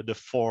the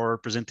 4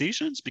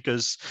 presentations,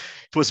 because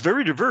it was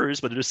very diverse,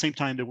 but at the same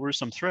time, there were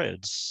some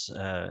threads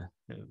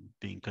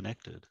being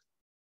connected.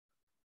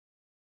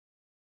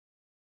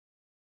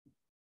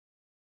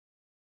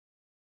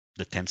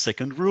 The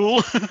 10-second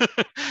rule.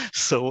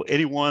 So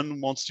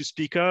anyone wants to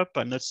speak up?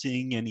 I'm not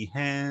seeing any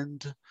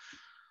hand.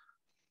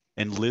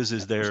 And Liz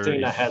is there.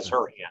 Christina has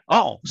her hand.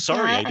 Oh,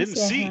 sorry, Yeah, I didn't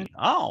see. Hand.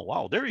 Oh,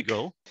 wow, there you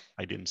go.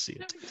 I didn't see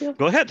it.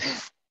 Go ahead.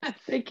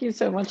 Thank you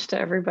so much to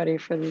everybody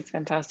for these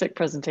fantastic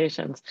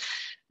presentations.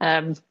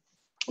 The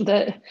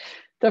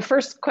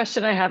first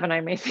question I have, and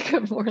I may think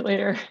of more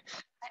later,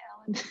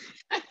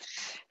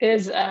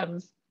 is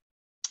to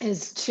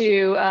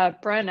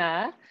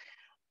Brenna.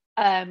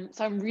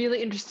 So I'm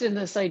really interested in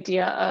this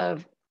idea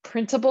of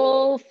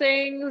printable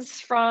things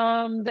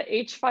from the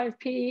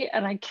H5P,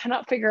 and I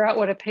cannot figure out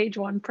what a page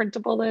 1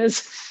 printable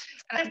is.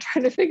 And I'm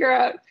trying to figure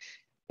out,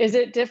 is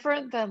it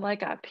different than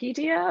like a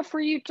PDF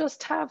where you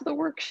just have the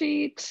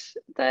worksheet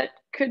that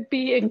could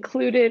be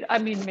included? I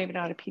mean, maybe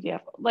not a PDF,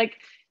 like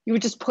you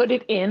would just put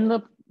it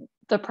in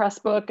the press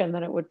book and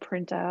then it would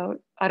print out.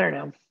 I don't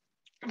know.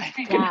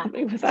 Yeah.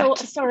 So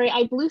sorry,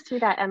 I blew through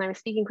that and I was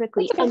speaking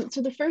quickly.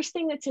 So the first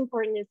thing that's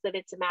important is that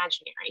it's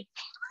imaginary.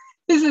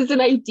 This is an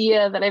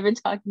idea that I've been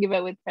talking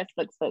about with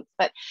Pressbooks folks,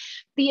 but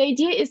the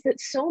idea is that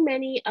so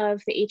many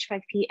of the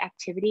H5P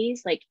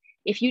activities, like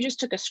if you just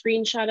took a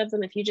screenshot of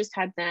them, if you just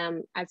had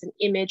them as an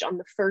image on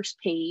the first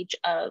page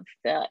of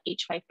the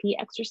H5P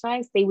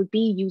exercise, they would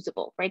be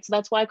usable, right? So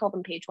that's why I call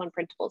them page 1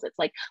 printables. It's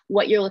like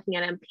what you're looking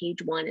at on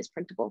page 1 is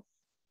printable.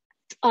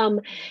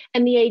 And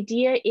the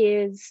idea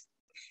is,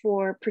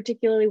 for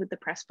particularly with the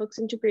Pressbooks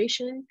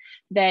integration,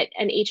 that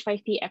an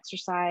H5P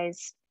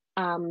exercise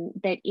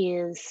that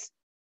is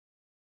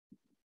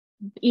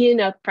in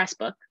a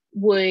Pressbook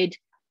would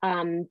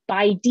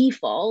by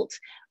default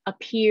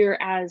appear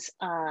as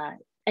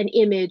an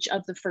image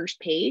of the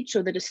first page,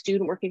 so that a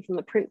student working from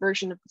the print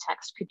version of the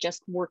text could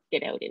just work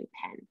it out in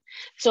pen.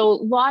 So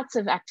lots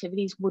of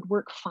activities would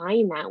work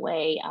fine that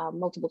way.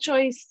 Multiple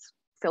choice,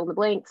 fill in the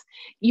blanks.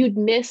 You'd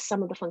miss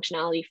some of the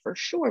functionality for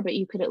sure, but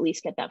you could at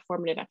least get that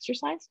formative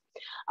exercise.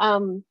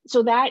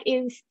 So that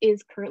is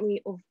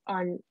currently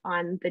on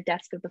the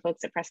desk of the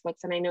folks at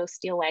Pressbooks, and I know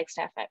Steele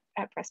Wagstaff at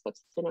Pressbooks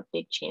has been a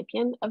big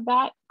champion of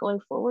that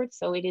going forward.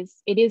 So it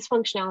is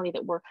functionality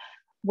that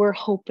we're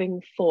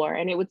hoping for,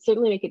 and it would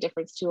certainly make a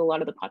difference to a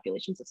lot of the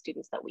populations of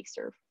students that we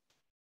serve.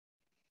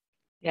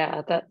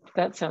 Yeah,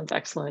 that sounds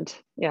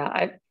excellent.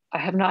 Yeah, I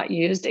have not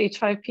used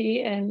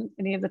H5P in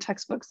any of the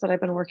textbooks that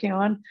I've been working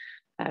on.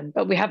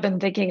 But we have been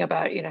thinking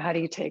about, how do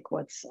you take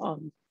what's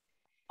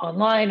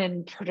online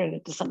and turn it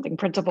into something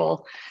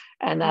printable?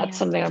 And that's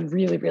something I'm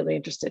really, really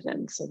interested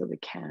in, so that we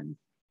can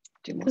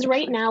do more. Because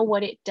right now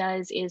what it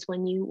does is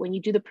when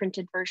you do the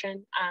printed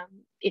version,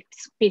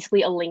 it's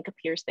basically a link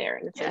appears there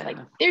and it says like,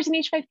 there's an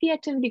H5P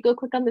activity, go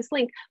click on this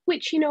link,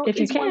 which,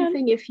 is one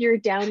thing if you're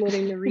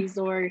downloading the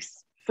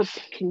resource for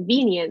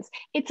convenience.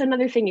 It's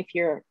another thing if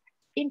you're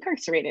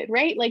incarcerated,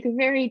 right? Like a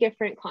very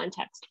different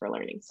context for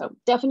learning. So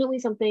definitely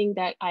something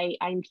that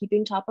I'm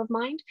keeping top of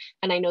mind.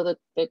 And I know that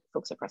the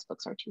folks at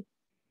Pressbooks are too.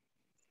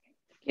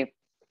 Thank you.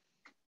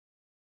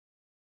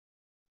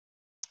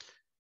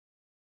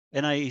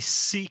 And I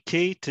see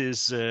Kate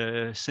is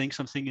saying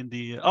something in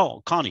the,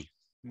 oh, Connie,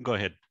 go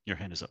ahead. Your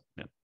hand is up.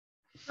 Yeah.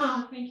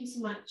 Oh, thank you so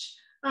much.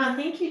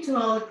 Thank you to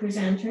all the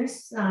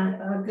presenters.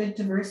 A good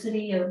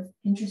diversity of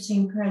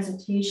interesting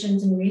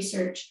presentations and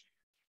research.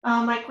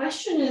 My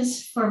question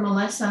is for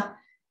Melissa,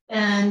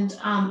 and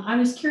I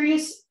was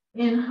curious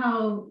in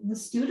how the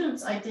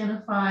students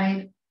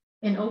identified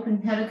in open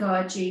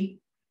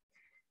pedagogy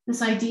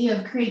this idea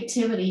of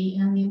creativity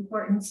and the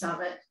importance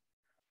of it.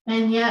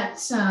 And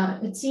yet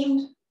it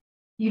seemed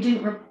you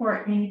didn't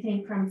report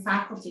anything from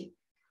faculty.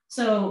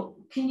 So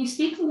can you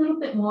speak a little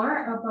bit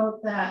more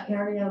about that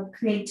area of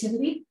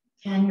creativity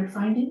and your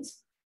findings?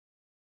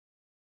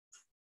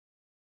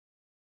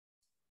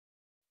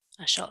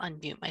 I shall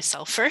unmute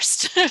myself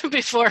first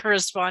before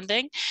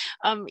responding.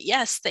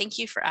 Yes, thank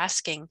you for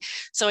asking.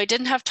 So I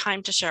didn't have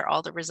time to share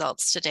all the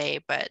results today,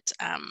 but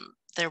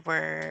there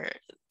were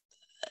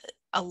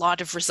a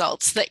lot of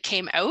results that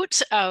came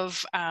out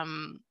of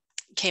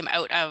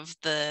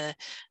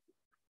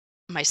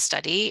my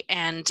study,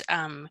 and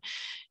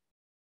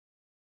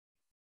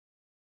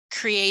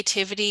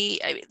creativity.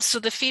 So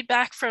the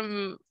feedback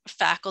from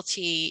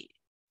faculty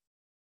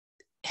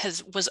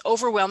was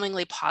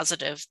overwhelmingly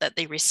positive that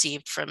they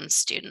received from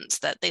students,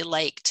 that they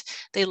liked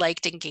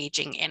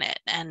engaging in it.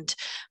 And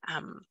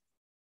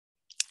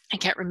I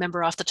can't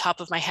remember off the top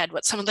of my head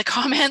what some of the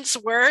comments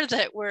were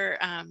that were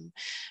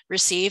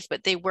received,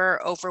 but they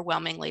were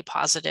overwhelmingly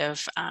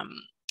positive.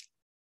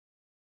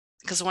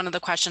 Because one of the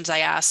questions I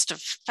asked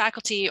of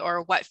faculty,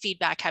 or what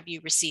feedback have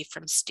you received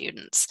from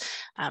students?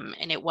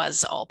 And it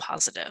was all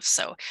positive.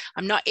 So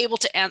I'm not able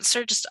to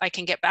answer, just I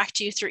can get back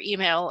to you through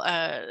email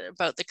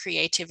about the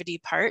creativity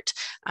part,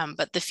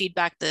 but the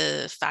feedback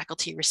the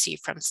faculty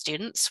received from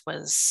students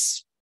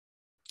was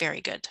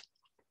very good.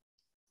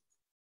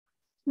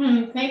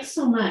 Thanks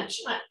so much.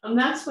 And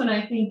that's what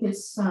I think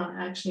is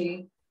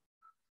actually,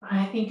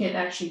 I think it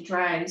actually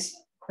drives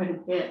quite a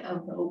bit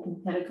of the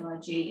open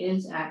pedagogy,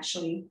 is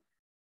actually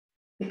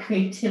the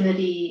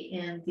creativity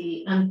and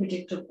the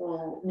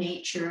unpredictable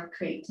nature of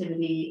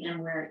creativity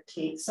and where it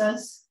takes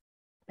us.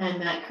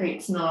 And that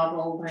creates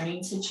novel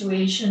learning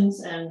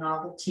situations, and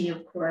novelty,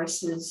 of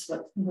course, is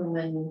what the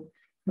human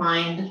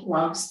mind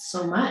loves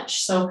so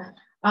much. So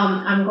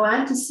I'm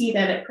glad to see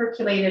that it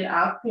percolated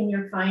up in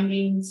your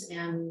findings,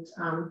 and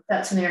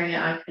that's an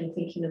area I've been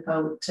thinking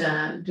about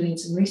doing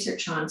some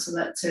research on. So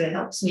that sort of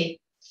helps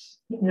me,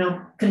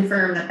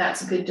 confirm that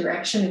that's a good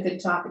direction, a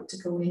good topic to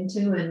go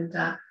into. And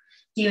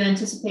do you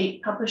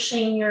anticipate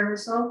publishing your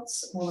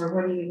results, or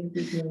what are you going to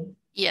be doing?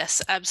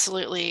 Yes,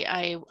 absolutely.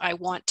 I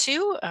want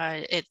to.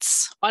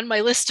 It's on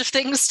my list of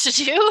things to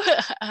do.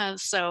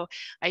 So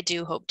I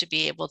do hope to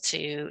be able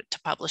to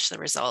publish the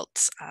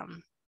results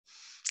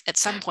at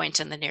some point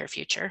in the near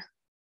future.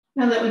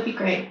 No, that would be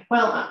great.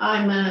 Well,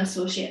 I'm an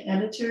associate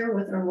editor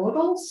with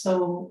OEGlobal,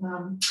 so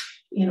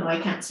I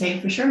can't say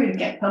for sure it'll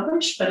get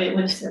published, but it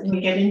would certainly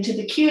get into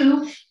the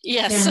queue.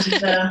 Yes.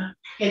 And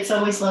it's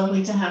always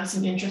lovely to have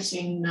some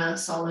interesting,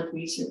 solid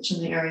research in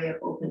the area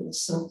of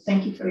openness. So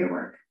thank you for your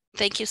work.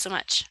 Thank you so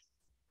much.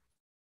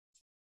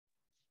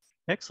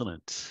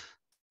 Excellent.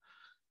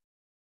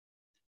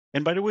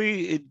 And by the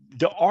way,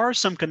 there are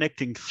some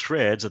connecting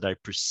threads that I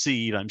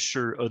perceive. I'm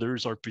sure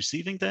others are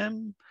perceiving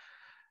them.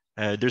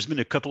 There's been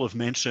a couple of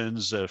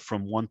mentions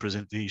from one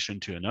presentation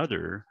to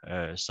another,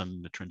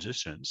 some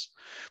transitions.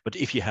 But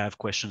if you have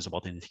questions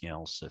about anything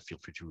else, feel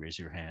free to raise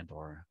your hand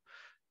or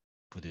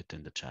put it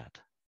in the chat.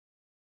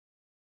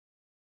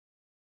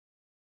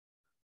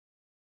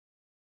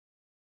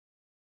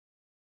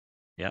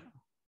 Yeah.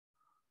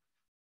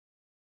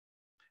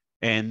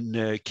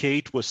 And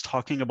Kate was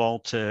talking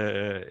about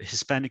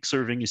Hispanic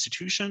serving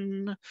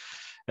institution.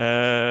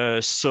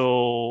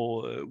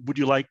 So would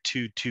you like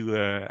to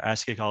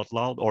ask it out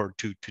loud, or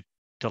to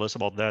tell us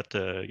about that,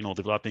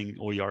 developing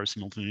OER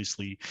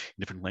simultaneously in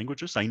different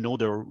languages? I know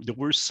there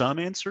were some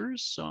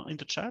answers in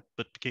the chat,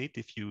 but Kate,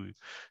 if you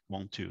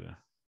want to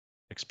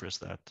express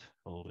that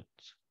a little bit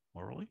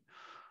orally.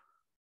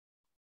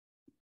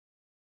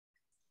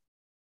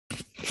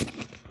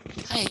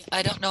 Hi,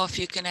 I don't know if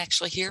you can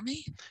actually hear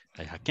me.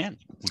 I can,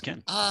 we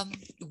can.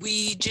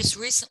 We just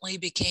recently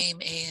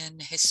became an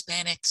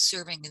Hispanic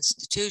serving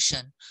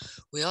institution.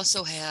 We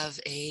also have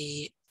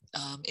a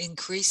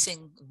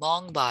increasing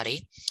long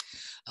body.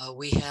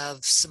 We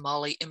have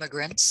Somali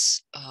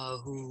immigrants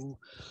who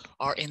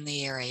are in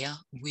the area.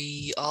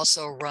 We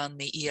also run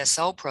the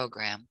ESL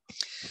program.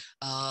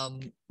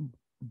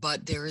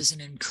 But there is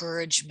an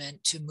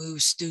encouragement to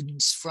move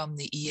students from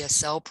the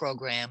ESL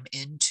program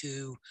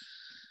into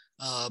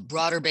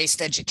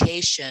broader-based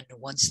education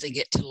once they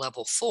get to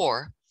level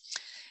 4.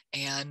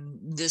 And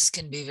this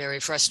can be very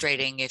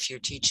frustrating if you're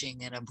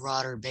teaching in a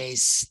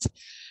broader-based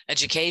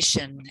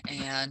education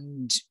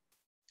and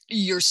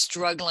you're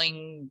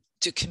struggling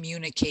to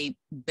communicate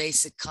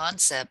basic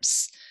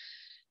concepts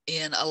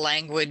in a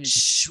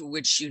language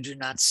which you do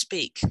not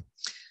speak.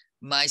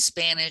 My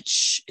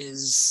Spanish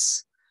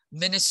is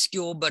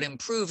minuscule but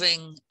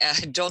improving.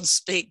 I don't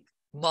speak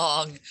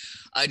Hmong.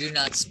 I do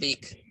not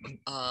speak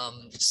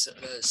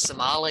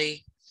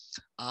Somali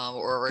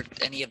or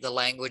any of the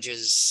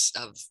languages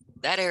of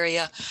that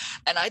area,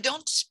 and I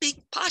don't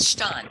speak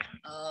Pashtun.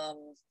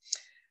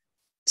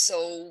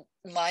 So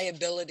my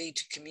ability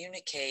to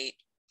communicate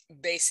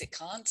basic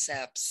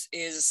concepts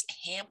is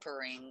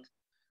hampering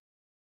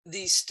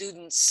these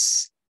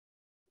students'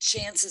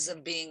 chances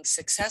of being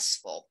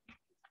successful.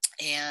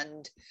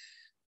 And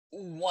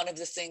one of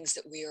the things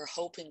that we are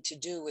hoping to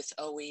do with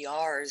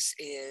OERs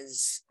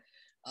is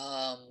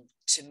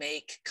to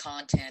make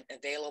content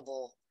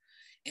available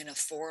in a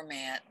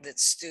format that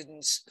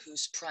students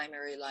whose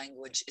primary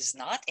language is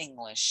not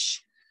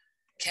English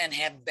can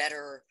have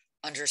better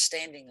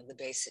understanding of the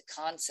basic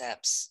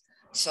concepts,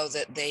 so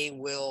that they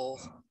will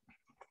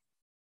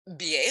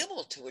be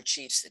able to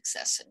achieve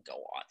success and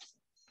go on.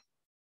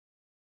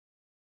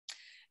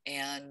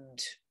 And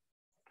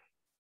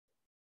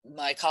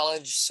my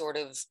college sort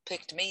of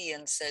picked me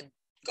and said,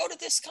 go to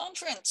this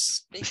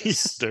conference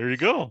because there you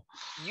go.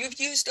 You've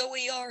used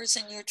OERs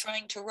and you're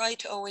trying to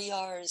write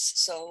OERs,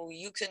 so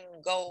you can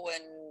go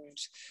and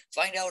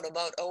find out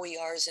about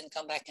OERs and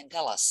come back and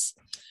tell us.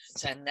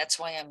 And that's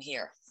why I'm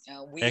here.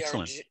 We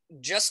Excellent. are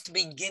just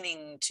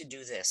beginning to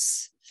do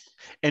this.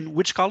 And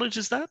which college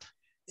is that?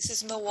 This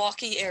is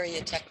Milwaukee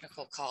Area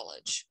Technical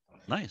College.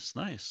 Nice,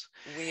 nice.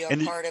 We are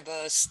part of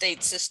a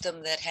state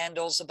system that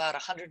handles about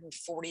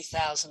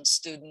 140,000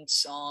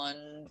 students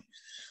on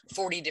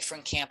 40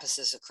 different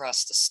campuses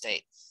across the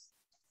state.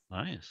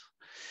 Nice.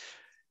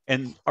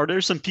 And are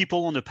there some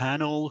people on the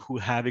panel who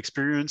have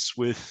experience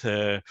with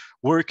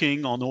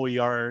working on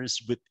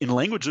OERs in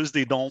languages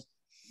they don't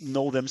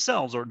know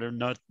themselves or they're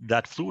not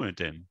that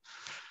fluent in?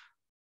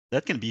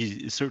 That can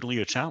be certainly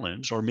a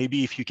challenge, or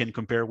maybe if you can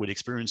compare with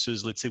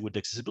experiences, let's say with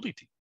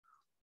accessibility.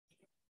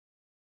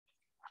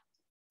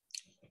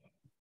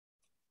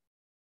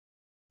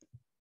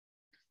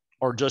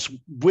 Or just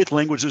with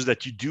languages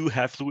that you do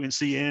have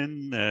fluency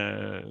in,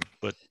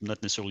 but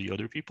not necessarily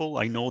other people.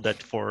 I know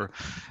that for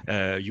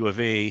U of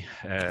A,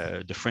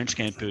 the French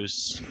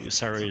campus,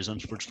 Sarah is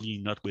unfortunately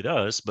not with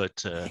us,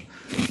 but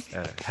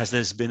has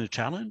this been a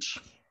challenge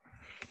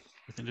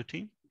within the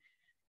team?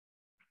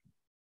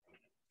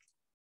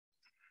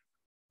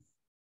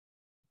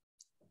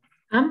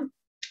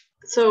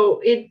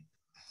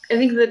 I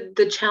think that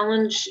the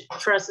challenge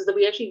for us is that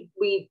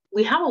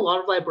we have a lot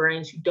of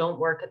librarians who don't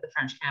work at the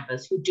French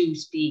campus who do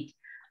speak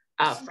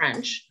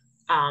French.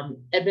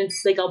 Edmonton,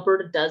 like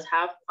Alberta, does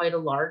have quite a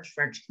large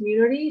French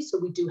community, so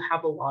we do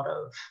have a lot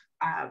of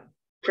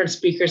French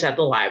speakers at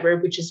the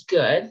library, which is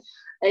good.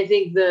 I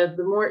think the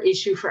more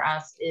issue for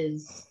us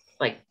is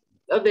like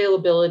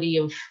availability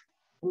of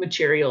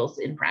materials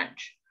in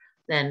French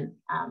than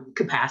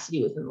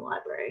capacity within the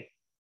library.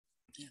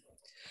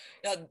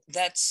 Now,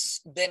 that's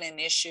been an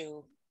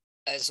issue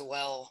as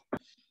well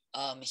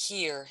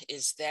here,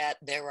 is that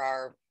there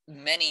are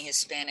many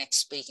Hispanic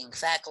speaking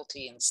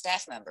faculty and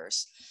staff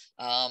members,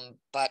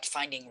 but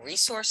finding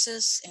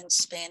resources in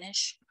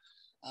Spanish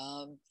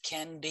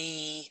can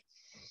be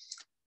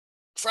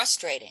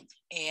frustrating,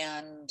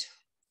 and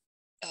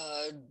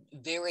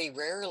very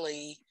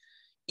rarely,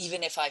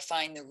 even if I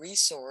find the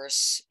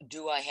resource,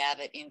 do I have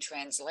it in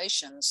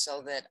translation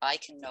so that I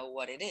can know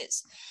what it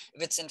is.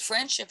 If it's in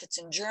French, if it's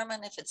in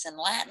German, if it's in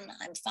Latin,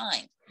 I'm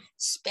fine.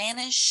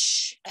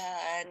 Spanish,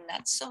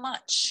 not so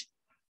much.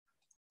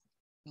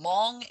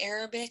 Hmong,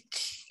 Arabic,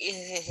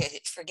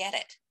 forget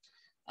it.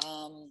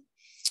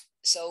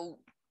 So,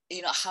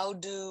 you know, how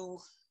do,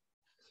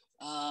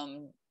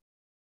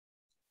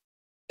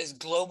 is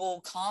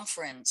global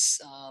conference,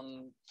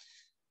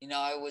 you know,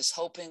 I was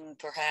hoping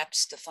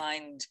perhaps to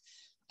find,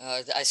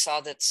 I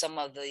saw that some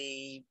of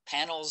the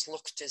panels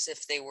looked as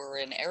if they were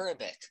in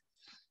Arabic,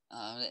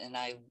 and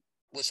I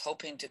was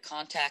hoping to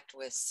contact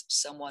with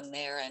someone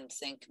there and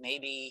think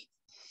maybe,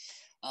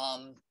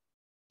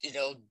 you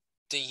know,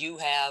 do you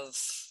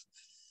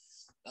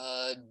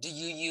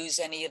use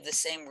any of the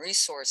same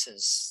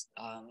resources?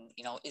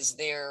 You know, is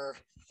there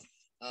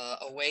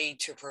a way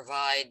to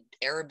provide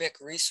Arabic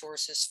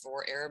resources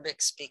for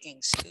Arabic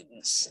speaking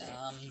students?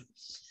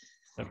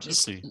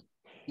 Just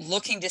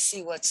looking to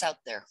see what's out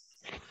there.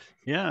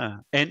 Yeah,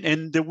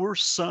 and there were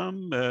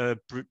some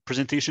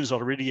presentations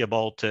already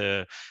about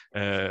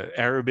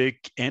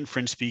Arabic and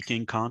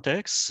French-speaking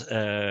contexts,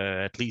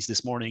 at least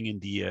this morning in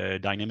the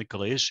Dynamic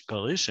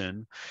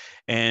Coalition.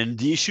 And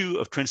the issue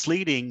of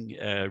translating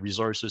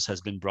resources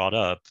has been brought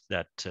up,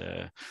 that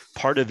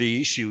part of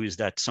the issue is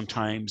that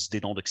sometimes they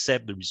don't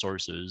accept the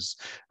resources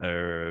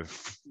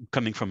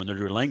coming from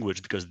another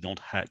language because they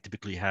don't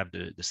typically have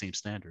the same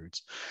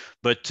standards.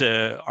 But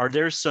are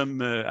there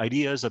some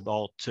ideas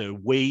about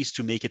ways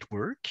to make it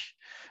work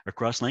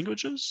across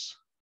languages,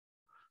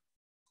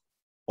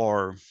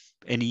 or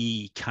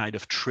any kind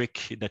of trick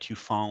that you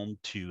found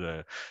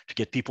to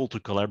get people to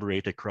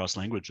collaborate across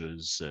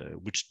languages,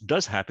 which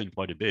does happen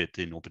quite a bit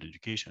in open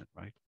education,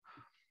 right?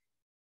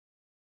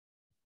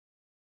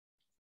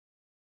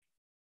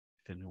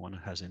 If anyone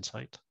has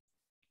insight.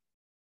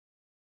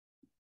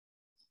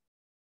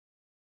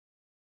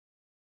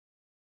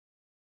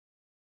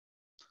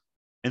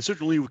 And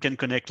certainly we can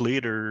connect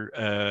later.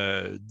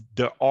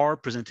 There are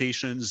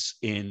presentations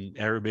in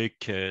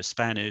Arabic,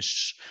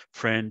 Spanish,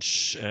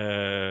 French,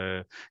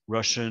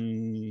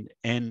 Russian,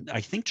 and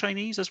I think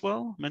Chinese as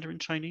well, Mandarin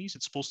Chinese.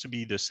 It's supposed to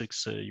be the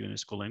 6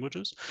 UNESCO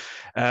languages.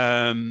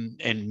 And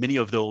many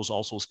of those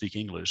also speak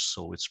English,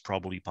 so it's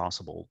probably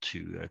possible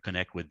to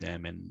connect with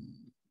them and,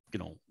 you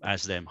know,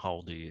 ask them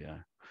how they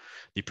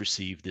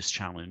perceive this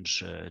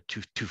challenge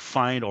to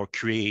find or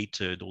create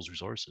those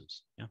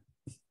resources. Yeah.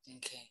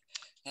 Okay.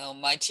 Now,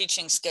 my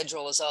teaching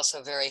schedule is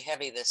also very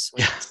heavy this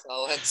week,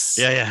 so it's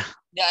yeah.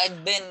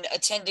 I've been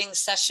attending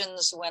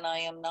sessions when I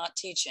am not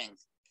teaching.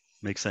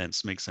 Makes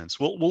sense.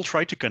 We'll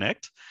try to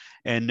connect,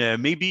 And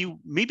maybe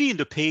in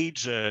the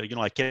page,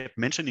 I kept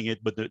mentioning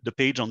it, but the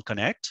page on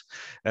Connect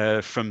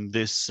from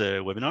this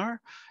webinar,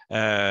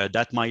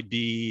 that might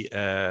be,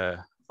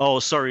 oh,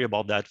 sorry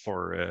about that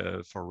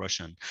for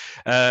Russian.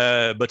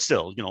 But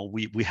still,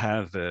 we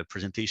have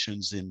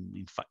presentations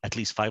in at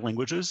least 5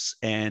 languages.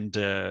 And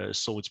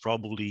so it's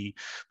probably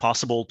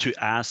possible to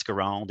ask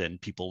around, and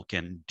people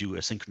can do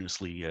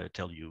asynchronously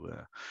tell you,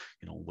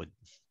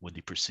 what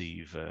they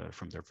perceive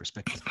from their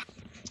perspective.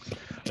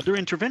 Other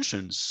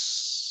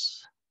interventions?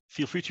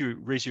 Feel free to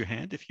raise your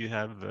hand if you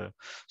have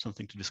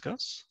something to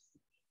discuss.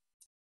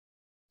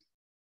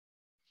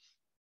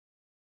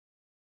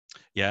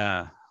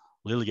 Yeah,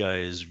 Lilia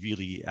is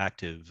really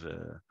active.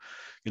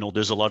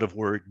 There's a lot of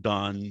work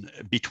done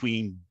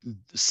between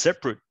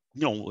separate,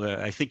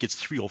 I think it's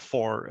 3 or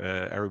 4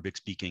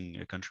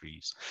 Arabic-speaking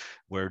countries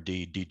where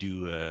they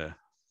do a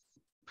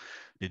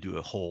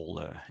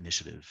whole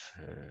initiative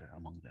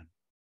among them.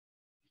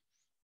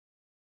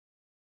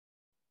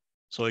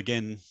 So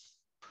again,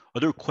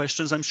 other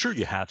questions? I'm sure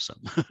you have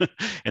some.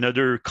 And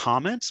other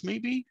comments,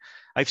 maybe?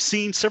 I've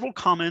seen several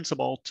comments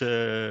about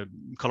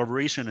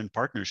collaboration and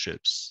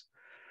partnerships.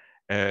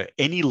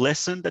 Any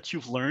lesson that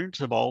you've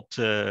learned about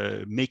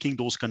making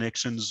those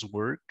connections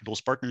work, those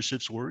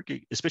partnerships work,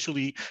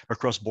 especially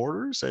across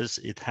borders, as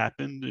it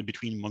happened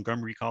between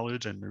Montgomery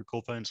College and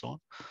Maricopa and so on?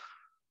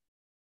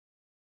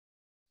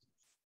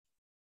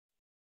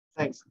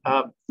 Thanks.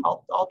 I'll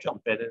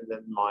jump in, and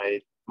then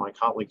my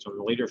colleagues on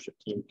the leadership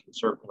team can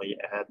certainly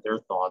add their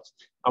thoughts.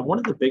 One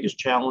of the biggest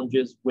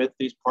challenges with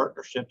these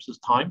partnerships is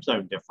time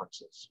zone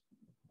differences,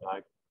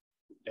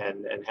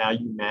 and how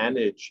you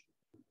manage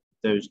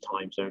those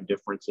time zone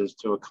differences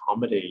to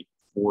accommodate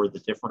for the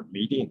different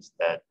meetings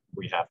that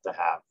we have to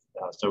have.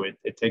 So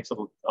it takes a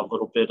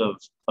little bit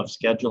of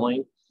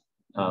scheduling,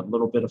 a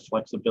little bit of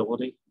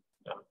flexibility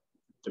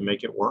to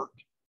make it work.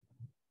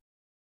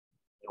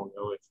 I don't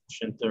know if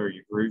Shinta or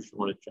Yagrush, you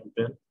want to jump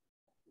in?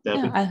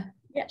 Debbie?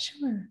 Yeah,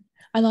 sure.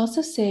 I'll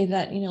also say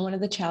that, one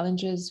of the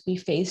challenges we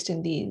faced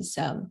in these,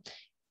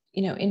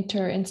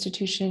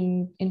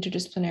 inter-institution,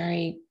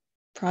 interdisciplinary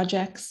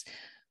projects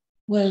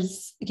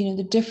was,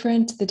 the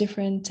different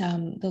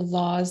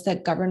laws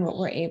that govern what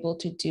we're able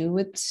to do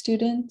with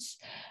students.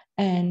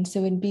 And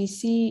so in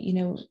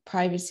BC,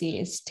 privacy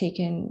is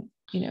taken,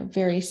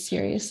 very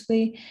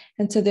seriously.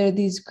 And so there are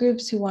these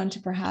groups who want to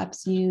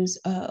perhaps use,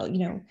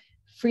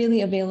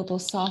 freely available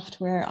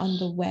software on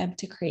the web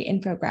to create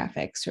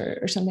infographics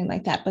or something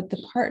like that. But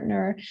the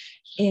partner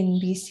in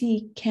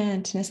BC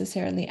can't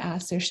necessarily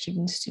ask their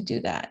students to do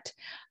that.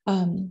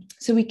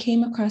 So we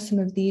came across some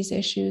of these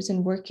issues,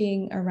 and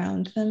working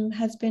around them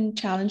has been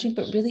challenging,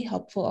 but really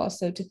helpful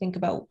also to think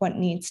about what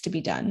needs to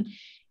be done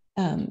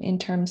in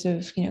terms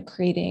of,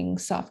 creating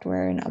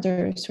software and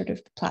other sort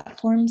of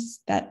platforms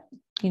that,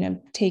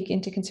 take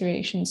into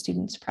consideration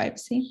students'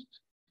 privacy.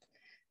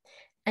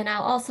 And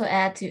I'll also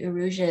add to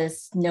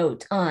Aruj's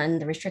note on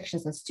the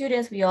restrictions on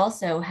students. We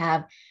also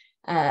have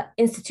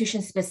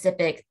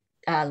institution-specific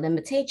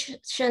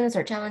limitations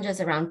or challenges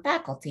around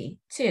faculty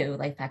too,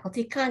 like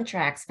faculty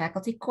contracts,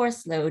 faculty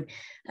course load,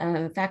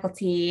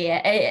 faculty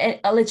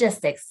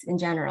logistics in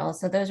general.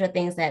 So those are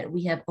things that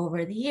we have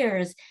over the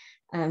years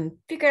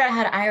figured out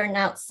how to iron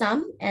out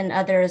some, and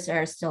others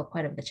are still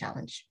quite of the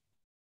challenge.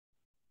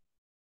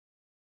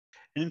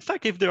 And in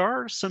fact, if there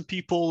are some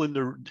people in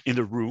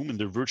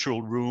the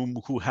virtual room,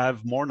 who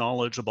have more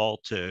knowledge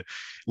about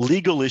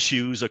legal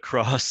issues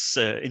across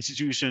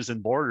institutions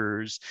and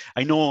borders,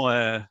 I know,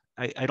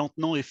 I don't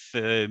know if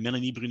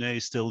Melanie Brunet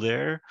is still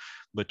there,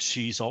 but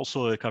she's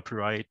also a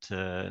copyright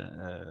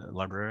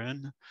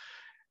librarian.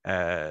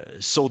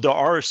 So there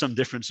are some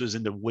differences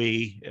in the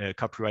way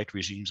copyright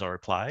regimes are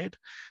applied.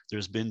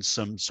 There's been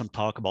some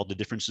talk about the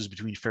differences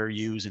between fair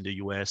use in the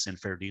US and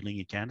fair dealing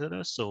in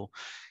Canada. So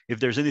if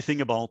there's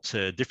anything about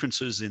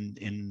differences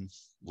in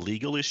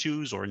legal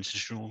issues or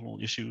institutional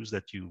issues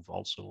that you've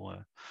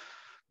also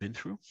been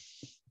through.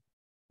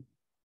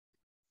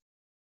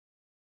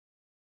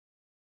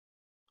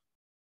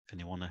 If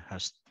anyone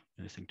has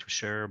anything to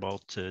share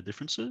about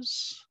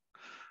differences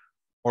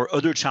or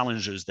other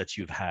challenges that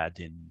you've had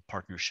in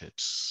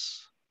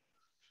partnerships.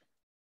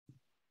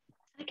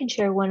 I can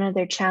share one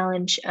other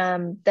challenge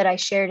that I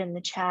shared in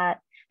the chat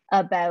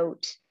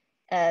about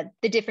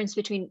the difference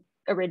between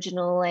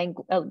original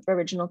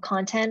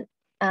content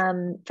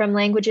from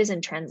languages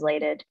and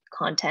translated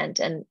content.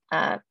 And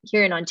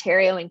here in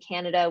Ontario and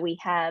Canada, we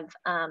have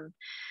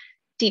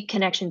deep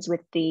connections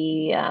with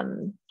the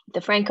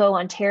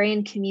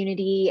Franco-Ontarian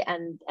community,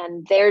 and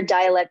their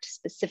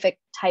dialect-specific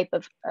type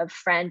of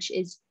French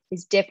is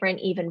different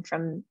even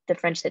from the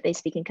French that they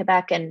speak in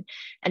Quebec, and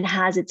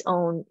has its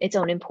own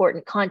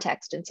important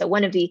context. And so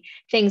one of the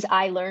things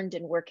I learned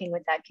in working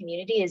with that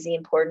community is the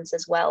importance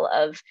as well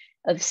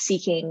of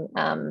seeking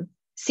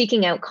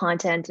out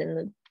content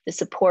and the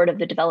support of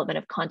the development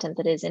of content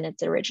that is in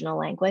its original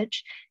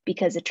language,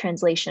 because a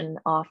translation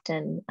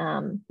often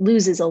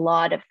loses a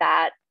lot of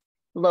that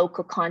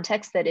local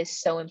context that is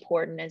so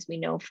important, as we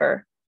know,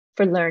 for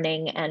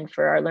learning and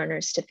for our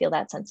learners to feel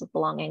that sense of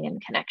belonging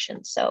and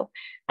connection. So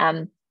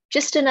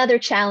just another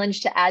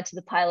challenge to add to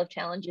the pile of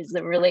challenges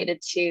that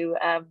related to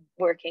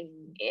working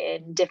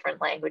in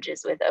different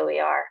languages with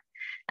OER.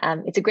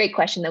 It's a great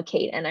question though,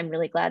 Kate, and I'm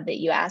really glad that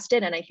you asked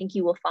it. And I think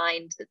you will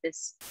find that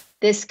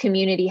this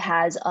community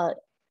has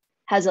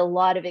a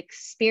lot of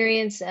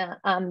experience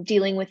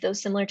dealing with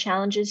those similar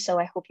challenges. So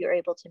I hope you're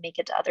able to make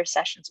it to other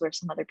sessions where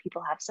some other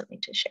people have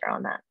something to share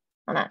on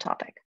that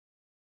topic.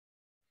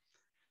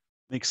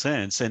 Makes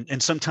sense.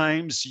 And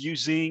sometimes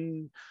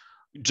using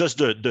just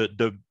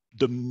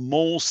the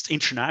most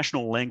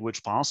international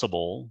language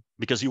possible,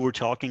 because you were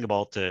talking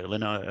about,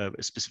 Lena,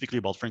 specifically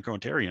about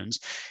Franco-Ontarians.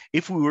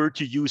 If we were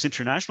to use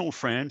international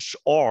French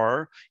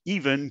or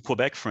even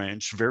Quebec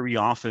French, very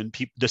often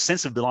the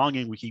sense of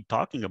belonging we keep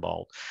talking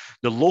about,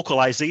 the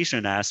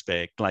localization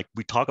aspect, like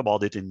we talk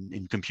about it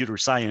in computer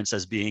science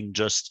as being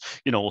just,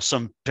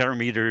 some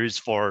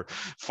parameters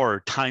for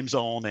time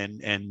zone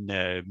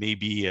and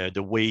maybe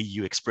the way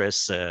you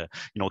express,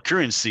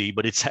 currency,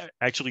 but it's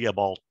actually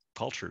about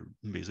culture,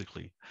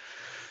 basically.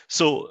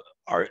 So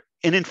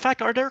in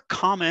fact, are there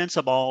comments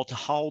about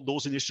how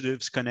those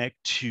initiatives connect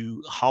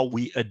to how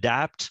we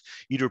adapt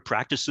either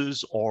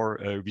practices or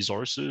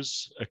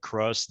resources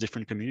across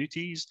different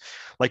communities?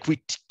 Like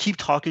we keep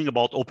talking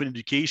about open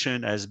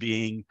education as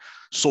being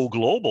so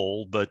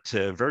global, but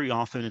very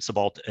often it's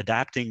about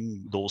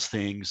adapting those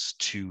things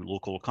to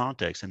local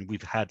context. And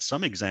we've had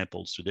some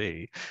examples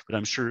today, but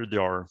I'm sure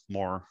there are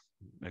more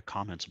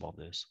comments about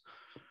this.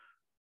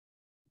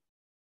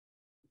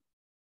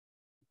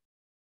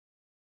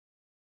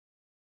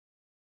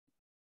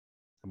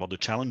 About the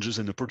challenges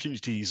and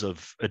opportunities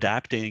of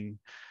adapting,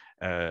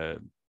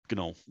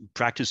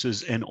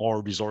 practices and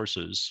or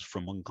resources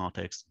from one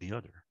context to the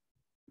other.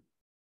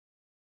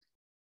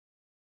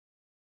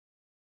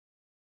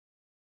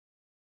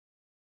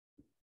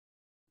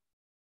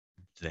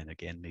 Then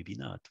again, maybe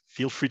not.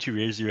 Feel free to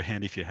raise your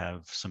hand if you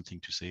have something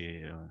to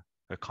say,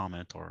 a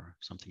comment or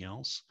something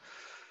else.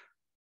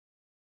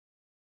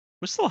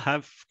 We still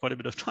have quite a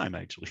bit of time,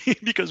 actually,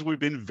 because we've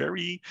been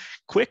very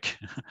quick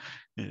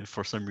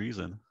for some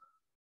reason.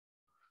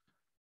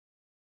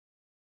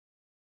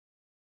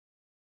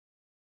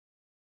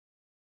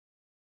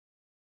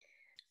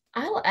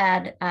 I'll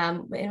add,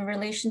 in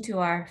relation to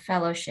our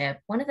fellowship,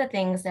 one of the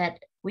things that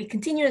we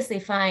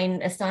continuously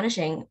find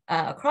astonishing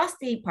across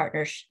the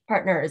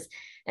partners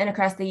and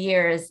across the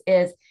years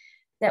is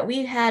that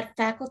we've had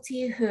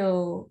faculty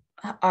who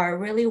are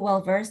really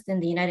well-versed in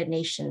the United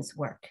Nations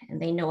work,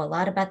 and they know a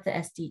lot about the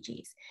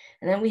SDGs.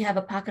 And then we have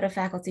a pocket of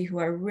faculty who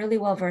are really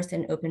well-versed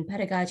in open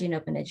pedagogy and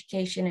open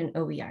education and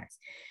OERs.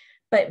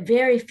 But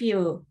very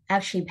few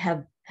actually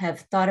have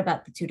thought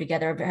about the two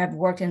together, have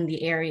worked in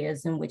the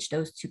areas in which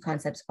those two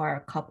concepts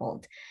are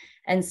coupled.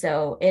 And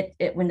so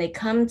when they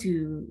come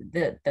to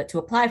to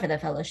apply for the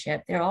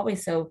fellowship, they're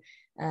always so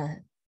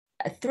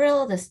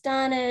thrilled,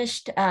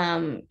 astonished,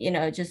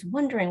 just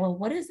wondering, well,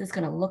 what is this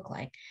going to look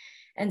like?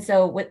 And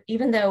so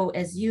even though,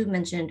 as you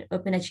mentioned,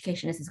 open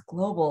education is this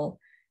global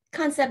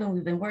concept and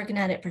we've been working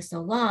at it for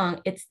so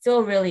long, it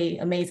still really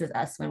amazes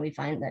us when we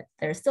find that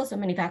there are still so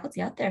many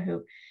faculty out there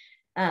who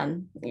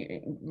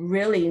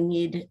really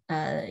need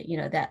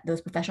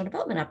those professional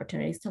development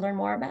opportunities to learn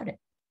more about it.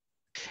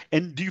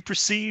 And do you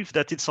perceive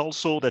that it's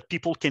also that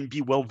people can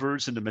be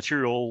well-versed in the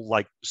material,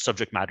 like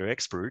subject matter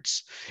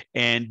experts,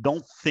 and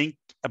don't think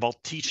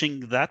about teaching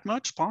that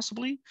much,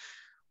 possibly?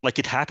 Like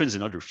it happens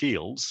in other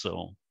fields.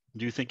 So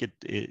do you think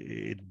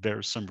it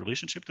bears some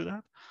relationship to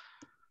that?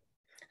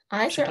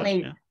 I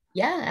certainly,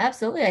 yeah,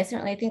 absolutely. I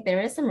certainly think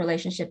there is some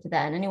relationship to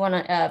that. And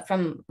anyone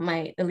from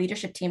the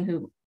leadership team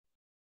who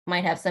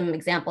might have some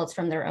examples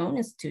from their own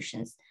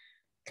institutions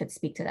could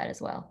speak to that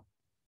as well.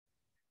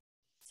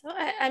 So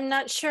I'm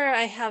not sure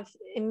I have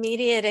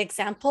immediate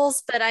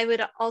examples, but I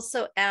would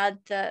also add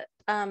that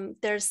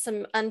there's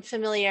some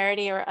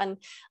unfamiliarity or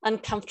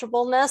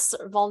uncomfortableness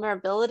or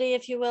vulnerability,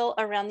 if you will,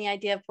 around the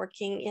idea of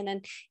working in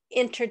an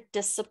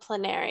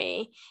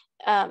interdisciplinary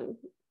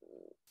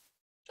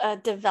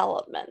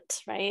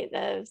development, right?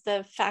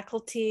 The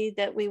faculty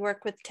that we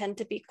work with tend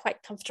to be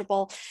quite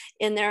comfortable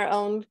in their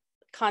own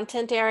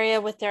content area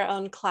with their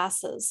own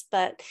classes,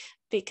 but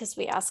because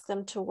we ask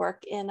them to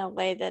work in a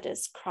way that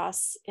is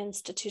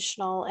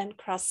cross-institutional and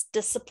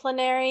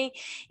cross-disciplinary,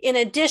 in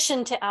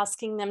addition to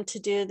asking them to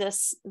do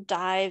this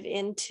dive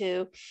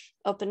into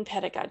open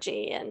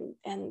pedagogy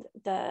and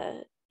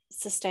the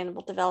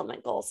sustainable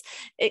development goals,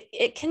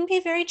 it can be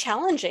very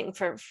challenging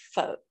for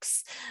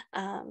folks.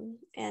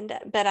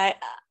 But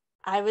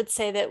I would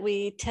say that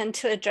we tend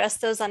to address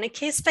those on a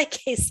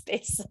case-by-case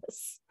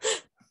basis.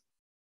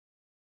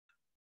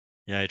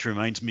 Yeah, it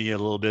reminds me a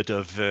little bit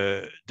of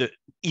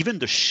even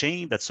the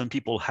shame that some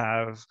people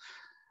have.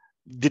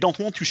 They don't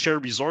want to share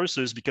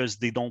resources because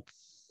they don't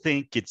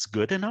think it's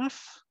good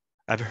enough.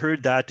 I've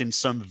heard that in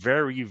some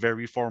very,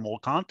 very formal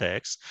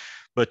contexts,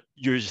 but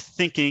you're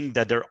thinking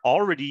that they're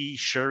already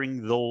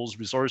sharing those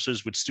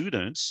resources with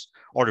students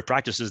or the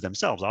practices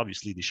themselves.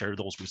 Obviously, they share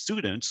those with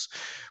students,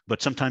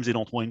 but sometimes they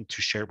don't want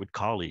to share with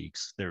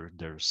colleagues.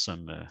 There's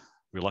some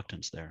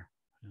reluctance there.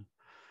 Yeah.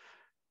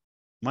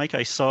 Mike,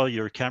 I saw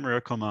your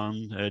camera come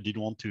on. Did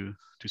you want to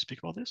speak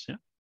about this? Yeah.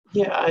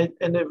 Yeah,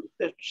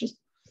 it's just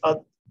a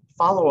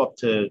follow-up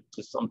to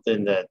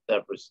something that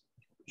was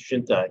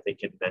Shinta, I think,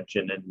 had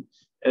mentioned, and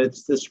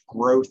it's this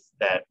growth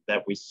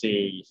that we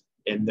see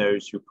in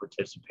those who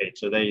participate.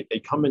 So they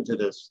come into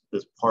this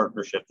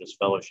partnership, this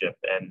fellowship,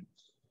 and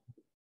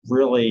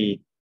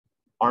really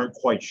aren't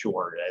quite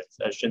sure.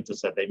 As Shinta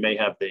said, they may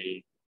have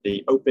the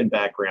open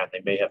background,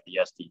 they may have the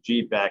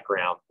SDG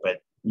background,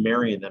 but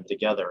marrying them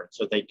together.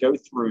 So they go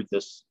through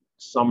this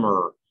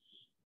summer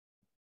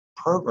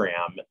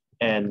program,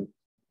 and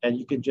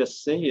you can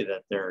just see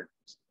that they're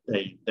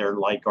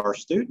like our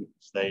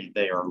students.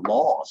 They are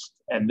lost,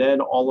 and then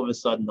all of a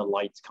sudden the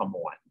lights come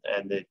on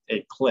and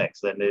it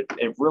clicks, and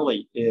it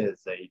really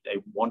is a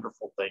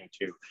wonderful thing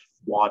to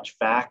watch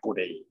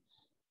faculty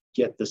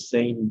have the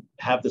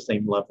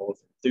same level of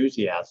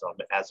enthusiasm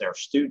as our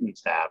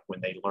students have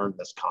when they learn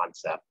this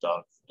concept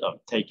of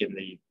taking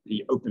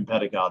the open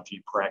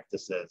pedagogy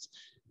practices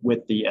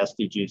with the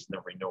SDGs and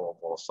the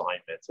renewable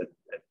assignments and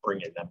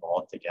bringing them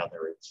all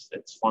together.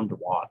 It's fun to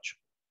watch.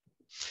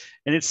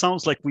 And it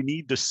sounds like we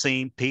need the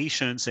same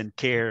patience and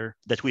care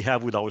that we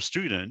have with our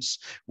students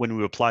when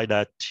we apply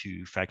that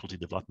to faculty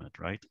development,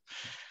 right?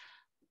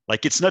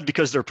 Like, it's not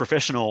because they're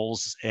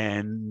professionals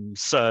and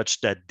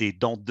such that they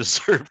don't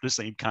deserve the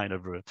same kind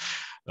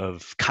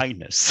of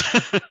kindness.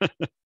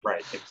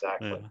 Right,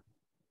 exactly.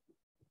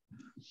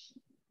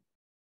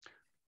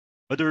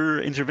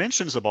 Other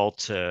interventions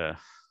about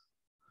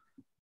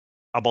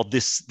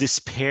this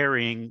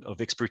pairing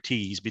of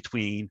expertise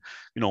between,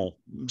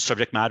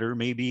 subject matter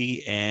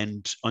maybe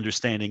and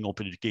understanding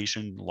open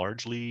education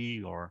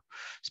largely or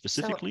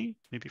specifically,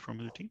 maybe from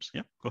other teams.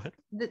 Yeah, go ahead.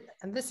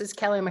 This is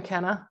Kelly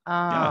McKenna,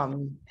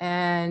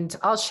 and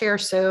I'll share.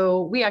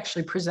 So we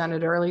actually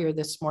presented earlier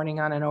this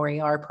morning on an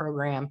OER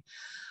program.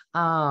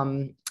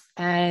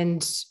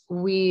 And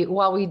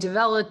while we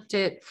developed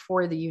it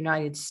for the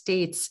United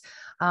States,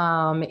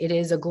 it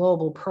is a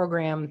global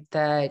program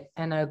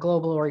and a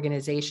global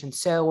organization.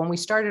 So when we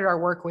started our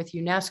work with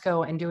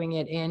UNESCO and doing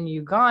it in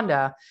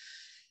Uganda,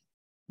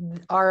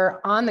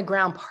 our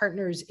on-the-ground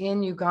partners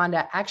in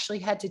Uganda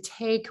actually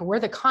we're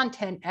the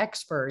content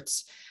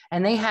experts,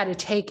 and they had to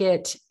take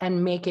it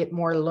and make it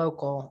more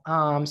local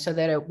so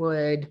that it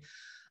would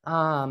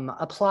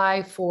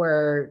apply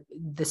for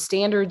the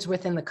standards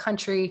within the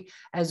country,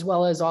 as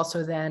well as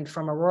also then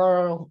from a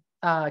rural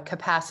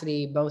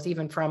capacity, both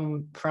even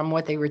from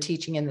what they were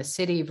teaching in the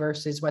city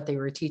versus what they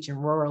were teaching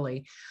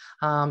rurally,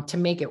 to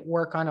make it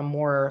work on a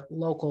more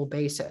local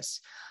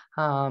basis.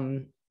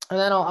 And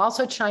then I'll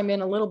also chime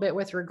in a little bit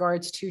with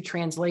regards to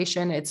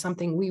translation. It's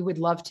something we would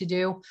love to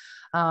do.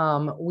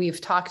 We've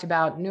talked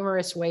about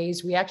numerous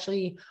ways. We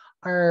actually,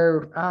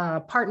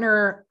 our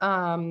partner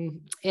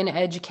in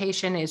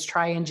education is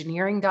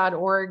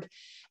tryengineering.org,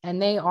 and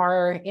they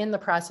are in the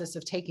process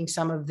of taking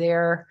some of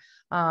their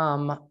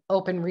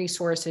open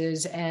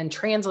resources and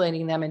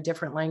translating them in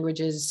different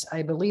languages.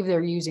 I believe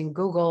they're using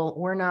Google.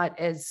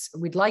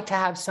 We'd like to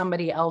have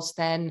somebody else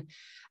then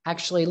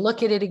actually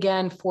look at it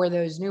again for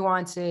those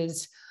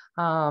nuances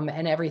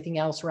and everything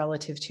else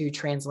relative to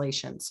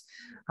translations.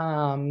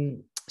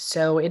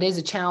 So it is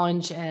a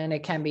challenge and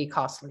it can be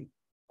costly.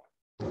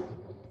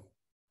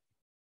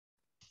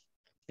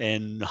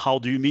 And how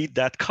do you meet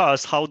that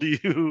cost? How do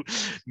you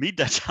meet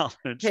that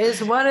challenge? It's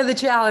one of the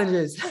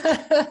challenges.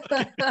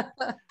 Okay.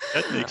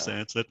 That makes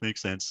sense. That makes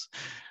sense.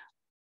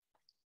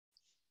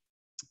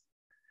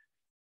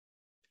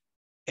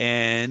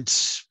 And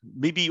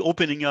maybe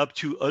opening up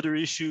to other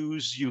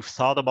issues you've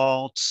thought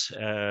about,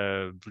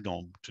 to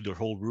the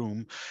whole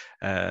room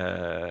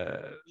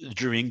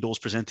during those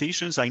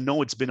presentations. I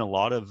know it's been a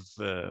lot of,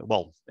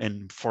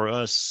 and for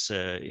us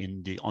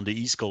on the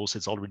East Coast,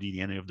 it's already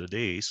the end of the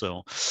day.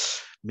 So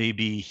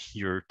maybe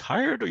you're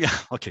tired, or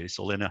okay,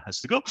 so Lena has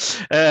to go.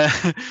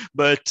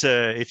 But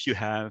if you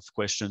have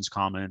questions,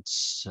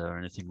 comments, or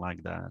anything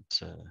like that,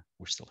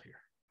 we're still here.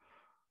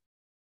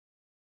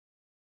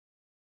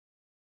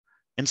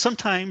 And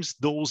sometimes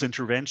those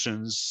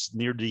interventions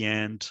near the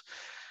end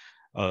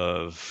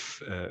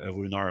of a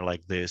webinar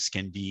like this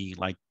can be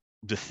like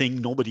the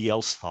thing nobody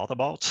else thought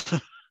about,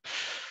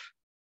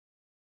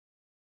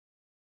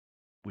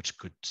 which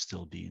could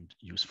still be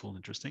useful,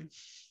 interesting.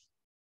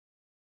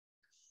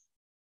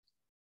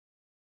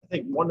 I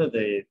think one of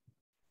the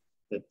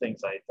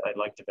things I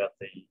liked about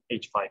the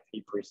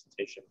H5P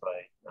presentation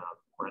by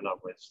Brenna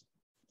was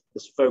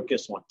this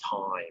focus on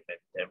time.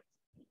 And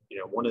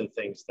one of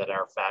the things that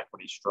our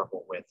faculty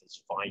struggle with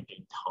is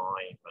finding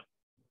time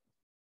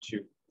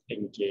to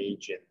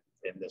engage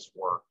in this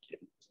work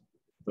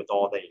with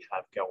all they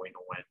have going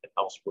on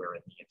elsewhere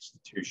in the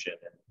institution.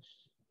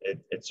 And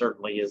it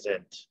certainly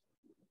isn't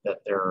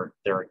that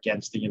they're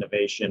against the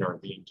innovation or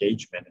the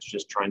engagement. It's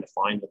just trying to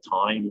find the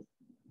time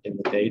in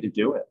the day to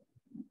do it.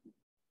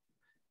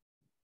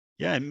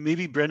 Yeah, and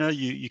maybe Brenna,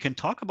 you can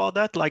talk about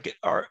that. Like,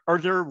 are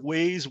there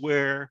ways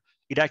where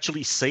it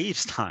actually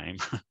saves time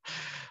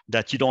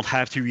that you don't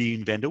have to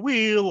reinvent the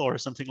wheel or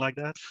something like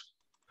that?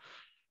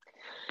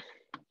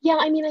 Yeah,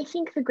 I mean, I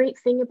think the great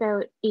thing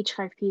about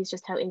H5P is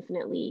just how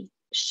infinitely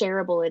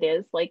shareable it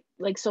is, like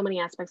so many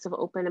aspects of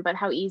open, but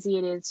how easy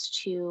it is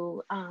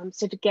to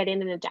get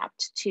in and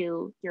adapt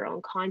to your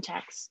own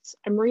contexts.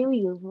 I'm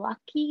really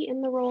lucky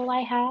in the role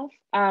I have,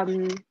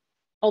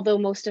 although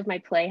most of my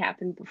play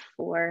happened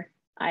before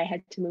I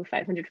had to move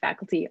 500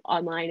 faculty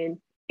online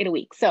in a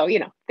week. So, you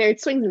know,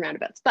 there's swings and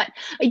roundabouts, but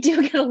I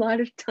do get a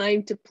lot of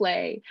time to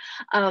play,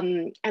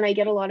 and I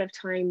get a lot of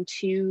time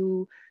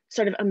to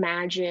sort of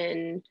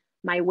imagine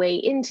my way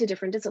into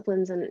different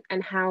disciplines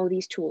and how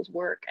these tools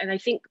work. And I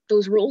think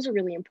those roles are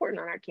really important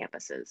on our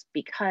campuses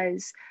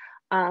because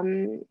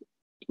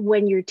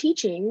when you're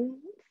teaching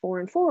 4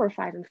 and 4 or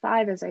 5 and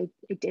 5, as I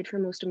did for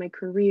most of my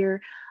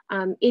career,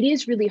 it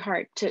is really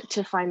hard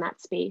to find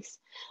that space.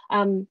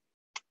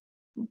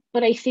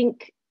 But I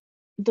think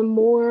the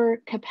more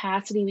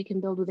capacity we can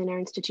build within our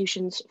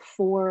institutions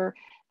for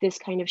this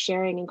kind of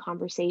sharing and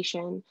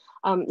conversation,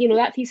 you know,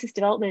 that thesis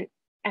development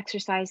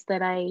exercise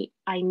that I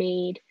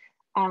made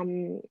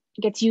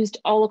gets used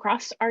all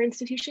across our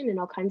institution in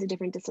all kinds of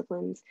different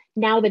disciplines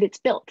now that it's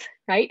built,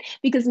 right?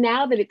 Because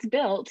now that it's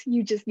built,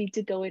 you just need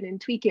to go in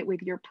and tweak it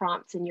with your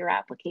prompts and your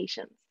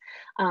applications.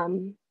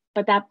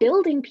 But that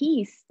building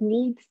piece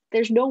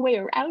there's no way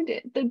around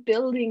it. The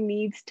building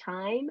needs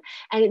time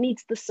and it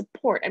needs the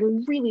support.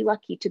 I'm really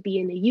lucky to be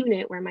in a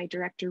unit where my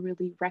director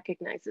really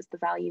recognizes the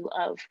value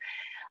of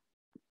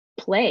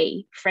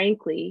play,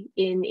 frankly,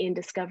 in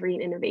discovery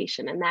and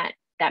innovation. And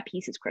that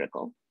piece is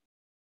critical.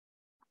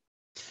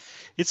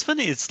 It's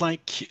funny, it's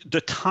like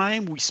the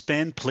time we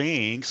spend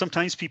playing,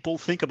 sometimes people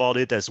think about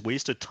it as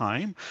wasted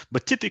time,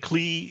 but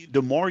typically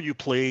the more you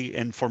play,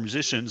 and for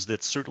musicians,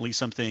 that's certainly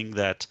something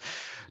that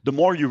the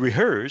more you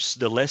rehearse,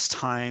 the less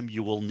time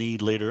you will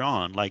need later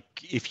on. Like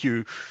if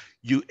you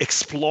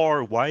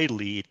explore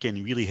widely, it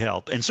can really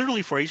help. And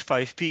certainly for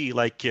H5P,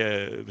 like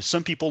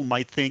some people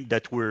might think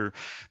that we're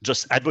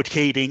just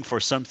advocating for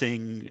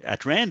something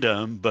at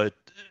random, but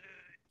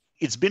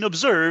it's been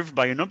observed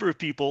by a number of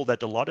people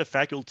that a lot of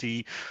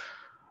faculty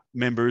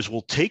members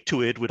will take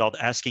to it without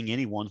asking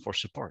anyone for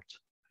support.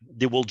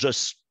 They will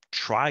just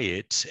try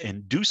it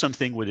and do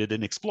something with it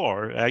and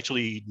explore.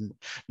 Actually,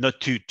 not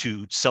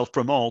to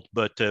self-promote,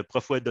 but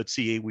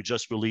profweb.ca, we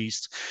just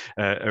released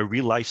a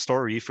real life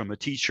story from a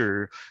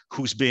teacher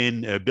who's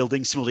been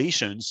building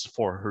simulations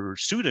for her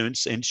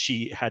students, and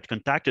she had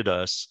contacted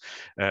us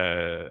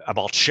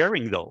about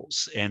sharing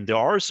those. And there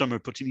are some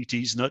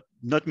opportunities, not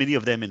many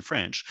of them in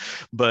French,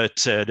 but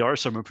there are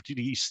some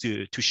opportunities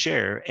to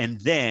share, and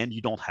then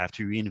you don't have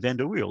to reinvent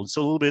the wheel. It's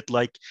a little bit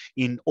like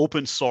in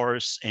open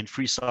source and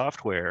free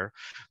software,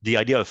 the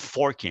idea of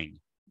forking.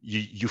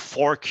 You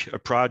fork a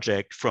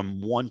project from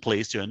one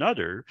place to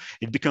another,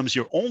 it becomes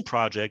your own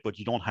project, but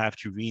you don't have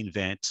to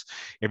reinvent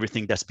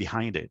everything that's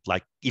behind it.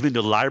 Like even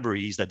the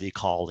libraries that they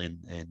call in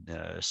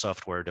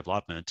software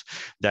development,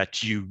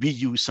 that you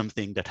reuse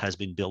something that has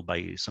been built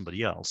by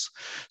somebody else.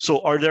 So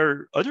are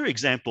there other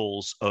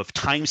examples of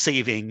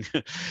time-saving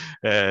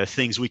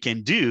things we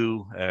can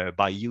do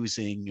by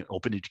using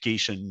open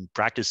education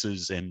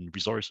practices and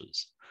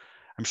resources?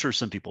 I'm sure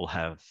some people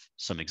have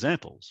some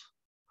examples.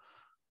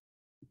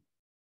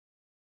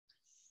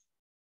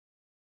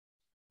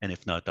 And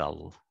if not,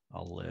 I'll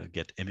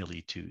get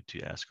Emily to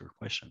ask her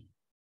question.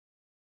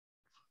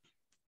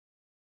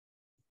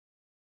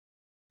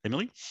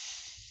 Emily?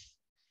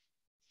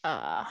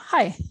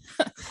 Hi,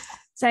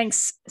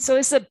 thanks. So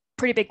it's a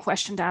pretty big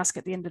question to ask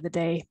at the end of the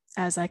day,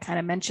 as I kind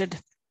of mentioned,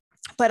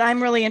 but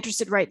I'm really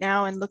interested right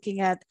now in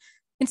looking at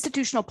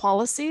institutional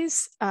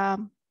policies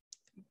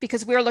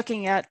because we're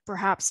looking at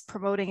perhaps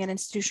promoting an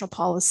institutional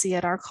policy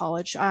at our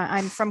college.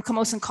 I'm from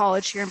Camosun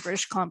College here in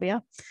British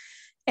Columbia.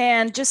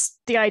 And just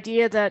the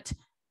idea that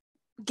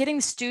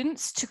getting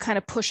students to kind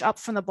of push up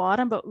from the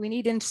bottom, but we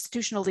need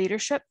institutional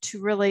leadership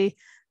to really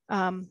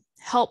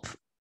help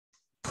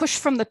push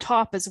from the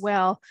top as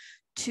well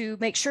to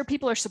make sure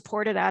people are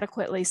supported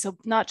adequately. So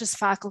not just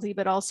faculty,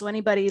 but also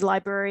anybody,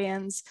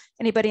 librarians,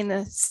 anybody in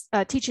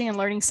the teaching and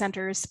learning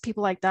centers,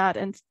 people like that.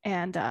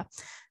 And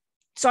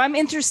so I'm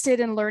interested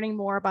in learning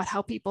more about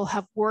how people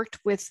have worked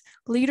with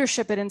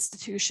leadership at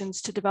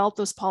institutions to develop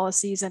those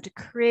policies and to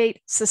create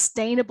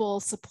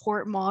sustainable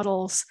support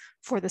models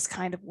for this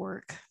kind of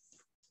work.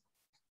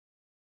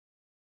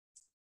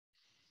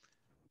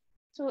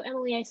 So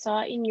Emily, I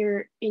saw in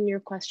your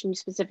question you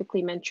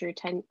specifically mentioned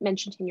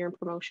tenure and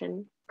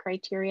promotion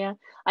criteria.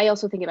 I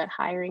also think about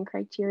hiring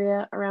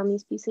criteria around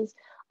these pieces.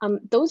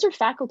 Those are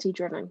faculty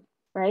driven,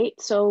 right?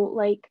 So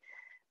like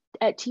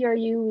at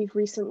TRU, we've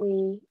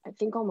recently, I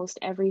think almost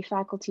every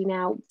faculty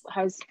now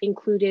has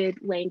included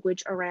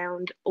language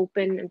around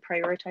open and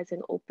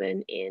prioritizing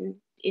open in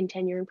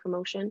tenure and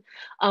promotion,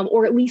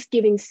 or at least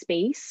giving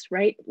space,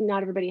 right?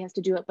 Not everybody has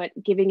to do it, but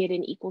giving it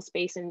an equal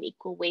space and an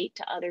equal weight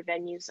to other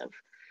venues of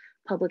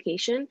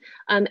publication.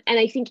 And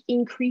I think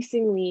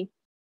increasingly,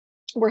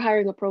 we're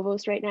hiring a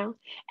provost right now.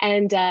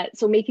 And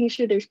so making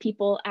sure there's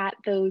people at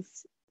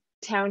those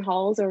town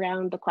halls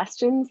around the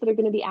questions that are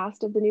going to be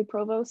asked of the new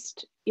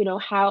provost. You know,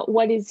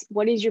 what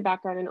is your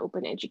background in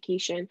open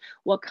education?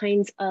 What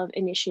kinds of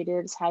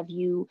initiatives have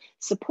you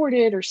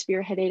supported or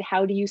spearheaded?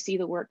 How do you see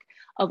the work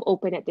of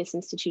open at this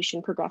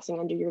institution progressing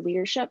under your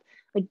leadership?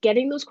 Like,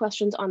 getting those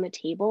questions on the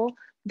table,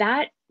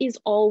 that is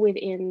all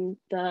within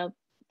the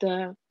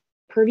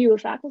purview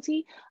of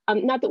faculty.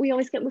 Not that we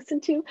always get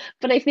listened to,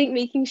 but I think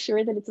making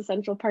sure that it's a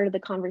central part of the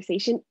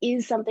conversation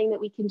is something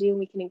that we can do, and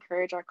we can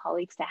encourage our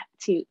colleagues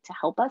to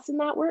help us in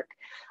that work.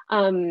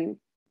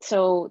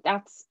 So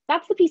that's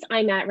the piece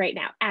I'm at right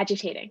now,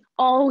 agitating,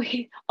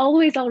 always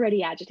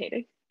already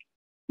agitating.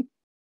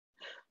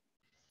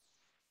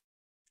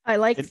 I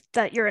like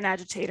that you're an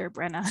agitator,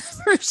 Brenna,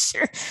 for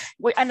sure.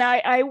 And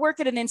I work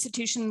at an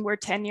institution where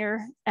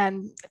tenure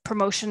and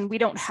promotion, we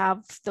don't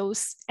have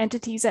those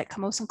entities at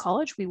Camosun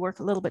College. We work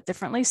a little bit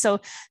differently. So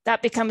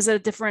that becomes a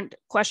different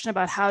question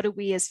about how do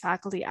we as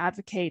faculty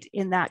advocate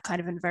in that kind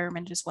of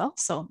environment as well.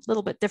 So a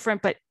little bit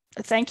different, but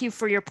thank you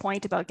for your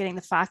point about getting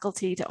the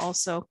faculty to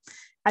also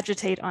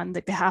agitate on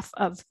the behalf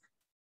of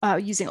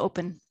using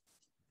open.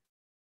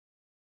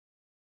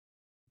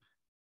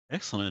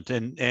 Excellent.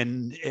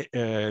 And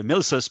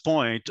Melissa's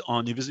point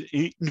on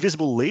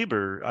invisible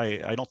labor,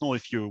 I don't know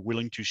if you're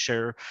willing to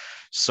share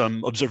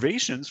some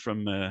observations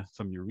from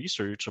your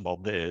research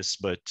about this,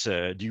 but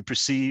do you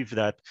perceive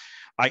that,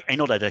 I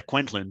know that at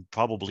Kwantlen,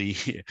 probably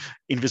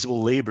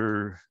invisible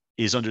labor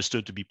is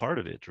understood to be part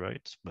of it,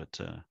 right? But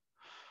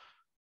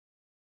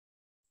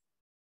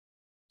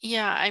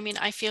yeah, I mean,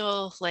 I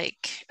feel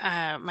like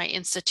my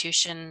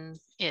institution,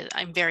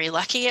 I'm very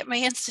lucky at my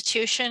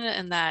institution,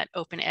 and that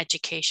open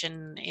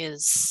education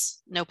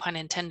is, no pun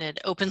intended,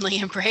 openly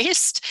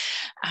embraced.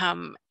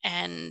 But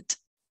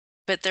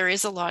there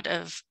is a lot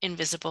of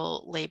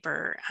invisible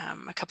labor.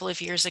 A couple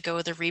of years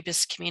ago, the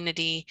Rebus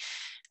community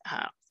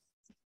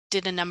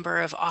did a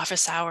number of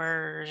office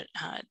hour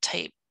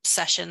type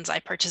sessions. I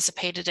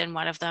participated in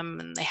one of them,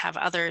 and they have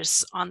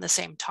others on the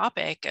same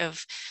topic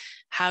of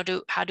how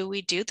do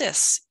we do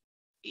this?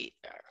 You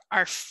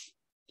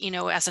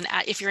know,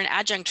 if you're an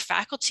adjunct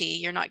faculty,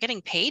 you're not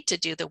getting paid to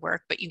do the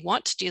work, but you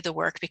want to do the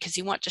work because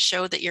you want to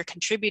show that you're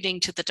contributing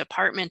to the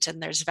department and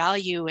there's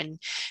value, and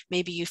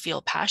maybe you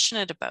feel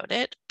passionate about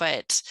it,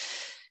 but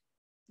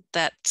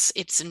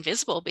it's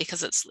invisible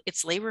because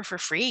it's labor for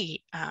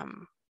free.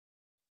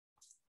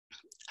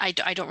 I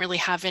don't really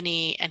have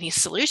any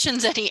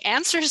solutions, any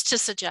answers to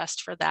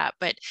suggest for that,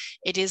 but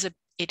it is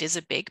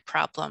a big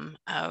problem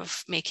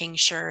of making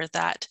sure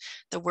that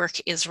the work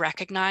is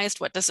recognized.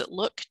 What does it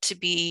look to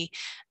be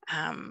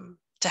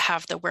to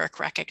have the work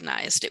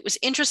recognized? It was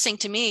interesting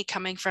to me,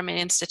 coming from an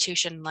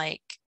institution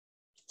like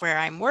where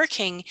I'm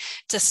working,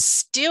 to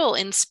still,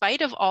 in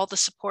spite of all the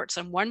supports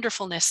and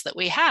wonderfulness that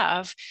we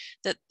have,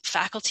 that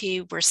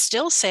faculty were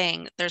still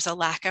saying there's a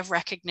lack of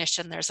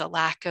recognition, there's a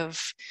lack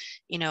of,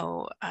 you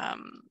know,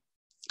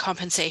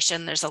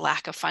 compensation, there's a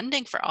lack of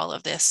funding for all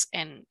of this.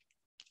 And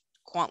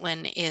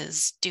Kwantlen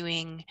is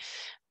doing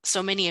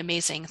so many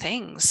amazing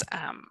things,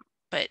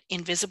 but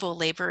invisible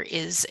labor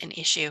is an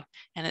issue,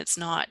 and it's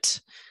not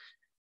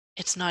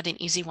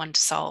an easy one to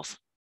solve.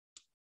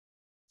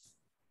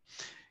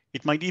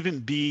 it might even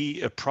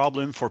be a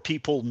problem for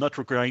people not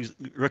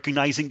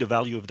recognizing the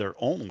value of their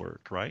own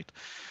work, right?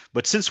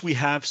 But since we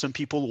have some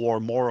people who are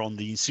more on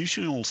the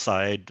institutional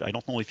side, I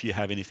don't know if you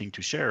have anything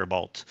to share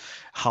about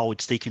how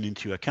it's taken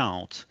into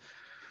account.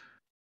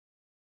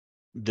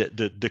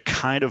 The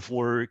kind of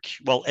work,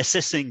 well,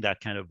 assessing that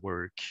kind of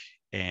work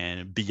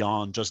and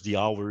beyond just the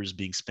hours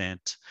being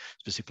spent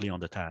specifically on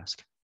the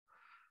task.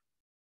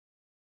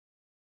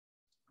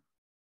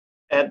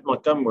 At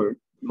Montgomery,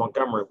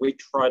 we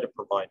try to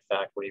provide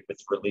faculty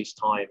with release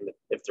time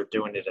if they're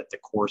doing it at the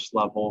course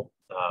level,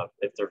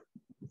 if they're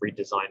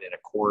redesigning a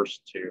course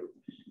to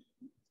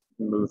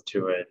move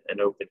to an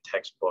open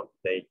textbook,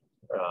 they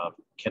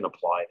can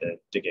apply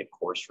to get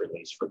course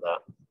release for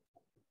that.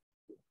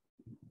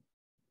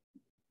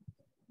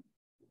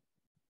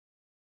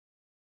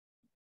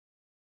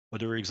 Are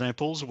there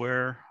examples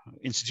where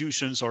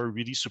institutions are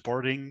really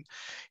supporting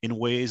in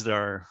ways that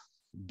are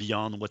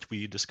beyond what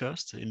we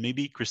discussed? And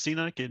maybe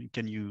Christina, can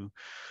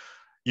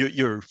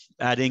you're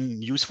adding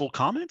useful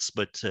comments,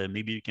 but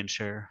maybe you can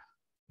share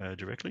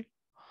directly.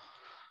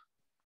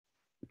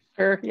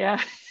 Sure, yeah.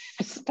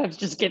 I sometimes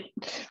just get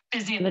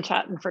busy in the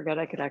chat and forget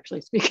I could actually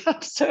speak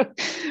up. So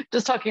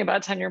just talking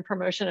about tenure and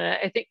promotion,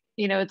 I think,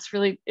 you know,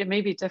 it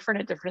may be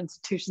different at different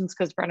institutions,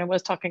 because Brenna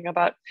was talking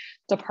about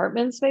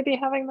departments maybe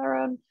having their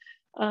own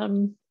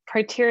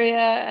criteria,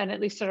 and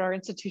at least at our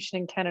institution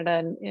in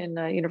Canada, in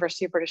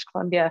University of British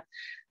Columbia,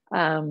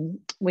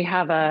 we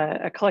have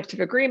a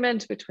collective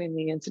agreement between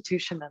the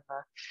institution and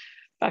the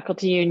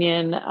faculty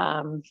union,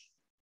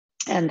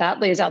 and that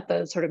lays out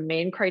the sort of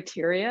main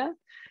criteria,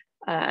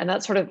 and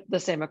that's sort of the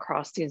same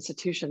across the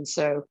institution.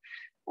 So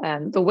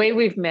the way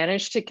we've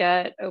managed to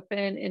get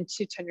open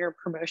into tenure and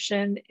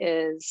promotion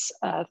is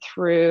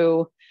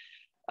through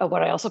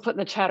what I also put in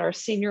the chat, our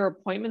Senior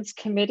Appointments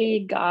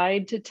Committee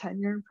Guide to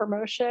Tenure and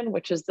Promotion,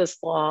 which is this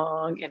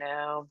long,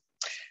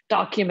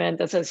 document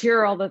that says, here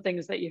are all the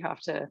things that you have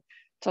to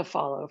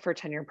follow for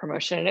tenure and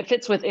promotion. And it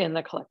fits within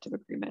the collective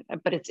agreement,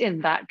 but it's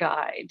in that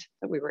guide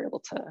that we were able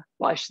to,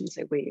 well, I shouldn't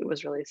say we, it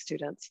was really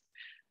students.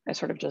 I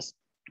sort of just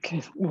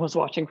was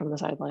watching from the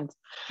sidelines.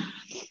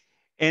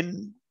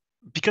 And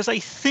because I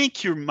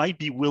think you might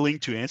be willing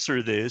to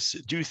answer this,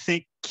 do you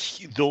think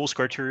those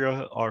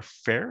criteria are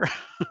fair?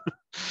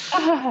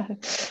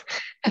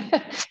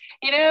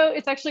 You know,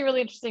 it's actually really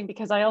interesting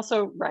because I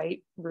also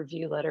write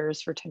review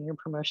letters for tenure and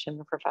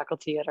promotion for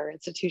faculty at our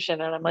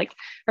institution. And I'm like,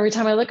 every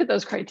time I look at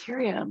those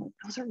criteria, I'm like,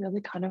 those are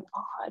really kind of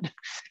odd.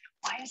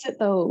 Why is it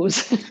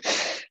those?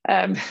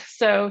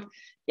 So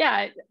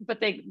yeah,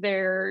 but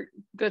they're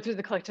go through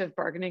the collective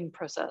bargaining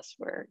process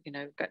where, you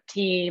know, you've got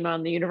team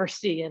on the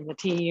university and the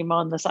team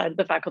on the side of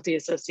the faculty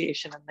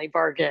association, and they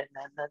bargain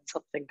and then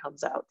something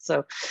comes out.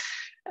 So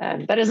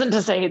that isn't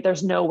to say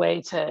there's no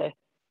way to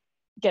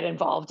get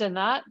involved in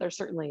that. There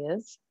certainly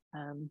is,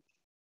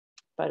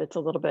 but it's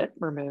a little bit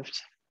removed.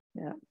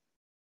 Yeah.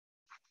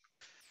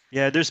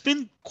 Yeah, there's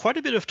been quite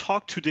a bit of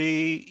talk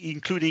today,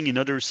 including in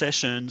other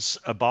sessions,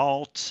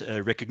 about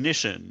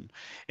recognition.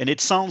 And it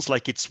sounds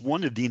like it's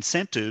one of the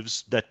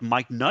incentives that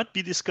might not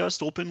be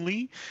discussed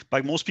openly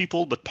by most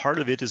people, but part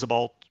of it is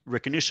about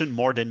recognition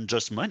more than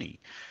just money,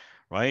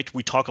 right?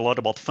 We talk a lot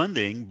about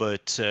funding,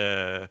 but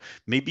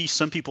maybe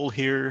some people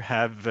here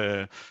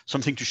have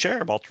something to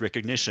share about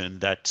recognition,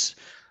 that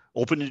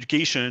open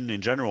education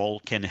in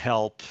general can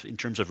help in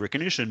terms of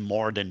recognition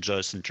more than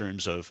just in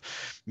terms of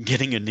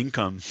getting an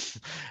income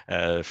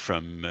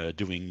from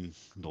doing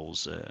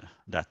those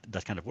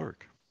that kind of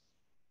work.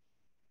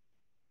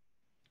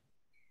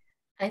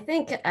 I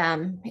think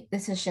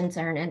this is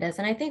Shinsa Hernandez,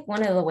 and I think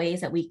one of the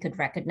ways that we could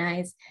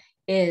recognize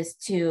is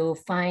to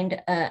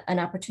find an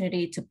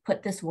opportunity to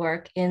put this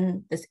work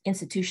in this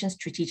institution's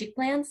strategic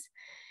plans.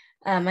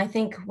 I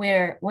think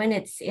when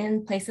it's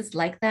in places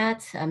like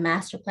that, a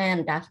master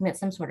plan, document,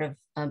 some sort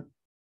of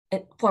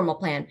formal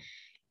plan,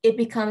 it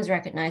becomes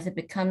recognized, it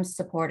becomes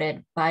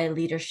supported by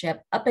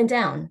leadership up and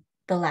down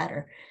the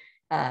ladder.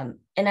 And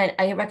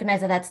I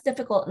recognize that that's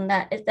difficult and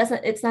that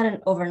it's not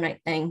an overnight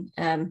thing.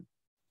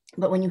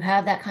 But when you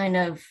have that kind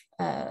of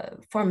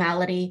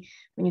formality,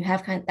 when you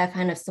have that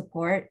kind of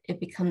support, it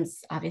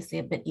becomes obviously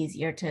a bit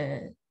easier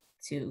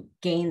to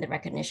gain the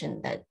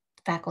recognition that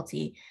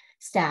faculty,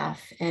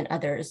 staff, and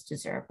others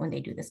deserve when they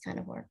do this kind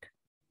of work.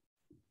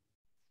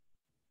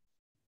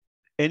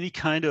 Any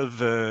kind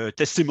of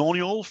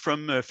testimonial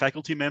from a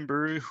faculty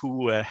member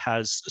who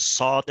has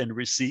sought and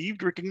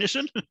received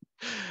recognition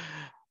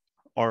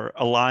or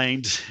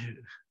aligned?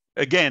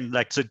 Again,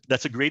 that's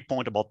a great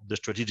point about the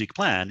strategic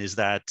plan, is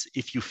that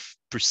if you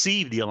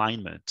perceive the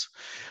alignment,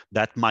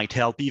 that might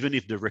help, even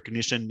if the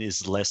recognition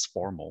is less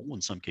formal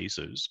in some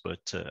cases. But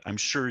I'm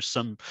sure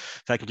some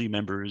faculty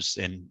members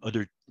and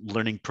other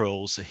learning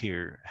pros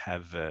here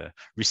have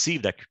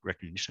received that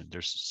recognition.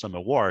 There's some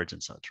awards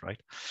and such, right?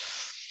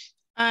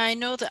 I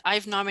know that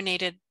I've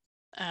nominated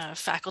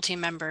faculty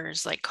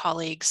members, like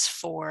colleagues,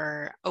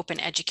 for Open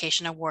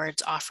Education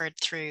Awards offered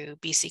through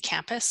BC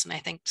Campus. And I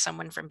think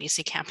someone from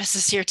BC Campus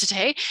is here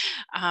today,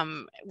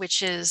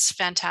 which is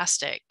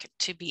fantastic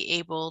to be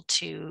able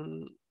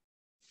to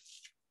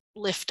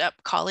lift up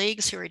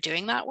colleagues who are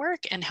doing that work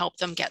and help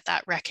them get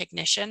that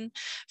recognition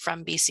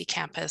from BC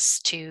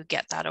Campus to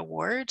get that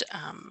award.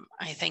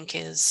 I think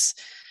it's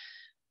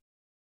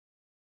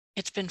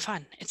been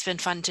fun. It's been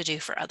fun to do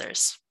for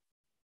others.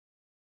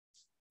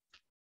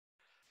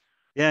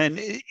 Yeah,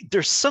 and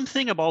there's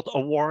something about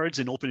awards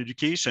in open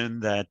education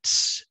that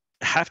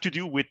have to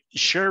do with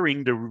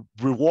sharing the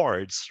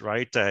rewards,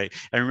 right? I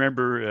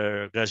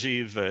remember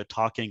Rajiv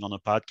talking on a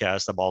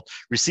podcast about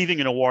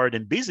receiving an award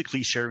and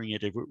basically sharing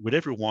it with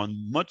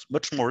everyone,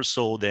 much more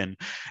so than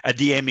at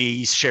the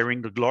MEs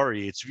sharing the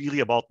glory. It's really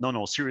about,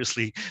 no,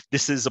 seriously,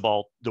 this is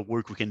about the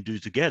work we can do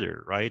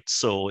together, right?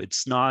 So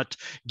it's not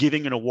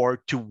giving an award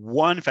to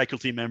one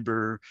faculty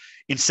member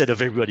instead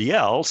of everybody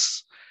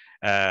else.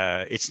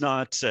 It's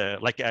not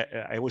like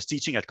I was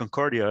teaching at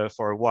Concordia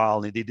for a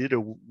while, and they did a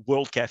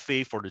World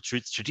Cafe for the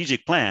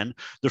strategic plan.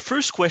 The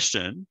first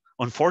question,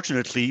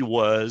 unfortunately,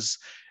 was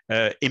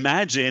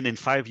imagine in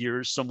 5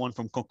 years someone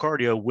from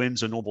Concordia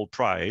wins a Nobel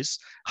Prize.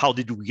 How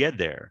did we get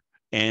there?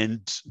 And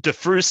the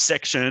first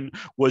section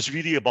was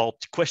really about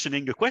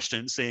questioning the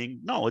question, saying,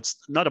 no, it's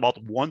not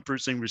about one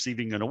person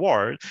receiving an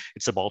award.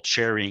 It's about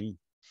sharing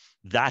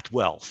that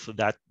wealth,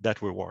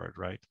 that reward,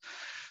 right?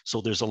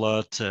 So there's a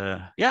lot,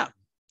 yeah.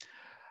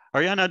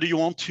 Ariana, do you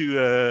want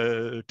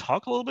to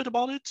talk a little bit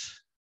about it?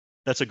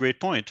 That's a great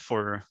point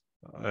for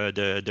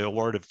the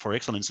award for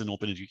excellence in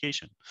open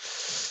education.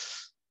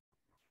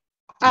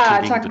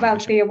 Talk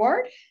about the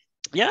award?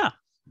 Yeah.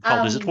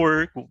 How does it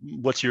work?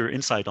 What's your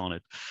insight on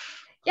it?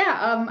 Yeah,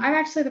 I'm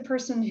actually the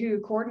person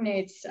who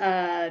coordinates,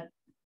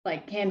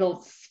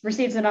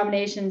 receives the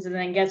nominations and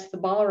then gets the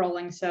ball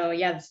rolling. So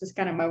yeah, this is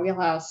kind of my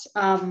wheelhouse.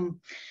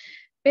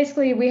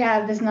 Basically, we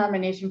have this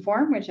nomination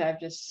form, which I've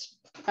just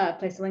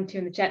place a link to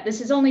in the chat.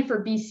 This is only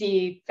for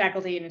BC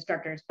faculty and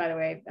instructors, by the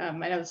way. I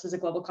know this is a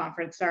global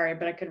conference, sorry,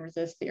 but I couldn't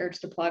resist the urge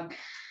to plug.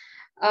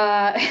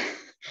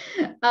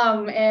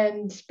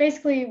 And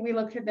basically we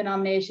look at the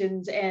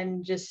nominations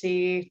and just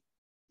see,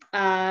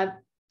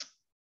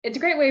 it's a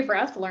great way for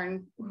us to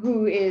learn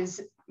who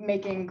is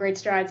making great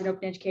strides in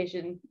open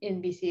education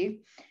in BC.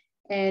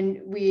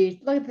 And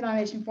we look at the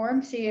nomination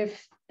form, see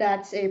if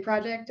that's a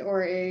project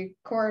or a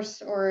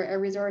course or a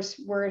resource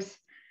worth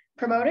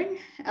promoting.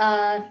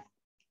 And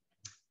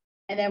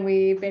then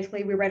we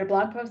write a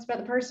blog post about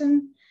the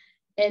person,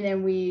 and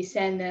then we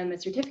send them a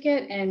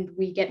certificate, and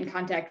we get in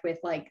contact with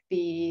like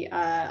the,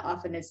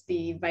 often it's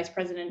the vice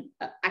president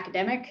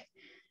academic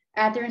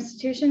at their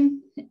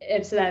institution,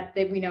 so that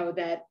we know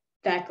that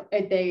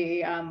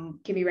they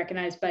can be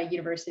recognized by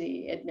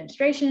university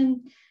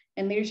administration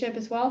and leadership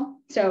as well.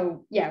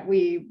 So yeah,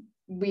 we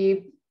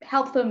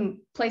help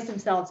them place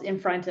themselves in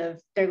front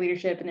of their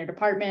leadership in their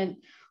department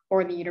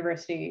or the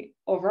university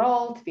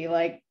overall to be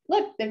like,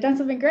 look, they've done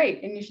something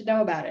great and you should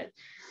know about it.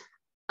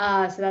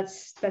 So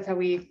that's how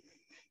we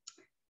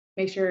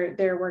make sure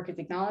their work is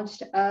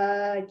acknowledged.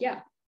 Yeah,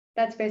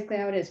 that's basically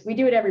how it is. We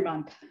do it every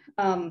month.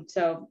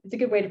 So it's a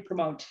good way to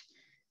promote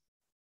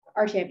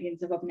our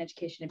champions of open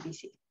education in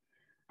BC.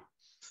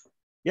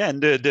 Yeah,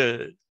 and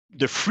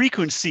the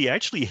frequency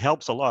actually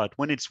helps a lot.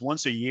 When it's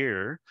once a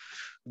year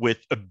with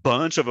a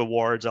bunch of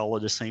awards all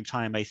at the same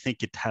time, I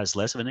think it has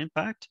less of an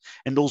impact.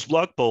 And those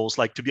blog posts,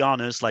 like, to be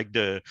honest, like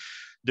the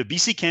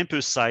BC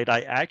campus site,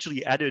 I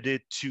actually added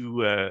it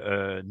to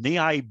an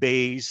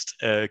AI-based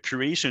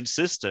curation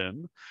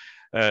system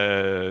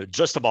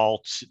just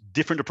about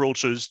different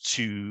approaches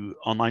to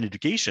online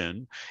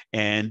education.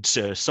 And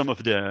some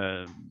of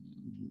the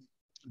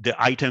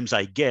items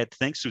I get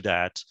thanks to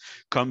that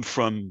come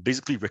from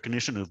basically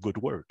recognition of good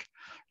work,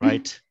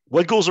 right? Mm-hmm.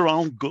 What goes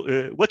around,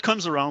 what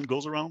comes around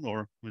goes around,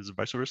 or is it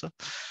vice versa?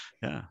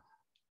 Yeah.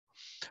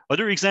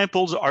 Other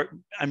examples are,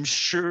 I'm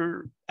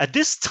sure at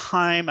this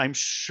time, I'm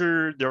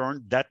sure there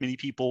aren't that many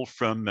people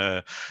from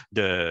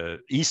the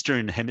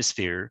Eastern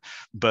Hemisphere,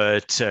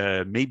 but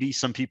maybe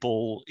some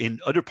people in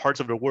other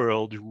parts of the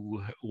world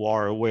who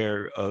are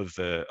aware of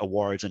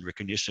awards and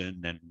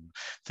recognition and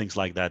things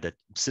like that, that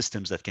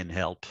systems that can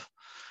help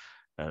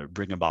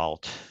bring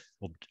about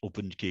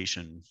open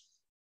education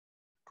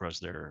across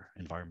their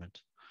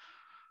environment.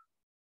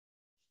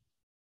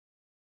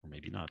 Or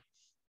maybe not.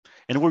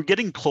 And we're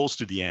getting close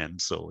to the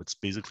end, so it's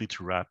basically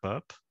to wrap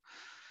up.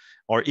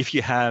 Or if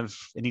you have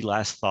any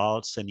last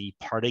thoughts, any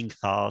parting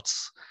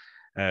thoughts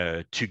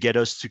to get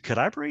us to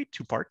collaborate,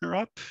 to partner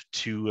up,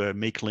 to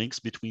make links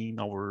between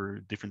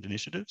our different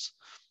initiatives.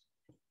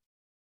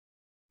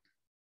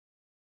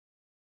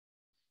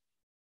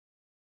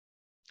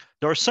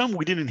 There are some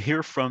we didn't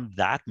hear from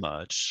that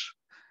much.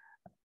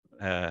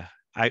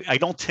 I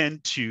don't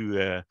tend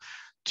to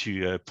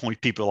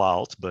point people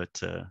out,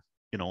 but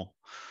you know,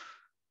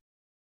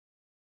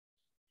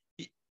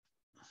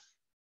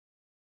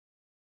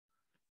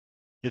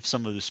 if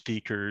some of the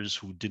speakers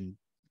who didn't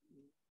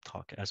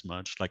talk as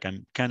much, like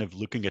I'm kind of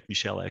looking at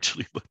Michelle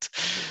actually, but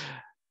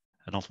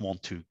I don't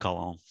want to call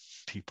on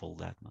people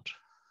that much.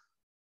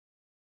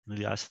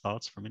 Any last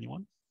thoughts from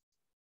anyone?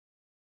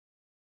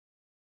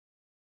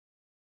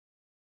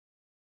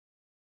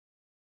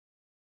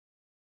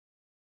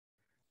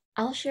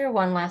 I'll share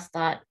one last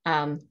thought.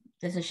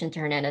 This is Shinta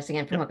Hernandez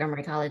again from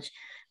Montgomery College.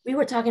 We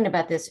were talking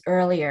about this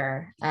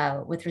earlier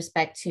with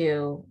respect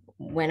to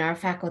when our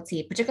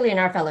faculty, particularly in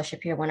our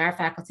fellowship here, when our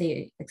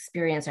faculty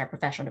experience our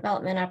professional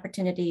development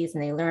opportunities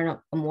and they learn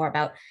more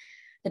about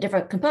the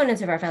different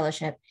components of our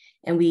fellowship,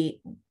 and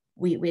we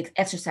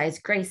exercise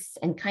grace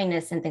and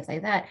kindness and things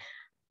like that.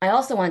 I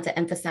also want to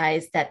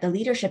emphasize that the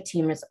leadership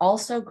team is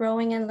also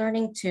growing and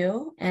learning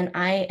too. And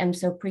I am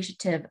so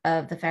appreciative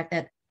of the fact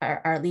that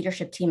our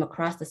leadership team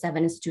across the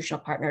 7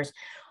 institutional partners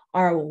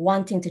are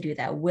wanting to do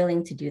that,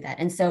 willing to do that.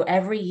 And so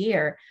every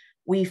year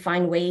we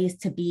find ways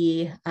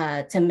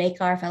to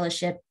make our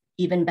fellowship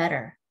even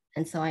better.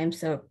 And so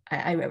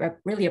I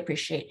really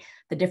appreciate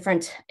the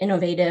different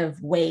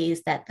innovative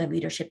ways that the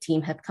leadership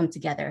team have come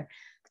together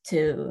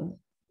to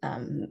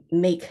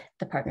make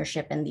the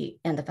partnership and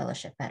the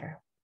fellowship better.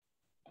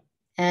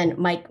 And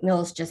Mike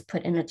Mills just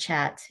put in a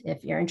chat,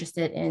 if you're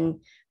interested in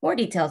more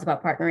details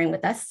about partnering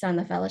with us on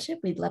the fellowship,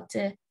 we'd love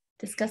to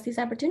discuss these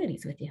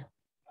opportunities with you.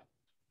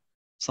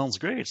 Sounds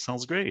great.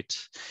 Sounds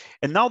great.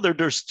 And now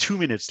there's 2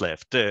 minutes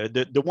left.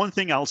 The one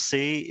thing I'll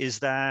say is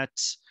that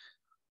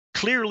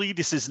clearly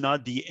this is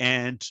not the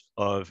end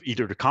of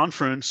either the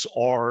conference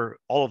or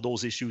all of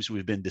those issues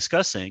we've been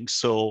discussing.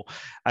 So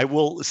I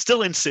will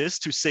still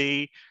insist to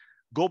say,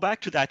 go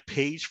back to that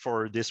page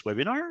for this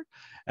webinar.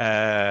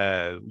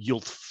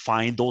 You'll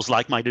find those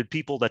like-minded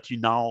people that you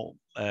now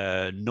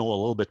know a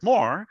little bit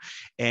more,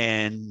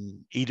 and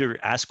either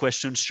ask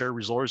questions, share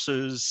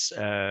resources,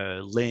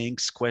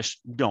 links,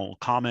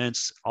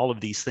 comments, all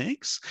of these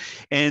things.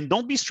 And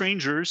don't be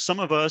strangers. Some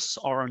of us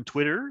are on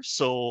Twitter,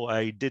 so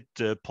I did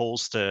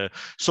post.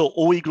 So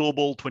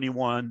OEGlobal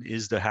 21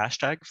 is the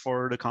hashtag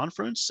for the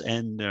conference,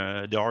 and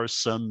there are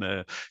some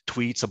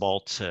tweets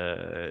about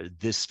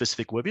this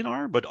specific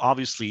webinar. But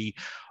obviously,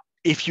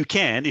 if you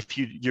can, if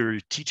your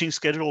teaching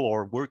schedule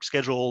or work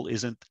schedule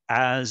isn't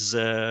as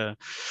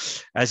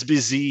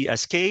busy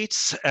as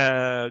Kate's,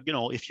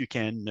 if you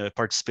can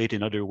participate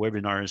in other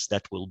webinars,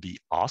 that will be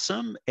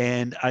awesome.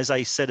 And as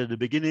I said at the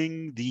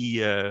beginning,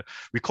 the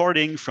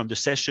recording from the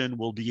session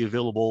will be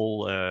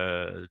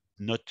available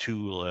not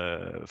too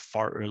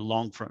far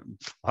long from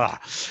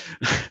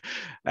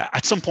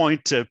at some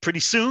point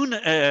pretty soon.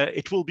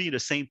 It will be the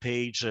same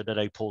page that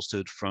I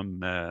posted from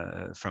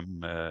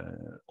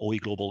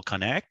OEGlobal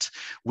Connect,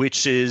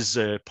 which is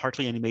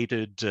partly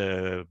animated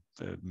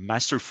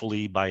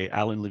masterfully by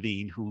Alan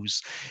Levine,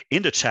 who's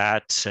in the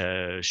chat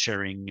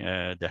sharing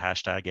the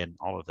hashtag and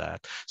all of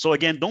that. So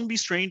again, don't be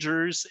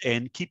strangers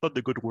and keep up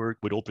the good work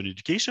with open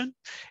education.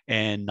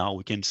 And now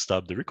we can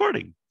stop the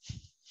recording.